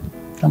brother.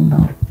 Calm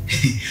down.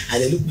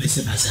 I look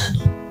myself as I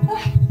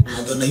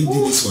don't know you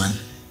did this one.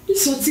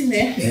 This one thing,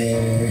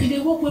 eh? You dey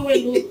walk where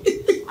we go.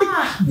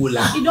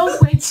 Bula. You don't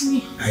quench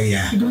me.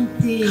 Yeah. You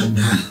don't take. Calm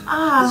down.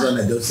 This one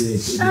I don't say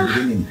it in the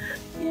beginning.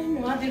 Yeah,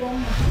 no, I did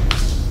wrong.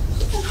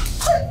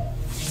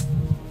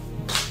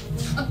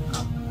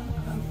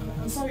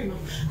 I'm sorry, ma.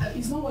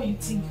 It's not what you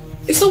think.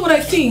 It's not what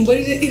I think, but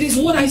it is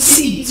what I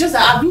see. It's just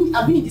that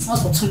I've been in this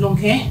house for too long,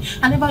 eh?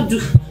 I never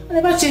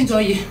change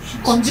all you.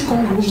 Come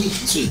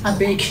with me. I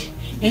beg.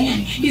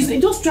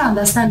 Just try to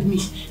understand me.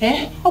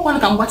 How one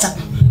can watch up?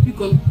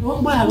 No,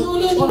 I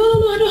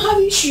don't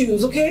have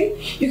issues, okay?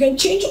 You can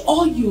change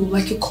all you,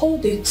 like you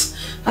called it,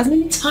 as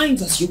many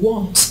times as you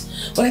want.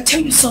 But I tell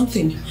you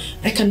something,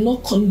 I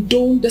cannot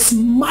condone this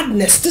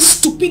madness, this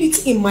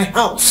stupidity in my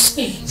house.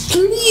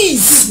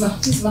 Please,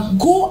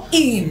 go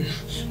in,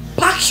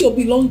 pack your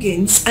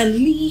belongings and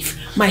leave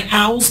my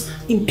house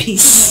in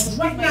peace.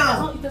 Right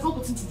now. It does not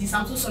go into this.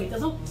 I'm so sorry. It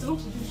does not go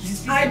into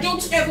this. I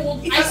don't ever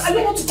want, I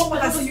don't want to talk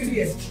about you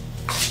here.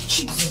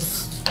 Jesus.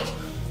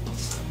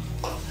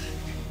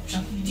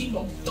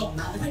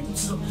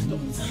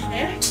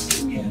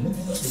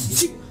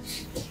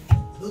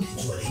 Don't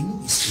worry, you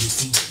is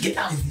crazy. Get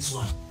out of this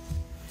one.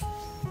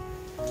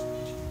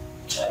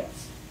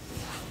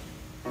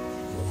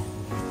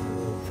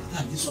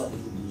 This one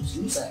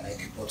looks like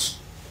it, but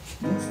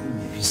don't do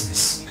my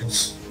business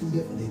because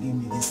they give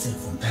me this thing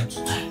from time to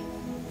time.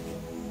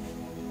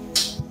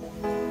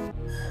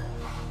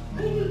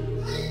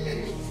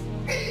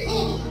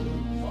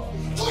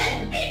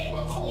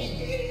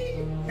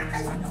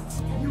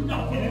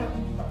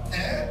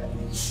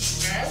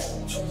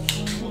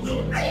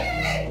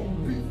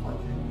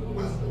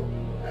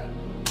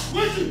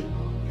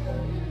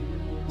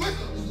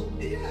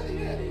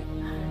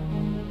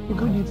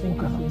 What do you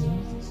think of it?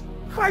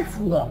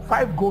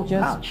 5 goals.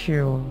 Just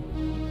chill.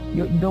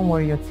 Don't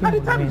worry, your team By the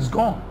will time win. it's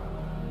gone.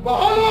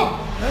 Bahala!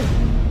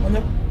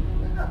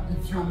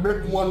 If you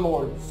make one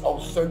noise, I'll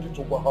send you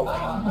to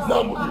Bahala.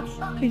 Now move it.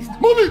 Please.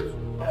 Move it!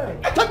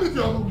 Take me to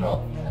your room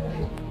now.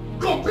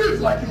 Come, please,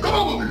 like you. Come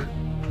on with me.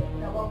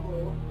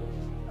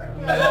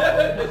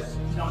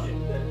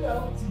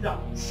 Sit down.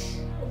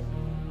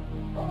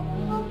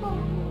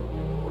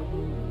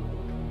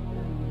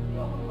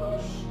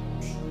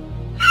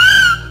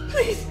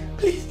 Please.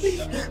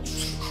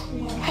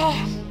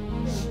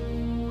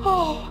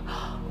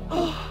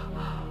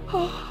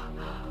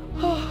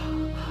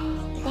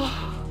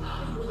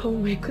 Oh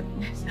my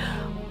goodness.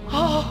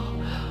 Oh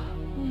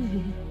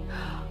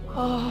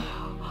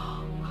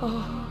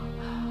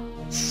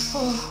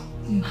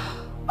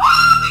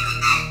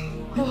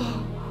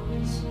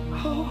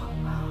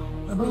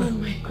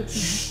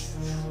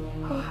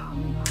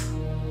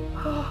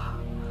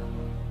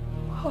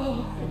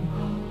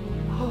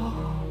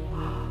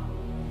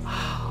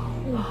goodness.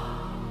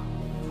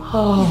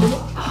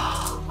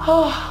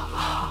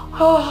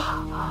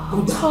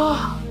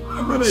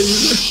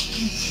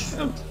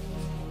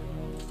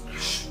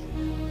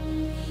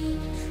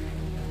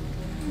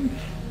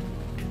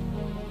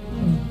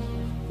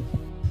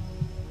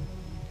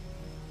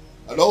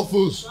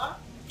 Adolphus.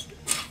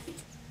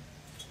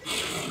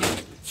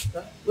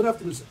 Good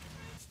afternoon, sir.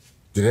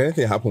 Did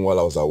anything happen while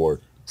I was at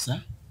work?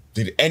 Sir?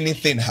 Did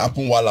anything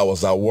happen while I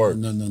was at work?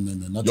 No.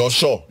 You're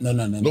sure? No.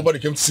 Nobody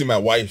came to see my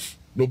wife.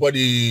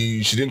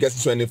 She didn't get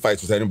into any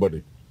fights with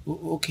anybody.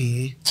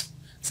 Okay.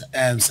 Sir,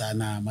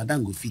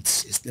 madam go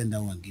fit explain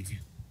that one give you.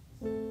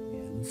 Yeah,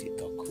 no fit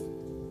talk.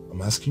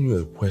 I'm asking you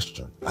a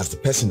question as the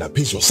person that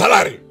pays your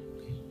salary.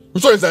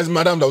 Which one is that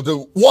madam that will tell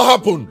you, what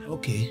happened?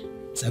 Okay.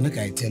 So make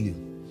I tell you.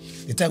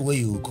 The time where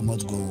you come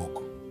out go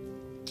work.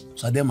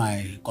 So I did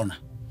my corner.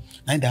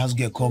 And the house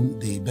girl come,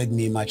 they beg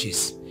me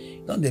matches.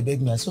 Don't they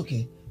beg me? I said,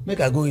 okay, make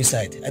I go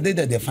inside. I did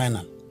that the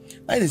final.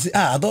 And they say,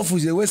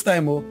 Adolphus, the waste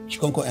time, oh. She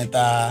can't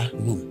enter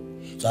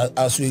room. So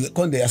as I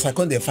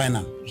come the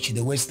final, she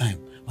the waste time.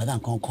 Madam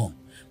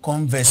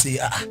come verse say,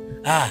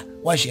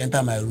 why she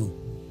enter my room?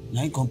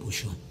 Now you come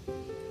push on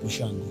and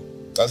go.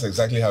 That's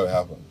exactly how it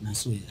happened. That's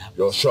so it happened.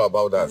 You're sure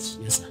about that?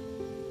 Yes, sir.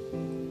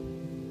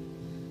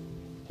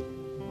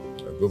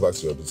 Go back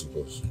to your duty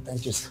post.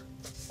 Thank you, sir.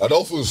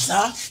 Adolphus.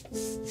 Sir?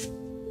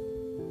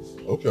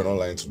 I hope you're not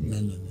lying to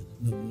me.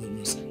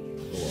 No, sir.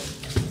 Go on.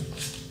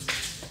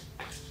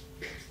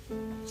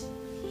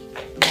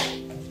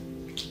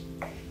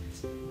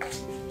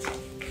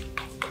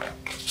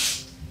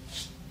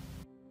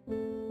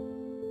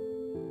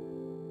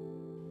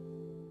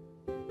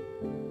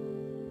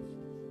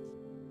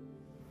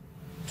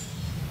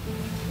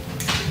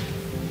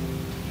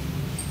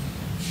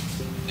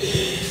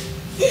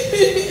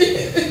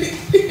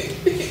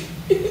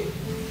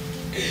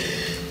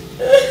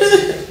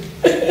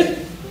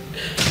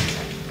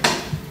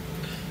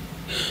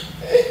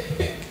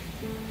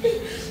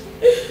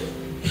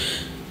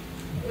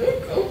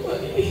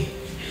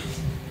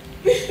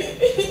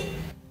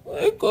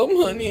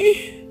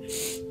 honey.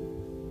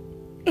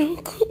 I'll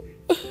go.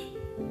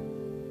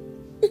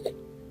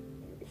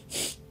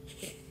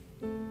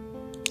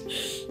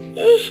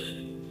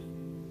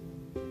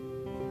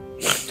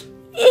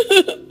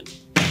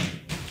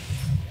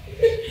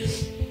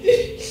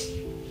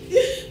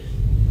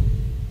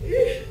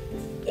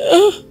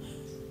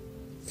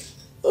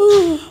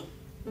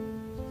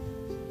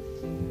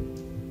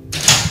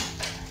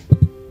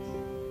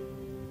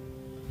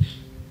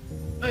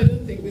 I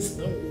don't think this is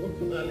going to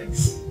work on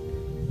Alex.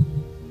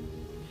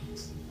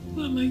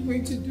 What am I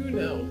going to do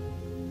now?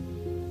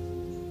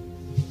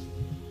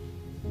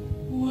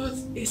 What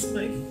is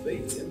my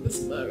fate in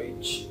this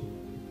marriage?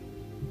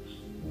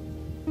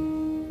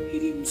 He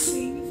didn't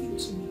say anything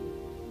to me.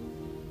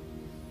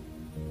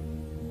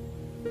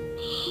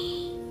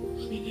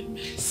 I'm in a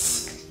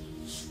mess.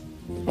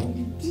 I'm in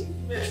a deep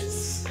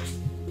mess.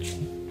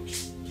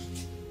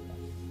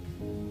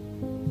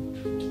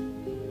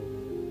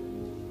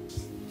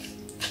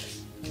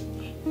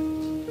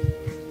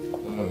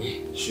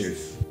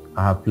 Chief,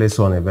 I have placed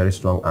on a very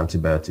strong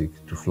antibiotic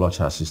to flush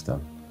her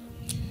system.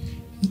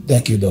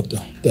 Thank you, doctor.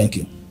 Thank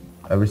you.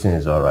 Everything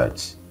is all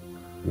right.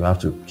 You have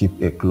to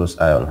keep a close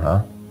eye on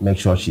her. Make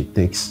sure she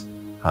takes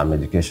her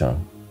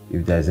medication.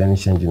 If there is any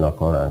change in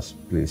occurrence,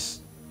 please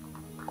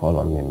call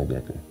on me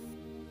immediately.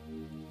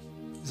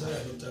 It's all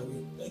right, Dr.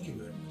 Will. Thank you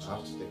very much. I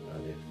have to take my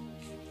leave.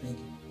 Thank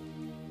you.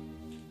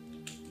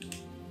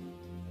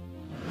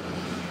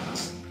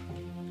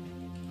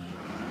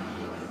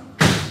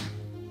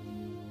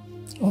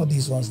 All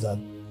these ones that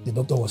the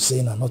doctor was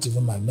saying are not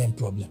even my main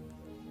problem.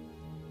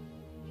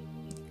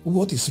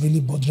 What is really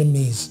bothering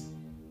me is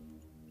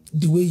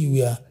the way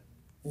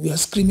we are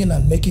screaming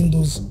and making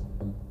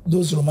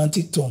those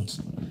romantic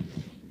tones.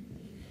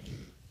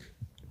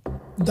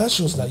 That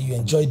shows that you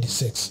enjoyed the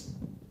sex.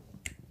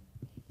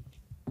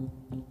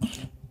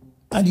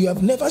 And you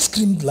have never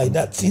screamed like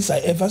that since I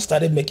ever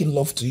started making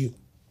love to you.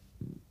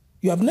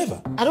 You have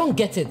never. I don't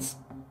get it.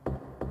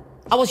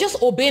 I was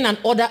just obeying an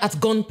order at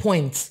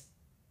gunpoint.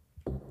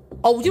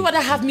 Or would you rather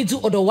have me do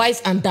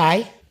otherwise and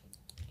die?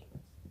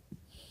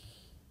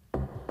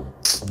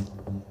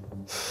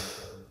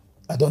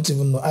 I don't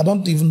even know. I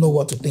don't even know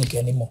what to think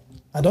anymore.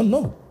 I don't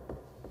know.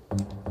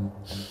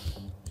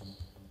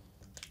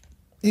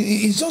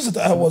 It's just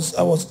that I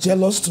was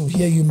jealous to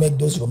hear you make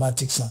those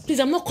romantic sounds.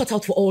 Please, I'm not cut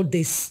out for all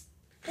this.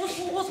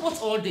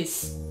 What's all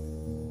this?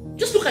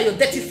 Just look at your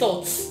dirty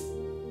thoughts.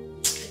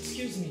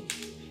 Excuse me.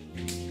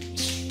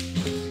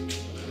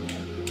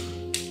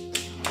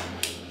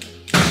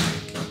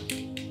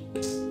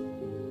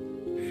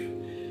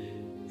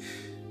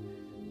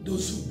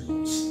 Those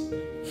hooligans.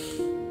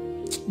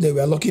 They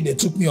were lucky they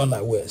took me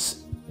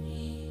unawares.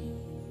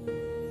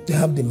 They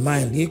have the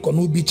mind. They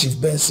can be Chief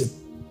Benson.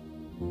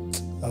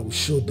 I will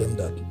show them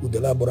that with the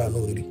labora and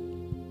already.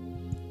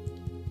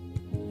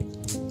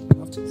 I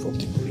have to inform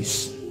the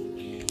police.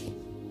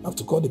 I have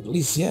to call the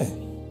police here.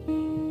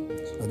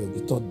 So they'll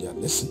be taught their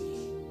lesson.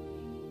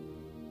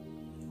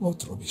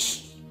 What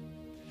rubbish.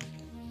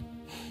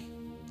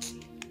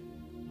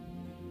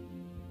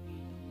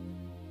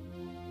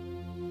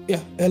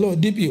 Yeah, hello,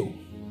 DPO.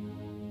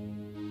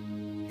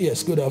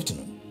 Yes, good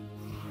afternoon.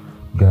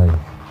 Guy,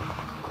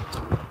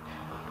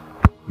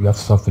 you have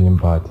to start feeling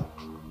bad.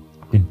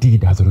 The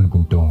deed has already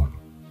been done.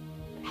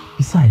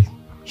 Besides,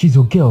 she's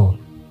your girl.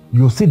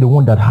 You'll say the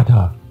one that had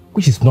her,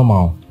 which is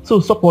normal. So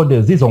stop all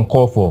this. This is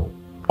uncalled for.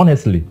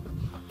 Honestly.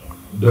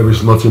 There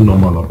is nothing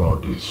normal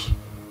about this.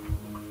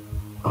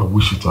 I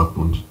wish it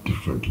happened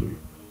differently.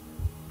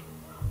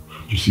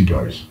 You see,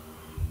 guys,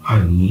 I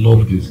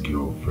love this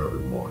girl very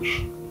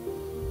much.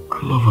 I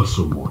love her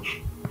so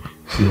much.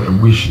 See, I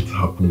wish it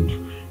happened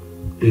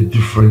a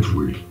different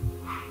way.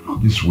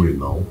 Not this way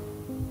now.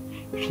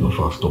 It's not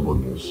for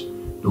stubbornness.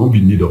 There won't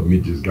be need of me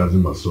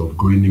disguising myself,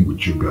 going in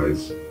with you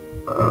guys.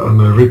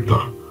 And I raped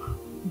her.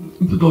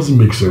 It doesn't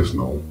make sense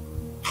now.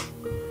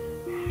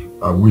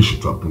 I wish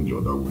it happened the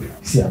other way.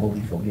 See, I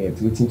won't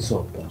forget. Waiting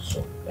so don't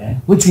so.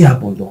 Waiting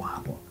happen don't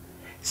happen.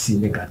 See,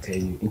 make I tell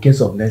you, in case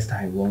of next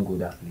time we won't go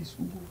that place,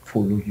 we will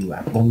follow you.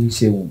 I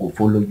promise you we'll go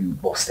follow you,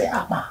 bust the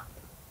hammer.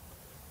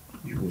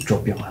 You will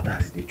drop your mother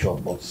as the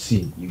chop, but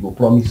see, you go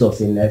promise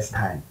us in next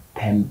time,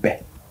 10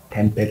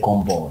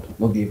 come board.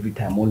 Not every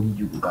time, only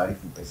you will carry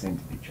 50%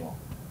 the chop.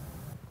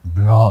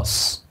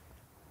 Bros.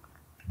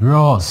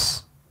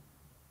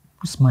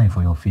 Put smile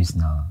for your face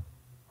now.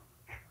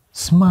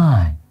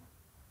 Smile.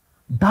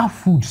 That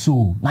food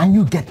so, now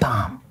you get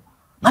them.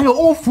 Now your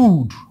own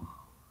food.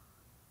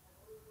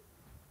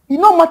 It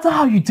no matter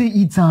how you take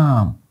eat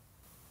them.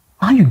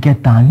 How you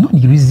get them, you know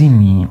the reason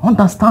me.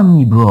 Understand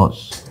me,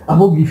 bros. I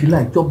hope if you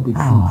like, chop the food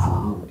for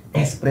road.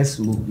 Express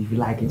road, if you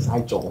like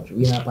inside church.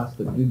 We have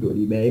pastor, do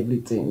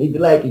everything. If you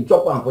like, you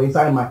chop them for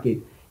inside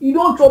market. You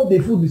don't chop the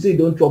food, you say you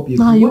don't chop your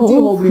food. Nah, your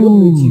own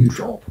food. You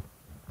chop.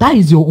 That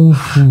is your own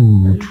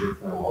food.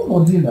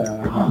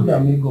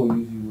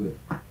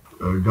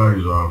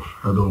 Guys, I've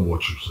heard on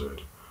what you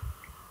said.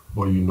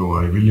 But you know,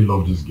 I really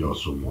love this girl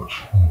so much.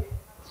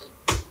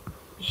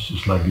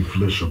 She's like the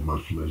flesh of my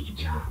flesh, the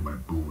bone of my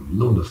bone. You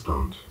don't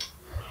understand.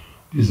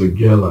 This is a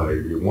girl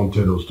I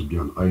wanted us to be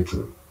an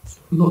item.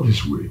 Not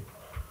this way.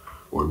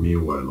 But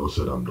meanwhile, all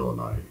said I'm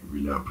done. I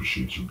really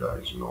appreciate you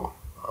guys, you know.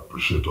 I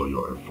appreciate all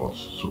your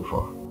efforts so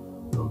far.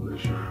 God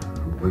bless you.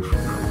 Wait for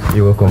that.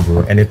 You're welcome,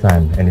 bro.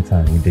 Anytime,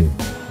 we did.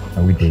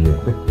 And we did it.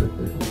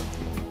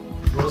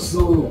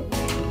 Russell!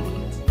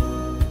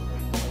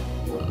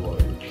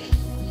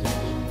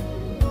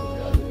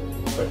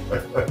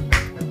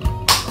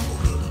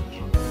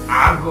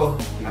 Ago.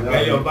 I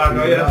got your back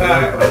on your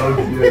side.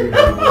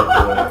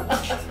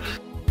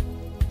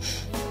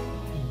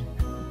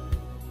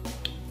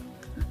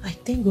 I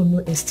thank God no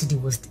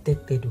STD was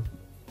detected.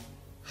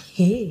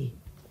 Hey,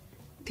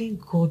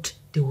 thank God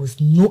there was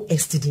no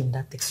STD in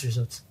that test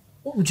result.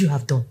 What would you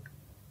have done?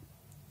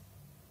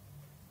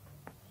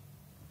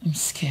 I'm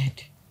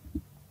scared.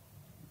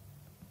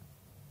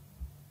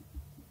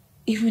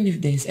 Even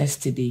if there's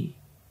STD,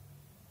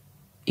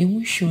 it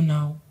won't show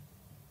now.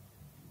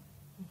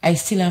 I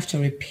still have to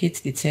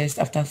repeat the test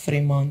after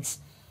 3 months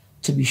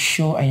to be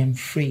sure I am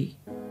free.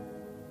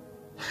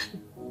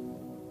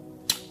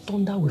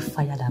 Thunder will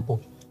fire that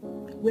boy.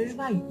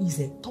 Wherever he is,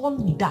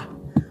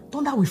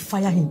 Thunder will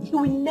fire him. He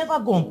will never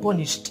go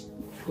unpunished.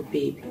 Oh,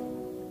 baby,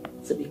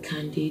 to be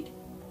candid,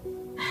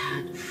 I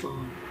had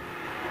fun.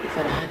 If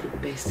I'd had the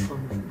best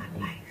fun of my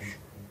life.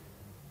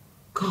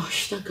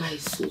 Gosh, that guy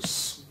is so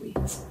sweet.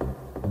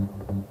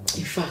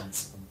 In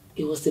fact,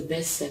 it was the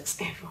best sex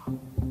ever.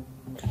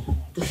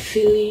 The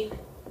feeling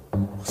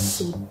was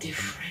so different.